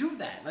can't do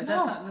that. Like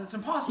that's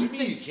impossible. What do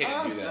you mean you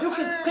can't do that?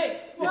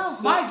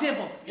 My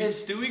example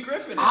is Stewie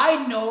Griffin.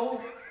 I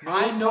know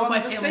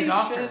my family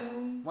doctor.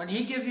 When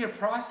he gives me a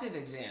prostate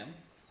exam,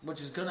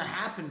 which is going to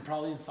happen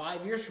probably in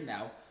 5 years from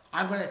now,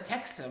 I'm going to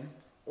text him,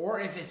 or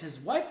if it's his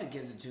wife that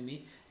gives it to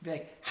me, be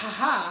like,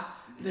 haha,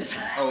 this.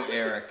 Oh,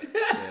 Eric.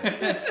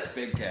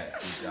 Big cat.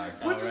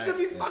 Which is going to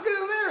be fucking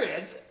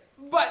hilarious.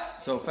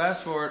 But. So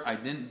fast forward, I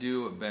didn't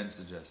do what Ben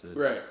suggested.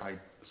 Right.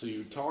 So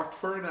you talked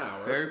for an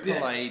hour. Very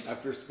polite.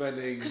 After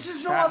spending. Because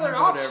there's no other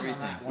option.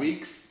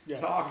 Weeks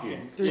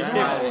talking.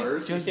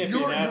 Hours. You can't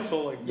be an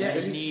asshole like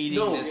that.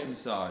 Needing this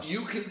massage.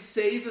 You can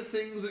say the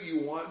things that you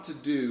want to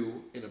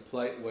do in a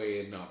polite way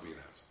and not be an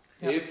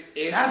asshole. Yep.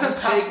 If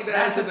that's you take it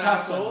as an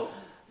asshole,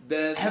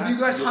 then have you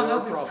guys hung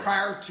up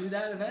prior to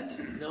that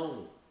event?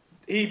 No.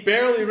 He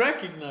barely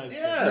recognized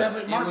him.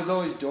 Yes. It was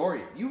always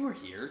Dory. You were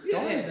here.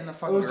 Yeah. Dory's in the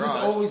fucking garage. Just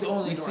always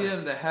only You'd see him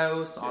in the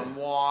house, on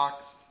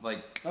walks,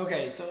 like...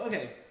 Okay.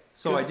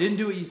 So I didn't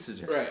do what you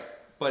suggested. Right.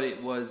 But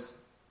it was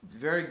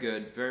very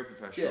good, very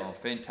professional,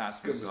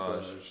 fantastic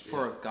massage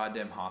for a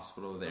goddamn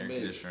hospital with air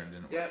conditioner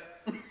didn't work.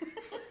 Yep.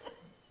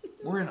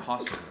 We're in a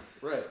hospital.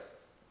 Right.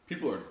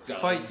 People are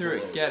done. Fight through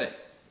it. Get it.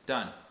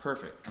 Done.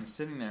 Perfect. I'm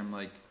sitting there, I'm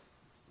like,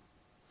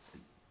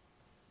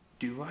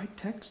 do I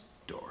text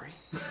Dory?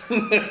 You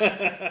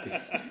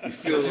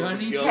feel a little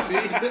guilty?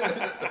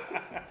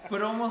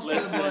 But almost to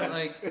the point,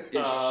 like,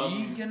 is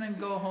she gonna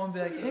go home and be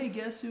like, hey,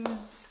 guess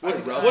who's...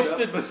 What's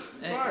the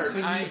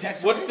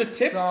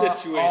tip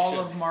situation? All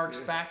of Mark's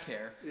back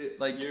hair.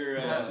 Like your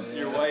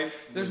wife.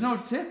 There's no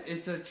tip.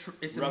 It's a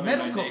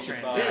medical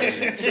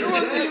transaction. It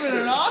wasn't even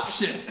an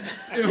option.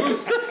 It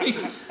was like,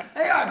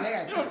 hang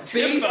on.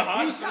 Base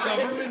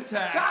government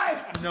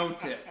tax. No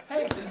tip.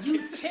 Hey,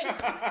 you tip.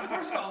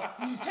 First of all,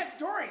 did you text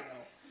Dory though?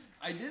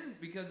 I didn't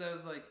because I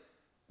was like,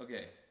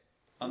 okay.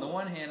 On the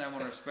one hand, I want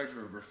to respect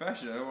her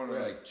profession. I don't want to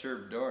like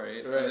chirp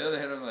Dory. Right. On the other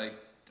hand, I'm like,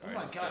 oh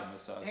my god!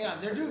 Hang on,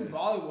 they're doing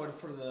Bollywood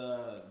for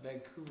the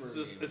Vancouver.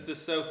 It's a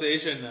South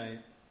Asian night.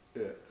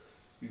 Yeah.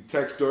 You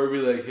text Dory,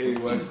 be like, "Hey,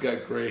 wife's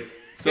got great."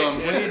 So I'm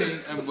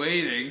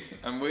waiting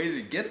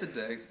to get the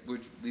text,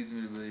 which leads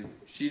me to believe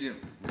she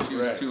didn't. She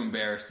was too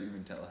embarrassed to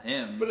even tell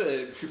him.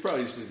 But she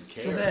probably just didn't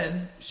care. So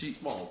then she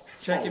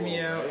checking me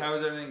out. Right? How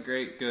was everything?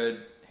 Great,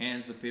 good.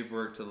 Hands the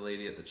paperwork to the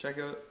lady at the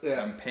checkout.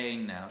 Yeah. I'm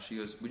paying now. She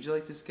goes, would you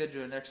like to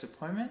schedule a next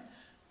appointment?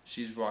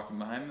 She's walking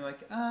behind me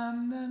like, no.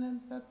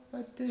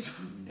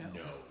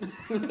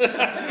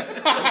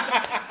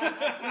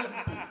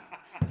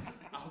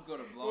 I'll go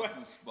to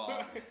Blossom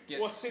Spa,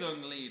 get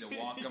Sung Lee to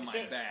walk on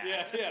my back.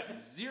 Yeah.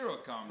 0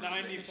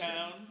 conversation. 90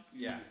 pounds.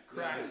 Yeah,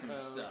 crack some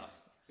stuff.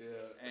 Yeah.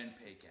 And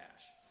pay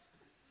cash.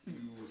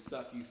 You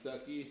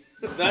sucky.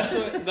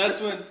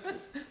 That's when.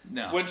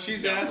 No. When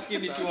she's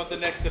asking if you want the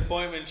next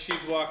appointment,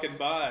 she's walking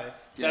by.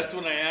 Yeah. That's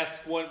when I ask,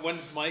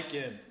 when's Mike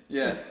in?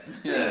 Yeah.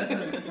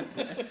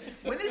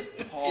 When is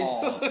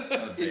Paul?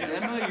 Is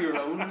Emma your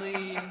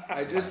only?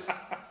 I just.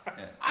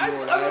 Yeah.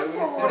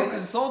 But it's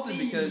insulting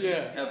because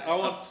I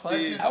want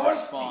Steve.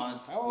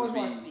 Response would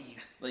be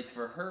Steve. Like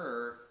for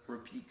her,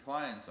 repeat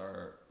clients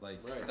are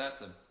like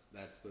that's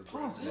the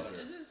positive.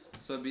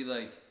 So it'd be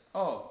like,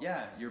 oh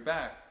yeah, you're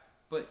back.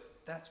 But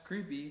that's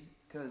creepy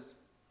because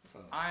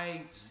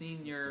I've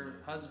seen your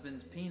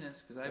husband's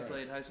penis because I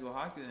played high school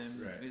hockey with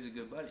him. Right. He's a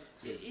good buddy.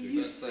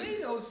 You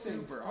say those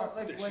things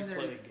like They when should they're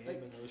play a game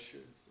like, in those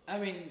shirts. I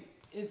mean,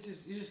 it's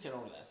just you just get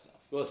over that stuff.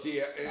 Well, see,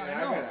 and I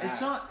I know gotta it's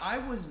ask. not. I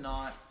was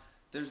not.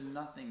 There's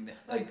nothing that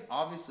like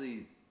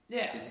obviously.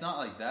 Yeah, It's not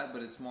like that,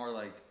 but it's more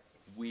like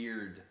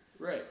weird.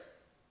 Right.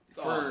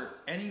 For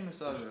any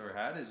massage I've ever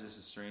had is just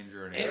a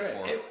stranger at an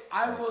airport.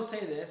 I will say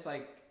this,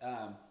 like,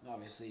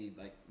 obviously,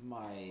 like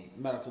my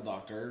medical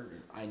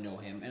doctor, I know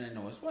him and I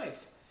know his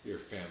wife. Your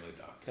family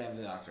doctor.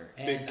 Family doctor,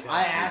 Big and cat.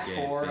 I asked Big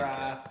cat, for big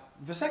cat.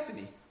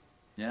 vasectomy,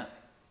 Yeah.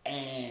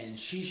 and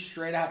she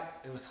straight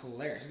up, it was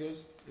hilarious.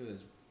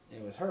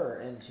 It was her,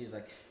 and she's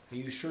like, "Are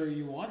you sure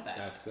you want that?"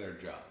 That's their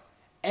job.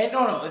 And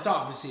no, it's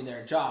obviously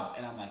their job,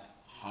 and I'm like,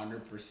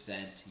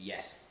 100%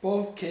 yes.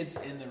 Both kids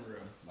in the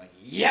room, like,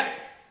 yep,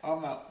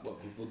 I'm out.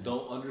 What people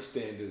don't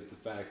understand is the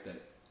fact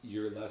that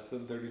you're less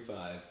than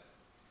 35.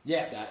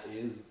 Yeah. That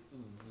is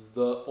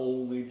the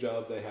only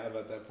job they have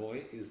at that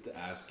point is to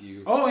ask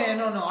you. Oh yeah,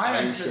 no, I Are you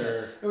understood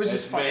sure? that. It was as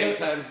just funny. many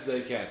times as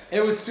they can.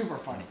 It was super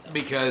funny though.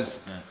 Because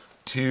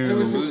It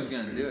was Who's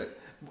gonna do it?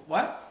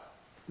 What?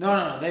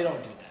 No, they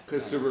don't do that.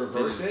 Because to They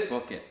reverse just it,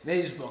 book it.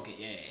 They just book it.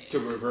 Yeah. to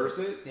reverse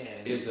it, Yeah,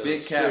 is This a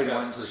big cat straight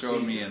up once showed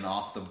me procedure. an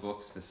off the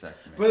books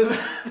vasectomy, But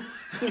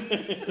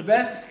the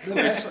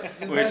best,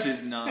 which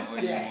is not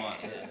what you yeah,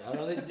 want. yeah.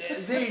 No, they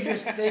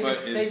just But they is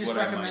just what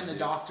I recommend might the do.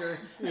 doctor.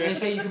 And they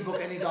say you can book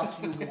any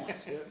doctor you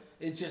want.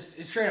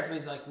 It's straight up.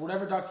 It's like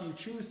whatever doctor you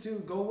choose to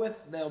go with,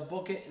 they'll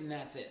book it, and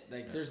that's it.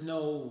 Like there's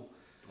no.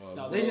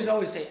 No, they just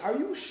always say, "Are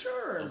you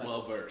sure?" I'm Like,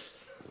 well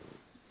versed.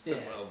 yeah.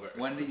 Well versed.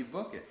 When did you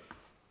book it?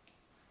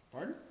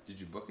 Pardon? Did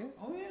you book it?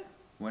 Oh yeah.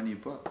 When do you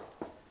book?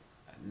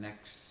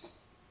 Next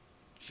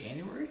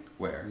January.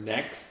 Where?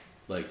 Next,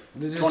 like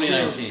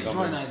 2019.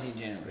 2019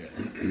 January.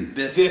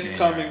 This This January.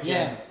 coming Yeah.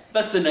 January.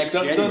 That's the next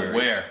January.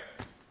 Where?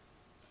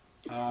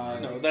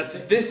 No, that's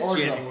this Orzo.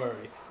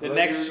 January. The Well,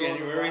 next you're going to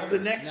January is the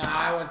next. Nah,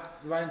 I went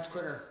Ryan's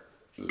quicker.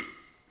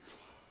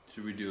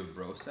 Should we do a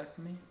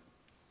brosectomy?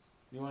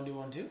 You want to do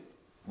one too?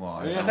 Well,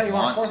 I mean, I I thought you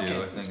don't wanted want fourth to.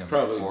 kid. I think I'm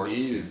probably forced to.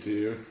 needed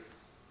to.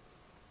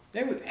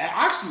 They would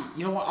actually.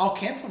 You know what? I'll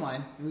cancel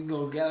mine. We can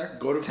go together.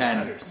 Go to 10.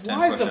 Flatters. 10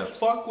 Why the push-ups.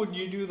 fuck would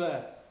you do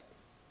that?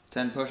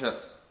 10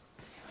 push-ups.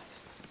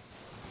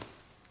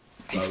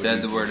 He Why would said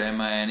you the do- word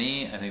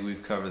MINE. I think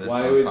we've covered this.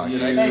 Why on the would you- podcast.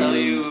 Did I tell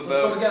Hey, you let's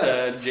go about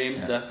together.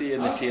 James Duffy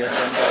and the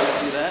TSM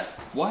guys do that?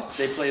 What?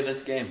 They play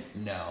this game.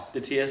 No.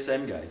 The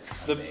TSM guys.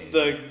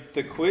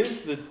 The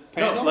quiz, the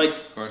panel, No, like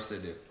Of course they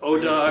do.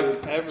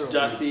 O-Dog, everyone.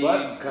 Duffy,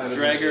 Butt's kind of in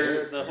Dragger,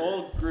 there. the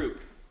whole group.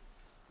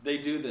 They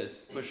do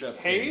this push-up.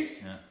 thing.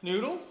 Hayes, Yeah.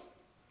 noodles.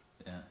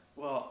 Yeah.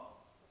 Well,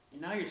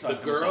 now you're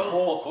talking girl, about the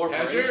whole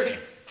corporation. Hedger?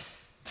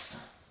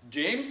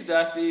 James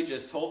Duffy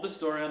just told the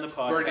story on the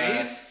podcast.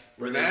 Bernice?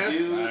 where Bernice? they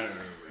do- I don't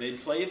know. They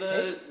play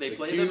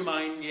the cute-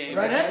 mind game.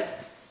 Right, Ed?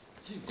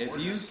 She's If you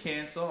gorgeous.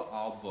 cancel,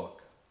 I'll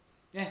book.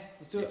 Yeah,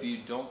 let's do If it. you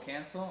don't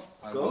cancel,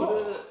 I Go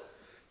will.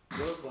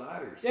 to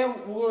Flatters. Yeah,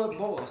 we'll go to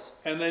Bobos.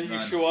 And then you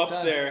None. show up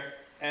Done. there.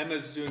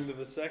 Emma's doing the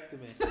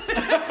vasectomy.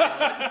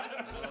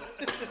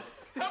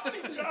 How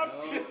many jobs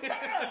do you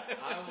have?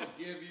 I will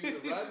give you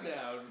the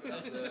rundown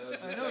of the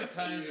I know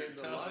times are in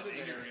the tough London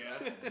in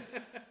area.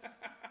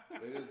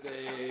 It is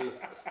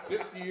a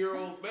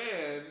 50-year-old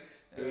man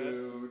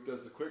who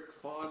does a quick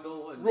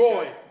fondle and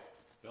Roy.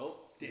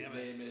 Nope. Damn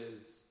His it. name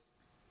is.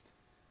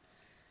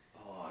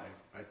 Oh,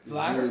 I think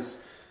Bladders?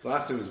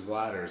 Last name was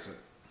Bladders.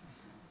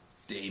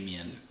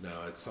 Damien, No,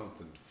 it's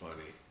something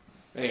funny.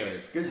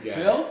 Anyways, good guy.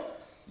 Phil?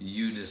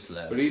 you just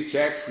left. But he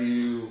checks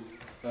you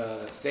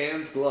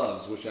sans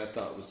gloves, which I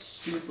thought was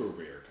super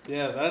weird.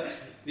 Yeah, that's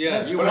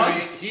yeah. You but know, I-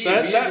 he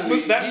that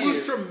immediately- moves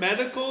from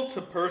medical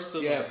to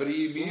personal. Yeah, but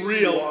he immediately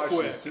Real washes.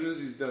 quick. As soon as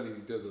he's done,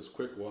 he does this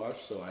quick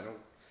wash. So I don't.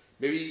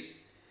 Maybe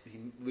he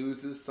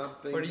loses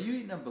something. But are you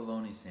eating a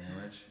bologna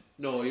sandwich?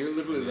 No, you're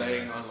literally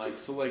laying on like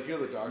you know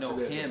the doctor. No,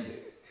 they have him.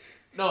 to-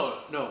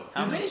 No.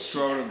 How many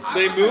scrotums?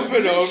 They move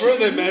it over.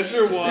 They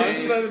measure one.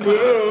 Then move it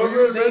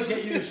over. Or they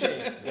get you to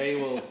shave. They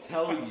will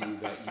tell you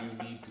that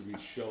you need to be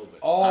shoved.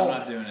 Oh, I'm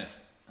not doing it.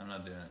 I'm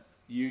not doing it.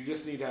 You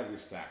just need to have your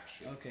sack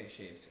shaved. Okay,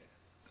 shaved.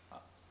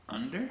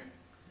 Under?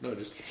 No,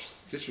 just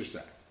your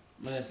sack.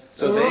 So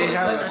So they it's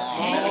have like a a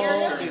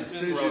small tank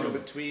incision area?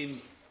 between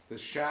the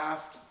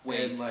shaft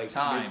Wait, and like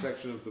time.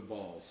 midsection of the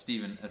balls.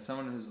 Steven, as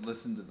someone who's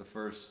listened to the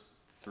first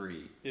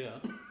 3, Yeah.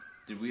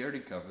 did we already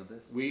cover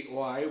this?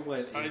 I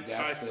went in I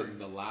depth for- in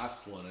the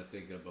last one. I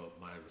think about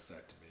my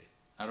vasectomy.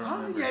 I I don't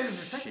don't think remember. I did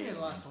the second in the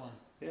last one.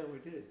 Yeah, we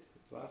did.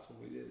 The last one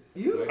we did.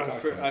 You? I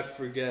talked about I it.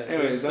 forget.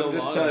 Anyways, It was I'm so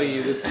just long telling ago.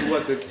 you this is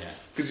what the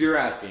because you're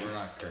asking. We're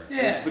not correct.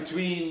 Yeah. It's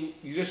between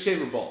you just shave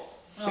your balls.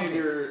 Shave Okay.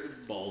 your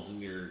balls and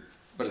your.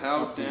 But it's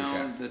how up to your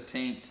down shaft. the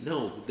taint?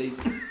 No,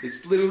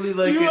 it's literally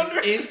like you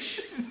an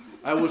inch.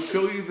 I will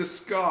show you the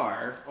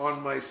scar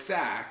on my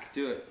sack.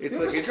 Do it. It's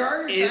You have like a an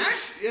scar on your inch.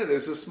 sack? Yeah,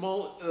 there's a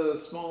small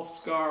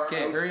scar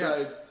Okay, outside. hurry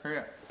up. Hurry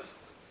up.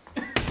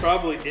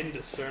 Probably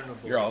indiscernible.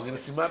 You're all gonna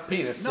see my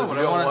penis. No, so but you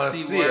I don't wanna wanna see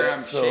see where it, I'm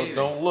so shaving.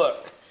 don't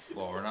look.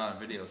 Well, we're not on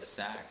video.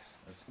 Sax.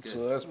 That's good.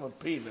 So that's my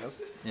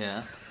penis.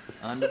 Yeah.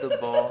 Under the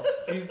balls.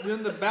 He's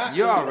doing the back.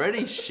 You're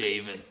already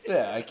shaven.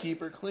 Yeah, I keep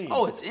her clean.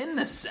 Oh, it's in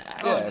the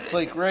sack. yeah, it's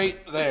like right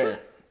there.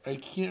 I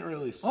can't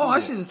really see. Oh, I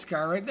it. see the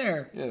scar right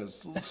there. Yeah,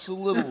 it's a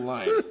little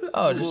line.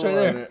 Oh, just right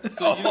there.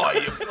 So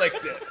you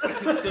flicked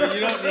it. So you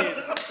don't need.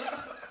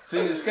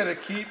 So you just gotta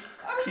keep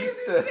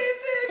the.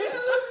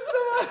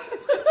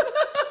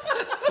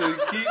 So you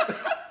keep.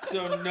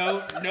 So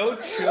no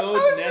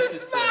chode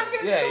necessary.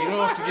 Yeah, you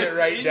don't have to get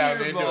right In down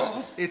your into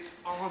balls. it. It's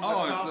on the Oh,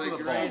 top it's like of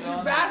the right balls. on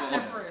It's a vast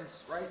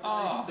difference, right?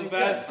 Oh, The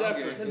vast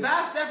difference. The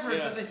vast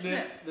difference Yeah.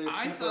 that they snip.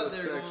 I thought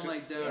they were going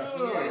like down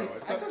No, here.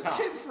 it's I up took top.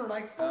 kid for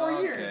like 4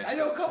 Oh, years. okay. I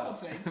know a couple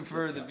things.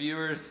 For the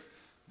viewers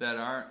that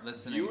aren't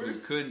listening,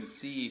 Viewers? who couldn't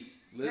see,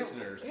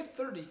 Listeners. We have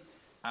 30.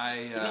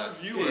 I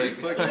viewers.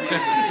 flicked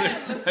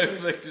I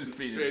flicked his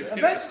penis.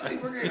 Eventually,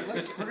 we're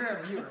gonna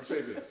have viewers.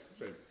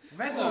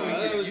 Eventually, Oh, we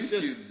that can. was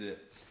just- YouTube's it.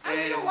 And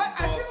you know what?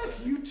 I feel like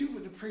YouTube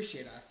would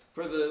appreciate us.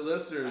 For the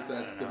listeners,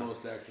 that's the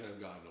most action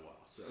I've gotten in a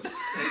while. So.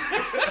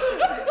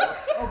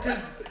 Oh,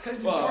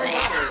 because Well, I'm you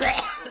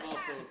also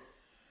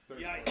 34.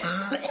 Yikes.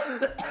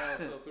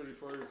 I'm also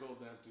 34 years old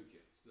and have 2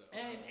 kids. So.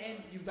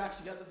 and you've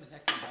actually got the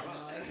vasectomy done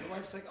now, and your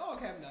wife's like, oh,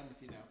 okay, I'm done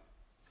with you now.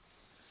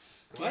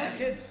 What? Can't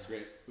kids. It's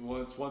great.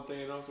 It's one thing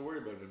I don't have to worry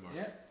about anymore.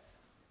 Yeah.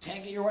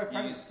 Can't get your wife You can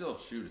pregnant. still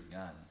shoot a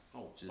gun.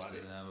 Oh, Just buddy.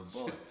 doesn't have a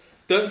bullet.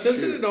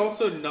 Doesn't it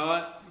also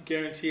not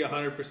guarantee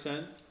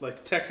 100%?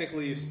 Like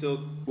technically, you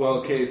still. Well,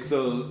 okay,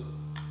 so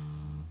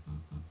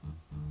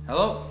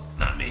Hello?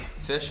 Not me.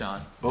 Fish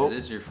on. Oh, It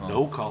is your phone.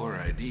 no caller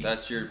ID.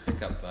 That's your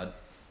pickup, bud.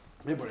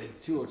 Hey, buddy,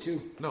 it's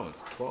 202. No,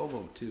 it's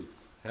 12:02.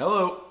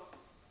 Hello.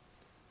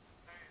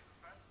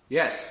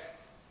 Yes.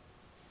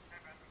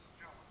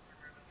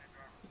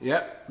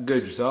 Yep.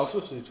 Good yourself.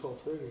 Supposed to be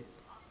 12:30.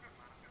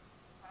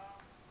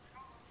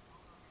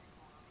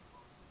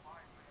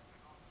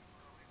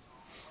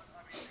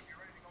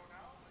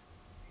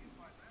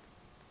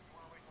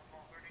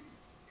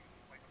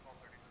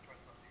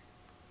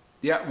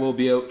 Yeah, we'll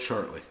be out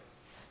shortly.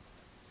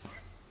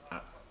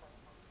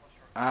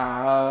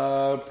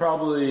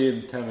 Probably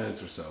in 10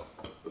 minutes or so.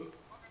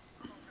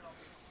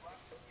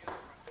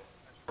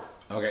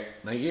 Okay,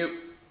 thank you.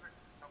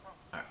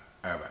 All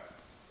right, bye.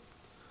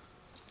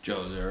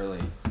 Joe's early.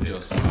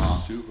 Joe's It's strong.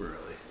 super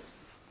early.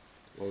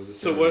 what was the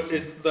So what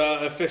is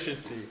the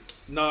efficiency?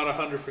 Not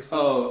 100%.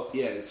 Oh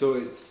yeah, so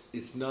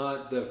it's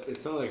not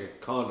like a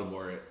condom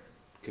where it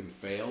can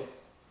fail.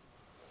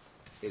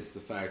 It's the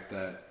fact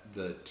that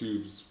the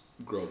tubes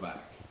grow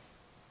back.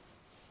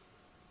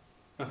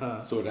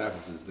 Uh-huh. So what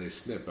happens is they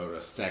snip out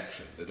a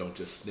section. They don't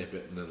just snip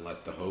it and then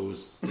let the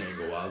hose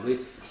dangle wildly.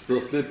 So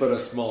they'll snip out a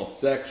small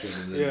section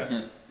and then.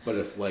 Yeah. But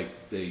if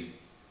like they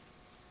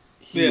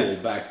heal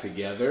Yeah. back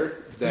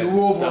together, then The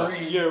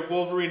Wolverine. Your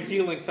Wolverine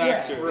healing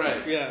factor. Yeah,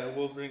 right. Yeah,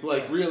 Wolverine.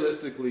 Like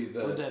realistically,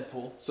 Or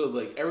Deadpool. so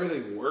like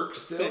everything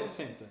works still.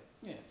 Same thing.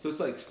 Yeah. So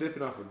it's like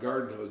snipping off a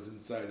garden hose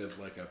inside of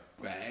like a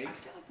bag,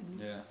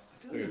 Yeah.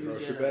 like a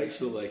grocery bag.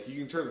 So like you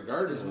can turn the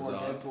garden There's hose more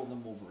on, Deadpool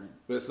than Wolverine.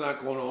 but it's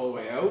not going all the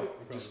way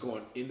out. Just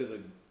going into the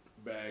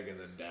bag and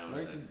then down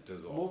Right? and then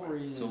dissolve.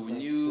 Wolverine So is when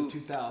like you- the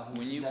 2000s.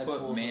 when you Deadpool's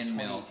put like man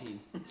milk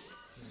 2018.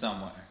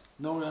 Somewhere.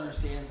 No one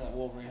understands that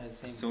Wolverine has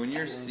the same. So when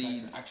your healing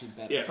seed- factor, actually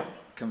better. Yeah.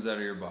 Comes out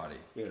of your body.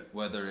 Yeah.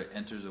 Whether it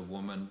enters a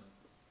woman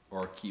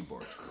or a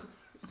keyboard.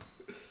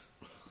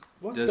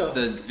 What Does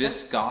the I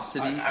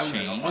viscosity I'm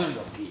change? gonna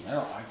go pee.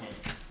 I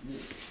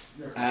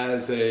can't.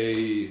 As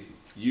a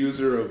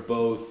user of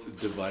both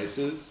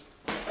devices,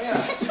 Yeah.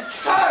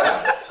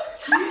 Tyler!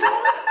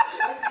 Keyboard?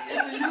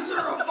 As a user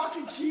of a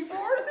fucking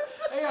keyboard?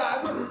 Yeah,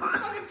 I'm a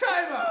fucking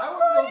timeout. I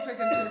want to go take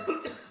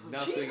a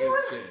nothing Keyboard?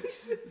 has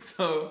changed.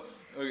 So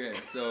okay,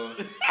 so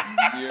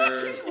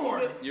you're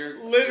keyboard.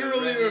 you're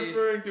literally you're ready-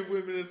 referring to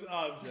women as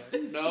objects.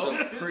 No,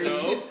 So pre-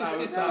 no, I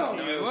was talking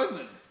No, it about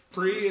wasn't.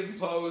 pre and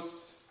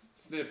post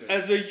snippet.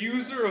 As a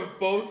user of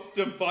both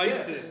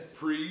devices.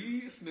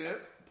 Pre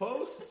snip,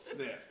 post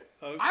snip.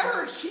 Okay. I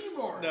heard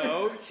keyboard.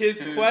 No,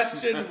 his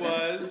question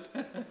was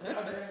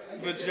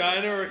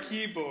vagina or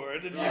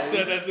keyboard, and you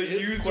said as a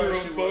His user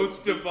question of was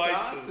both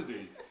devices.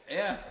 viscosity.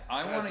 Yeah,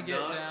 I want to Has get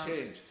not down.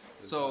 changed.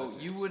 Has So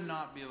not you would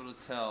not be able to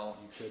tell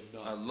changed. You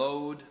could a not.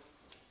 load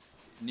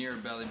near a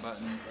belly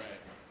button, Right.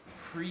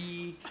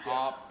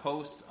 pre-op,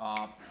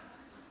 post-op,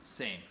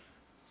 same.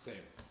 Same.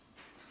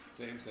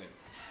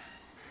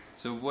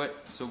 So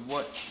what?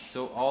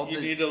 So all You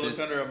the need to look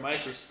this- under a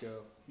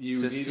microscope. You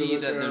to need see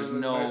look that around there's with a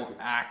no microscope.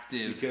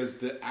 active. because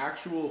the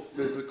actual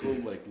physical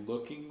like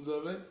lookings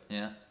of it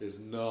Yeah. is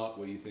not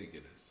what you think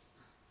it is.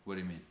 What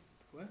do you mean?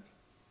 What?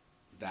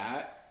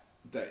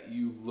 That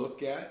you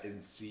look at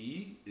and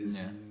see is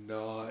Yeah.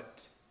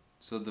 not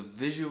So the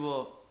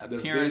visual the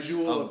appearance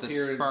visual of the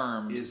appearance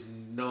sperms, is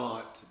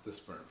not the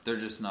sperm. they're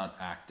just not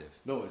active.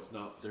 No, it's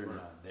not the sperm.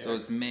 So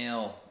it's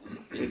male.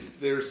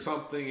 There's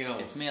something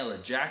else. It's male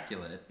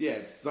ejaculate, Yeah,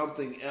 it's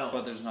something else.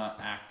 but there's not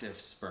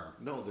active sperm.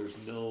 No, there's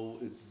no.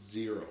 It's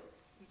zero.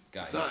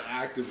 Got It's you. not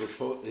active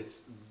or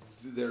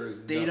there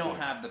is. They don't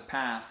nothing. have the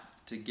path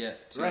to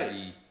get to Right.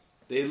 the.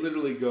 They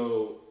literally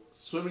go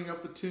swimming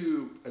up the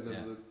tube, and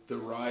then the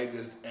ride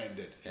is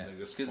ended, and they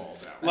just fall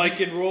down. Like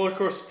in Roller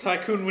Coaster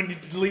Tycoon when you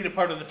delete a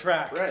part of the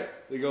track. Right.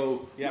 They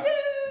go,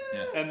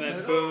 and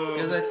then boom,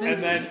 I think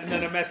and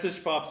then a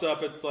message pops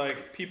up. It's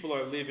like people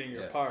are leaving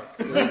your park.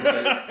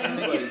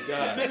 everybody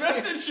died. The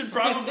message should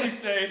probably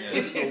say,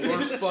 It's the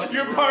worst fucking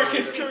your park ride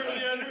is ever.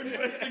 currently under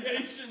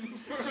investigation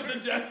for the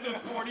death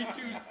of 42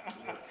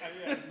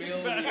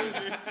 Million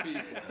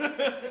people.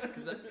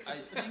 Because I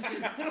think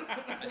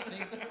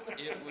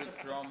it would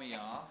throw me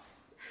off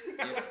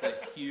if the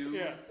hue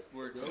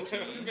were to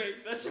change.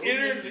 That's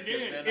Because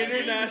then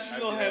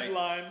International I'd be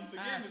like, headlines.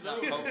 It's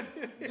not potent.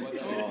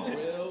 What I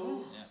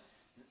will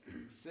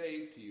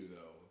say to you,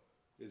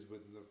 though, is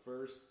within the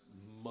first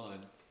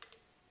month,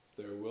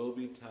 there will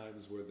be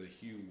times where the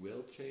hue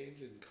will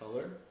change in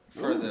color.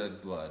 For the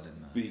blood and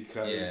the...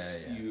 Because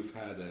you've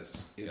had an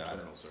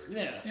internal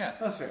surgery. Yeah,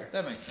 that's fair.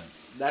 That makes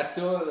sense. That's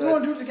still... You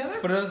want to do it together?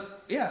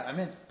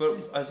 But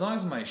but as long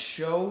as my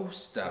show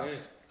stuff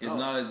is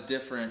not as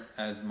different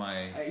as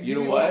my... You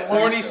know what?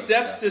 Horny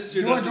stepsister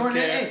You want to doesn't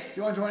join in? care. Hey,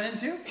 do you want to join in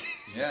too?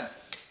 Yeah.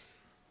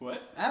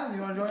 What? Adam,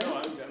 you want to join No,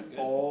 in? I'm good.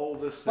 All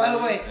the same. By the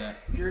way, Yeah.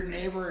 your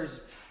neighbor is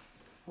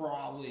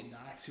probably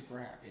not super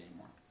happy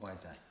anymore. Why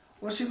is that?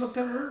 Well, she looked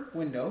at her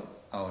window.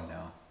 Oh,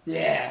 no.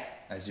 Yeah.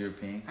 As you're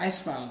peeing? I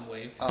smiled and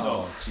waved.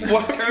 Oh, geez.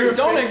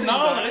 Don't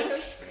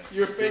acknowledge.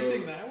 You're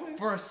facing that way?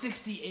 For a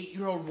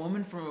 68-year-old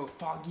woman from a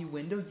foggy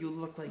window, you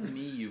look like me,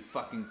 you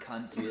fucking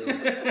cunt.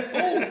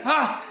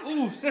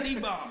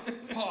 C-bomb.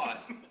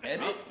 Pause.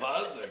 Edit.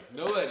 Pausing.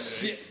 No editing.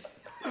 Shit.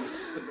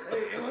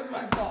 Hey, it was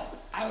my fault.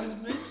 I was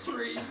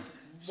mystery.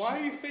 Why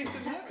are you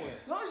facing that way?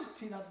 No, I just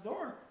peed out the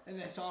door.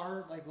 And I saw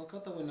her, like, look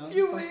out the window.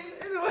 You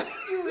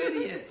you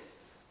idiot.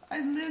 I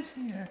live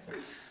here.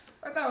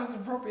 I thought it was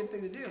the appropriate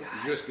thing to do.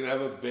 You're just going to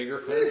have a bigger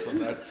fence on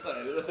that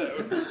side of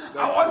the house.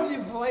 I wanted to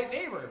be a polite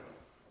neighbor.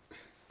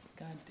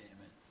 God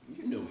damn it.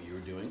 You know what you were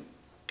doing.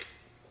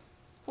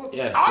 Well,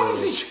 Yeah, so-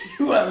 obviously she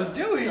knew what I was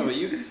doing. No, but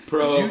you.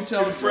 Pro. Did you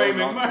tell You're framing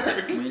Joe not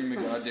Mark. to ring the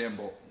goddamn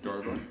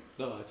doorbell?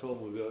 No, I told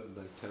him we'll be out in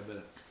like 10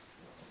 minutes.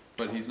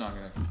 But he's not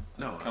going to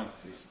No, come.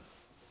 please.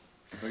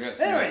 We got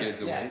 3 Anyways,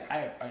 kids yeah, awake.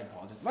 I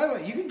apologize. By the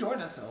way, you can join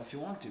us though if you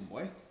want to,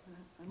 boy.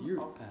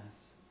 I'll pass.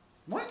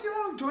 What? You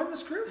want to join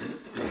this group?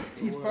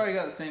 He's probably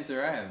got the same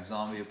theory I have,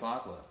 zombie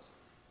apocalypse.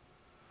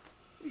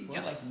 You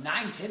got like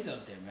 9 kids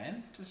out there,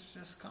 man.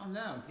 Just calm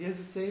down. He has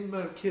the same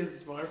amount of kids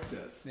as Mark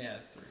does. Yeah.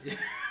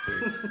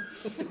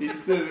 He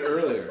just did it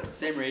earlier.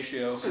 Same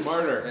ratio.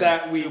 Smarter.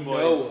 That we Two know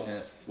boys.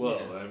 of. Well,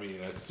 I mean,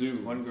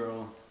 assume. One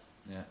girl.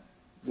 Yeah.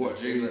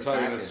 What? Are you Jiglet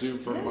talking package. assume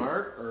for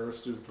Mark or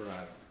assume for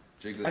Adam?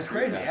 Jiglet That's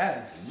three crazy. pack.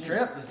 Yeah, it's straight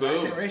up the exact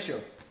same Boom.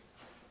 ratio.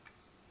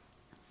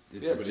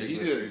 It's Yeah, a but he Jiglet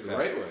did it the three-pack.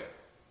 right way.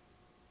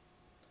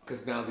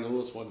 Because now the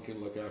oldest one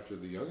can look after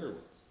the younger ones.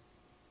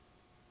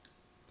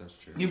 That's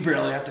true. You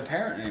barely have to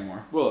parent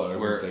anymore. Well, I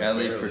wouldn't Where say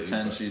Ellie barely,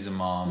 pretends but- she's a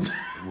mom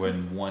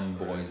when one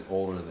boy's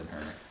older than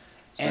her.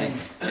 And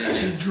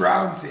she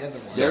drowns the other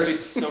one.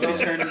 Sophie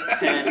turns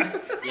 10 in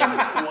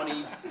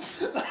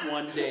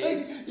 21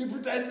 days. Like, you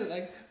pretend to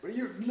like, but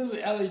you're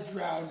literally Ellie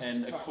drowns.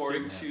 And Fuck.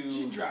 according she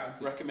to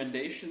drowns.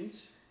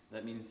 recommendations,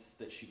 that means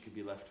that she could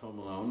be left home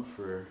alone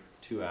for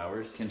 2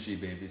 hours Can she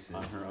babysit?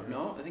 on her own.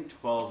 No, I think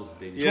 12 is a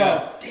baby.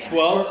 Yeah, 12.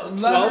 12, Or 12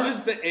 11.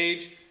 is the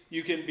age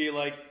you can be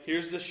like,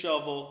 here's the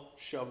shovel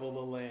the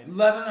lane.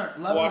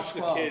 11 Watch or the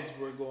 12. kids,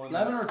 we're going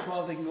 11 or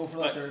 12, they can go for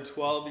like their.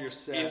 12, you're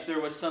set. If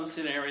there was some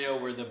scenario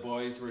where the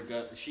boys were,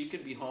 she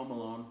could be home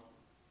alone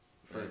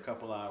for a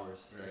couple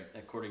hours, Right.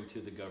 according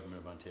to the government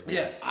of Ontario.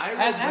 Yeah. I And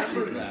remember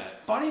actually,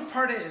 that funny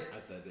part is,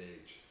 at that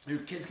age. your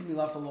kids can be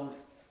left alone,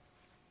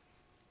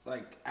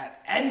 like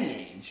at any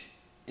age.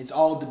 It's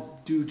all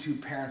due to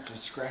parents'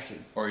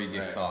 discretion. Or you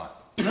get Right. caught.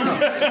 No.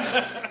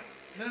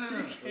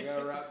 We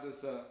gotta wrap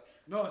this up.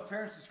 No, it's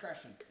parents'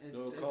 discretion.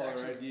 No It's caller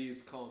actually-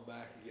 IDs, call him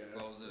back again.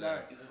 Close it No,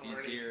 out. he's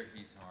He's here.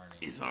 He's horny.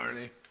 He's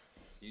horny.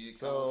 You need to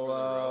come for the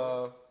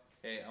road. So,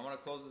 Hey, I want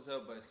to close this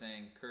out by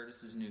saying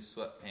Curtis's new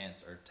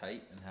sweatpants are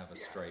tight and have a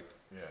stripe.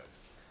 yeah.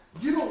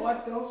 You know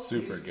what though?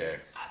 Super gay.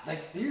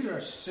 Like these are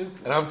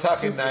super. And I'm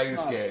talking super 90s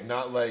soft. gay,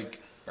 not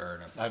like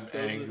Burn 'em. I'm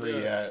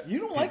angry at You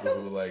don't like people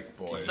them? who like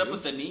boys. What's up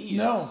with the knees?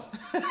 No.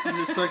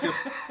 it's like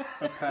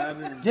a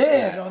pattern.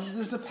 Yeah, no,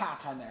 there's a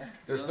patch on there.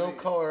 There's no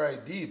caller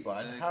ID,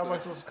 bud. Really How am I cool.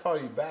 supposed to call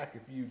you back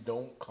if you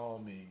don't call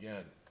me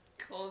again?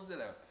 Close it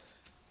out.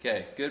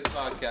 Okay, good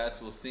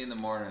podcast. We'll see in the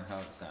morning how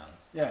it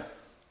sounds. Yeah,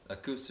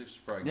 Acoustics are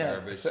probably Yeah,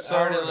 garbage. it's an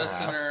Sorry hour to and a half.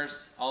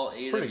 listeners, all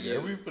 8 Pretty of you.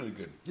 good. We've been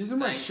good. these are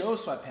my Thanks. show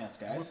sweatpants,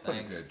 guys. Pretty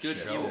Thanks. good Good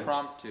show.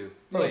 impromptu.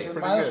 Yeah, Pretty so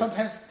good. my other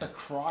sweatpants, the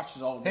crotch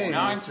is all. Hey, gone.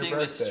 Now I'm it's your seeing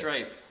the birthday.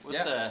 stripe. What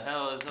Yeah. the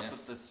hell is up Yeah.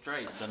 with the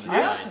stripes on the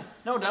Yeah. side?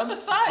 No, down the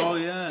side. Oh,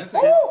 yeah.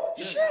 Oh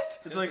shit!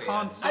 It's like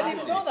Han I Solo. didn't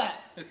even know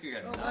that. Look, you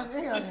got Oh, nuts.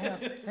 hang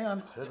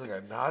on. I look like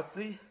a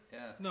Nazi?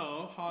 Yeah.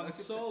 No, Han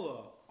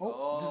Solo.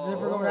 Oh, does it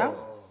ever go around?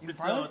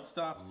 No, it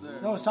stops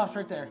there. No, it stops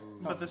right there. No,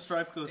 But the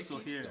stripe goes It till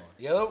keeps here. going.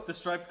 Yellow? The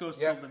stripe goes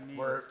Yeah, till the knee.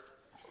 we're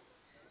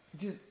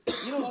just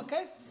you know what,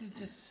 guys? This is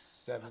just.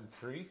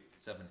 7-3?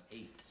 7,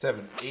 8.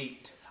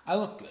 7-8. I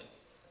look good.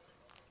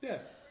 Yeah.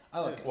 I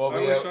like it. We'll I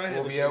be wish out. I had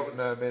We'll a be out in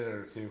a minute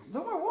or two.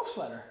 Look at my wolf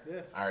sweater.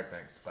 Yeah. All right,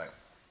 thanks. Bye.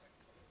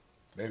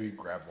 Maybe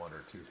grab one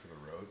or two for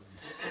the road.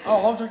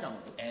 Oh, I'll drink on it.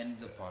 End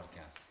the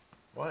podcast.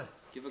 What?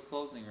 Give a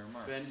closing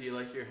remark. Ben, do you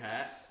like your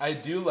hat? I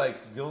do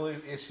like. The only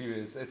issue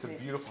is it's a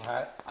beautiful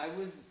hat. I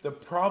was. The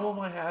problem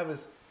I have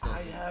is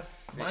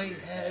my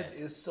head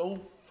is so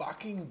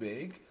fucking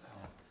big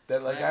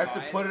that like I have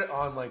to put it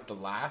on like the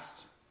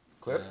last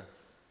clip,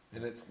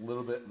 and it's a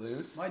little bit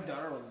loose. My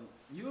daughter,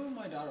 you and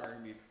my daughter are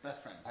gonna be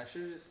best friends. I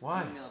should have just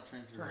Why? emailed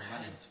trying to Her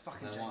money. head's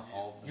fucking 'cause I want giant.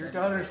 all. Your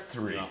daughter's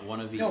 3. Not one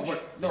of each. No,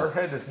 but no. Her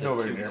head is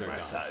nowhere tubes near are my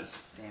gone.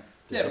 size. Damn.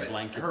 There's Yeah, a but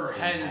blankets her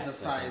and head is a hats,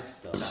 that kind of size.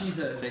 stuff. She's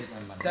a Take my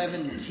money.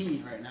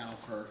 17 right now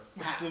for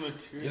What's the hats.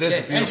 material? It is a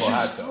And beautiful she's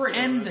hat though. 3.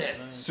 End this.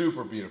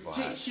 Super beautiful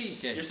hat. She's.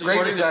 Okay. You're Great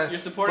supporting, design. you're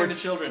supporting For- the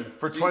children.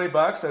 For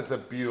 $20, that's a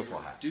beautiful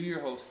hat. Do your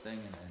host thing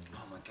and end this.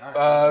 Oh my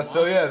god.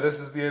 So yeah, this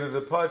is the end of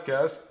the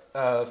podcast.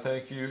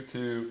 Thank you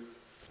to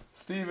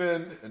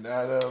Steven and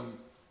Adam.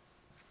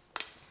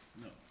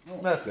 No.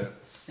 That's it.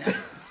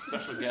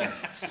 Special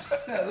guests.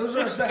 Yeah, those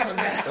are our special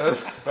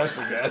guests.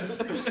 Special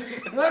guest.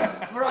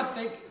 We're not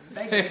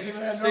thanking the people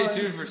that Stay know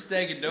tuned for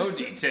Stag and No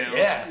details.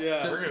 Yeah. Yeah.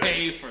 To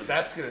pay for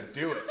That's gonna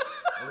do it.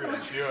 We're gonna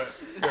do it.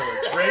 We're gonna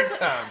have a great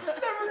time.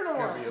 Never gonna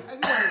work. It's I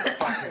gonna know. be a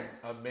fucking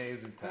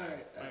amazing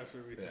time. After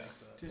we Yeah.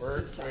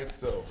 think that.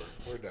 It's over.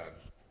 We're done.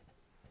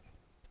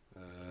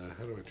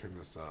 How do I turn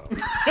this off?